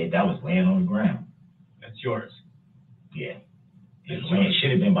they said that was laying on the ground. That's yours. Yeah. It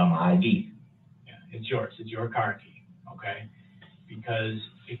should have been by my ID. Yeah, it's yours. It's your car key, okay? Because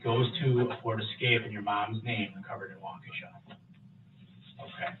it goes to a Ford Escape in your mom's name recovered in Waukesha.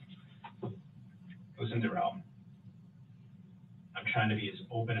 Okay. Listen, Darrell. I'm trying to be as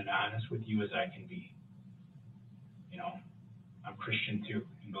open and honest with you as I can be. You know, I'm Christian too,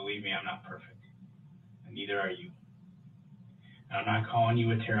 and believe me, I'm not perfect. And neither are you. And I'm not calling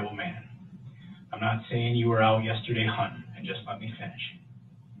you a terrible man. I'm not saying you were out yesterday hunting, and just let me finish.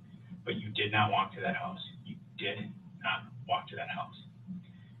 But you did not walk to that house. You did not walk to that house.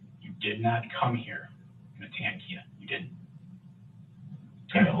 You did not come here in a tan Kia. You didn't.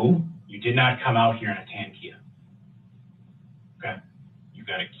 And who? You did not come out here in a tan Kia. Okay? You've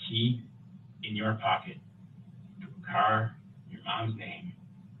got a key in your pocket to a car, your mom's name.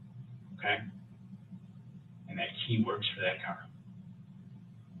 Okay? And that key works for that car.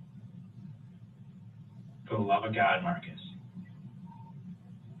 For the love of God, Marcus.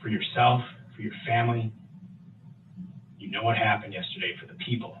 For yourself, for your family. You know what happened yesterday. For the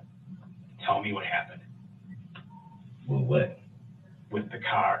people. Tell me what happened. Well, what? With the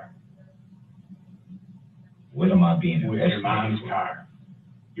car. What am I being with your mom's car?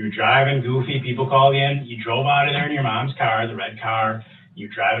 You were driving goofy. People called you in. You drove out of there in your mom's car, the red car. You're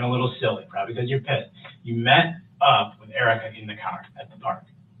driving a little silly, probably because you're pissed. You met up with Erica in the car at the park.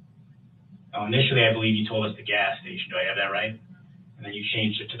 Now, initially, I believe you told us the gas station. Do I have that right? And then you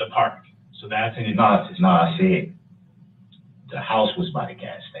changed it to the park. So that's an injustice. No, I said the house was by the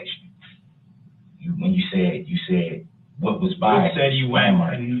gas station. When you said what was by. You said you went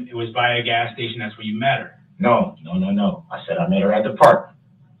and it was by a gas station. That's where you met her. No. I said I met her at the park.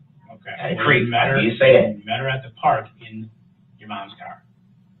 Okay. At a creek. You met her, I did say that. You met her at the park in your mom's car.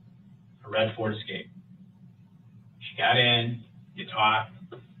 A red Ford Escape. She got in, you talked,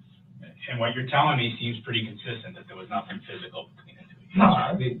 and what you're telling me seems pretty consistent, that there was nothing physical between the two of you. No,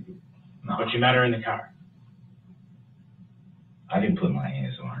 I didn't. No. But you met her in the car. I didn't put my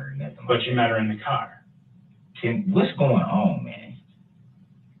hands on her or nothing. But you met her in the car. What's going on, man?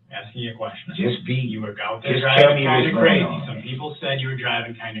 Asking you a question. You were out there just driving kind of crazy. On, Some people said you were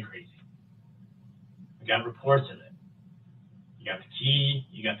driving kind of crazy. We got reports of it. You got the key,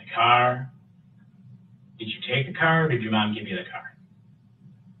 you got the car. Did you take the car or did your mom give you the car?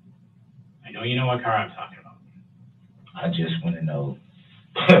 I know you know what car I'm talking about. I just want to know.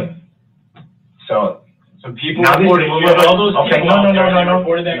 So So people Now, reported, listen, all those okay, people out there, no. they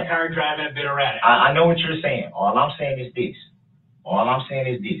reported that car driving a bit erratic. I know what you're saying. All I'm saying is this.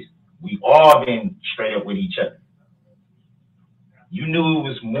 We all been straight up with each other. You knew it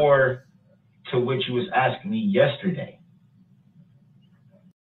was more to what you was asking me yesterday.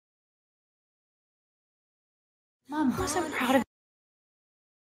 Mom, I wasn't proud of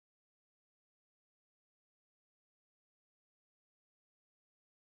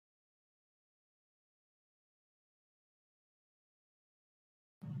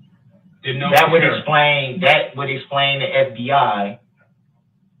That would explain the FBI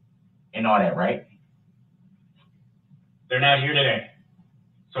and all that, right? They're not here today.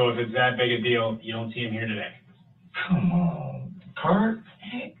 So if it's that big a deal, you don't see them here today. Come on, Kurt.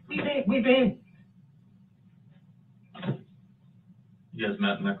 Hey, we been. You guys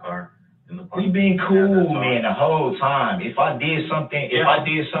met in the car. We've been cool, man, the whole time. If I did something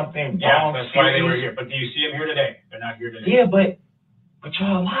wrong, that's why they were here. But do you see them here today? They're not here today. Yeah, but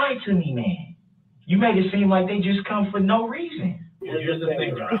y'all lied to me, man. You made it seem like they just come for no reason. Well, here's the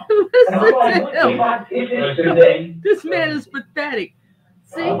thing, Darrell. This man is pathetic.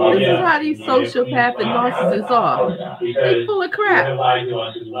 See, this is how these sociopath and narcissists are. They full of crap. You lied to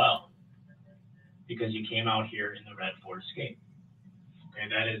us as well. Because you came out here in the red Ford Escape. Okay,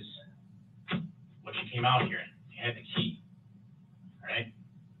 that is what you came out here in. You had the key. All right?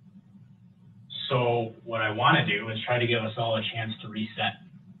 So what I want to do is try to give us all a chance to reset.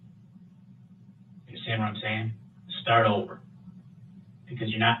 You understand what I'm saying? Start over. Because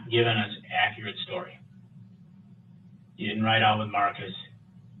you're not giving us an accurate story. You didn't ride out with Marcus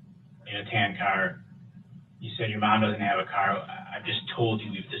in a tan car. You said your mom doesn't have a car. I've just told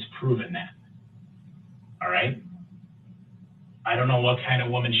you we've disproven that. All right? I don't know what kind of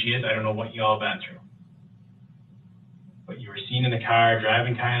woman she is. I don't know what y'all been through. But you were seen in the car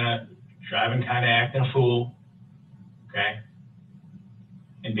driving kind of acting a fool. Okay?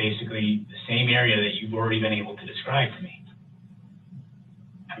 In basically the same area that you've already been able to describe to me.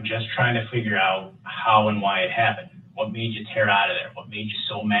 I'm just trying to figure out how and why it happened. What made you tear out of there? What made you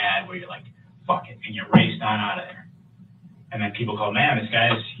so mad where you're like, fuck it, and you raced on out of there? And then people go, man, this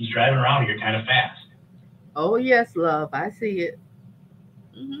guy's, he's driving around here kind of fast. Oh, yes, love. I see it.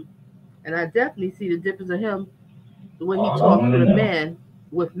 And I definitely see the difference of him when he talks to the men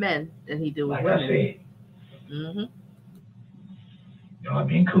with men than he do with women. Y'all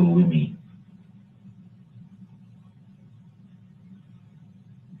been cool with me.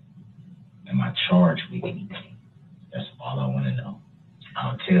 Am I charged with anything? That's all I want to know.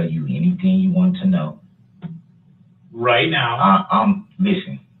 I'll tell you anything you want to know. Right now.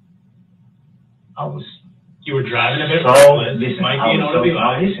 Listen. You were driving a bit reckless.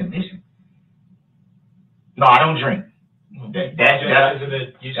 Listen. No, I don't drink. You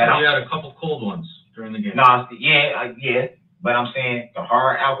said you had a couple cold ones during the game. No, yeah. But I'm saying the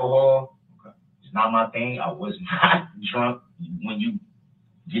hard alcohol is not my thing. I was not drunk when you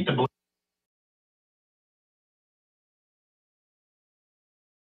get the.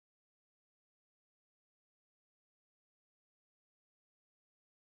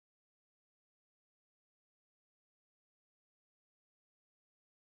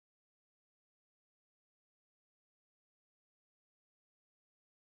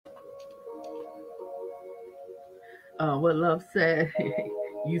 What Love said,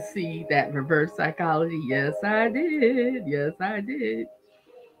 you see that reverse psychology? Yes, I did. Yes, I did.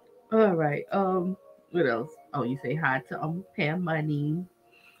 All right. What else? Oh, you say hi to Pam Money.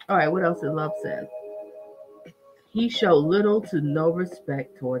 All right. What else did Love said? He showed little to no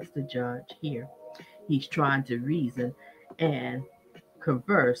respect towards the judge here. He's trying to reason and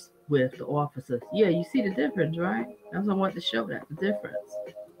converse with the officers. Yeah, you see the difference, right? That's what I want to show, that the difference.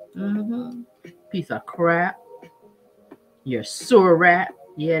 Piece of crap. You're a sewer rat.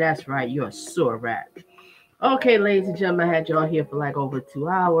 Yeah, that's right. You're a sewer rat. Okay, ladies and gentlemen, I had y'all here for like over 2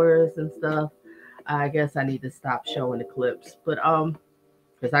 hours and stuff. I guess I need to stop showing the clips. But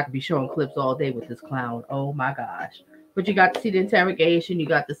because I could be showing clips all day with this clown. Oh my gosh. But you got to see the interrogation. You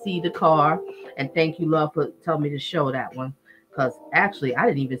got to see the car. And thank you, Love, for telling me to show that one. Because actually, I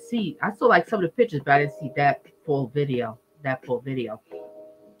didn't even see. I saw like some of the pictures, but I didn't see that full video.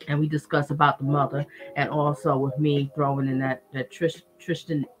 And we discussed about the mother, and also with me throwing in that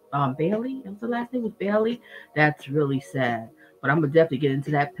Tristan Bailey. That was the last name, was Bailey. That's really sad. But I'm gonna definitely get into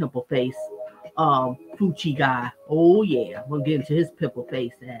that pimple face Fucci guy. Oh yeah, we'll get into his pimple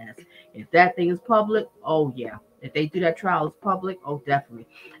face ass. If that thing is public, oh yeah. If they do that trial as public, oh definitely.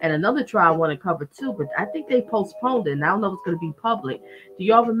 And another trial I want to cover too, but I think they postponed it, and I don't know if it's gonna be public. Do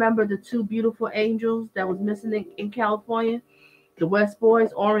y'all remember the 2 beautiful angels that was missing in California? The West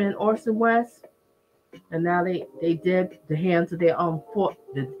boys, Orrin and Orson West. And now they did the hands of their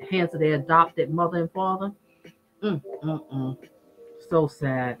the hands of their adopted mother and father. So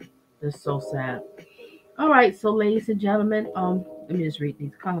sad. It's so sad. All right, so ladies and gentlemen, let me just read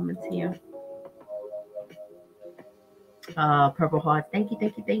these comments here. Purple Hearts, thank you,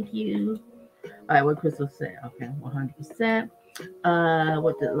 thank you, thank you. All right, what Crystal said. Okay, 100%.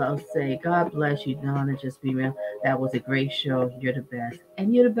 What did Love say? God bless you, Donna. Just be real. That was a great show. You're the best.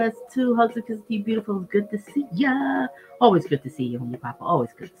 And you're the best too. Hugs and kisses to you, beautiful. It's good to see ya. Always good to see you, homie papa.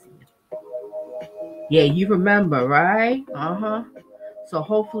 Always good to see you. Yeah, you remember, right? So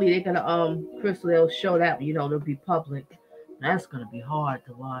hopefully they're gonna Crystal, they'll show that, you know, they'll be public. That's gonna be hard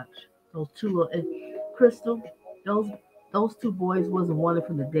to watch. Those two Crystal, those two boys wasn't wanted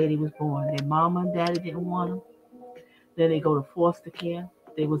from the day they was born. Their mama and daddy didn't want them. Then they go to foster care.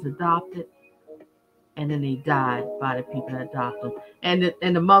 They was adopted, and then they died by the people that adopted them.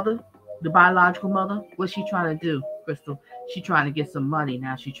 And the mother, the biological mother, what's she trying to do, Crystal? She trying to get some money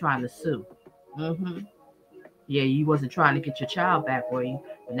now. She trying to sue. Yeah, you wasn't trying to get your child back, were you?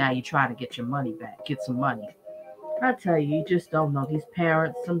 But now you're trying to get your money back, get some money. I tell you, you just don't know. These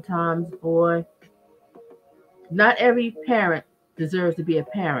parents sometimes, boy, not every parent deserves to be a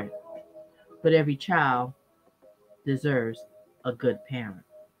parent, but every child deserves a good parent.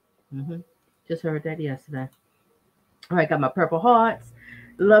 Just heard that yesterday. All right, got my purple hearts.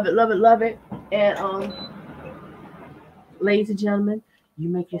 Love it, love it, love it. And ladies and gentlemen, you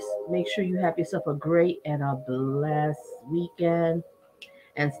make sure you have yourself a great and a blessed weekend.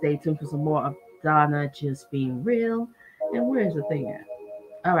 And stay tuned for some more of Donna Just Being Real. And where's the thing at?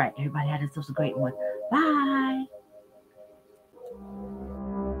 All right, everybody have themselves a great one. Bye.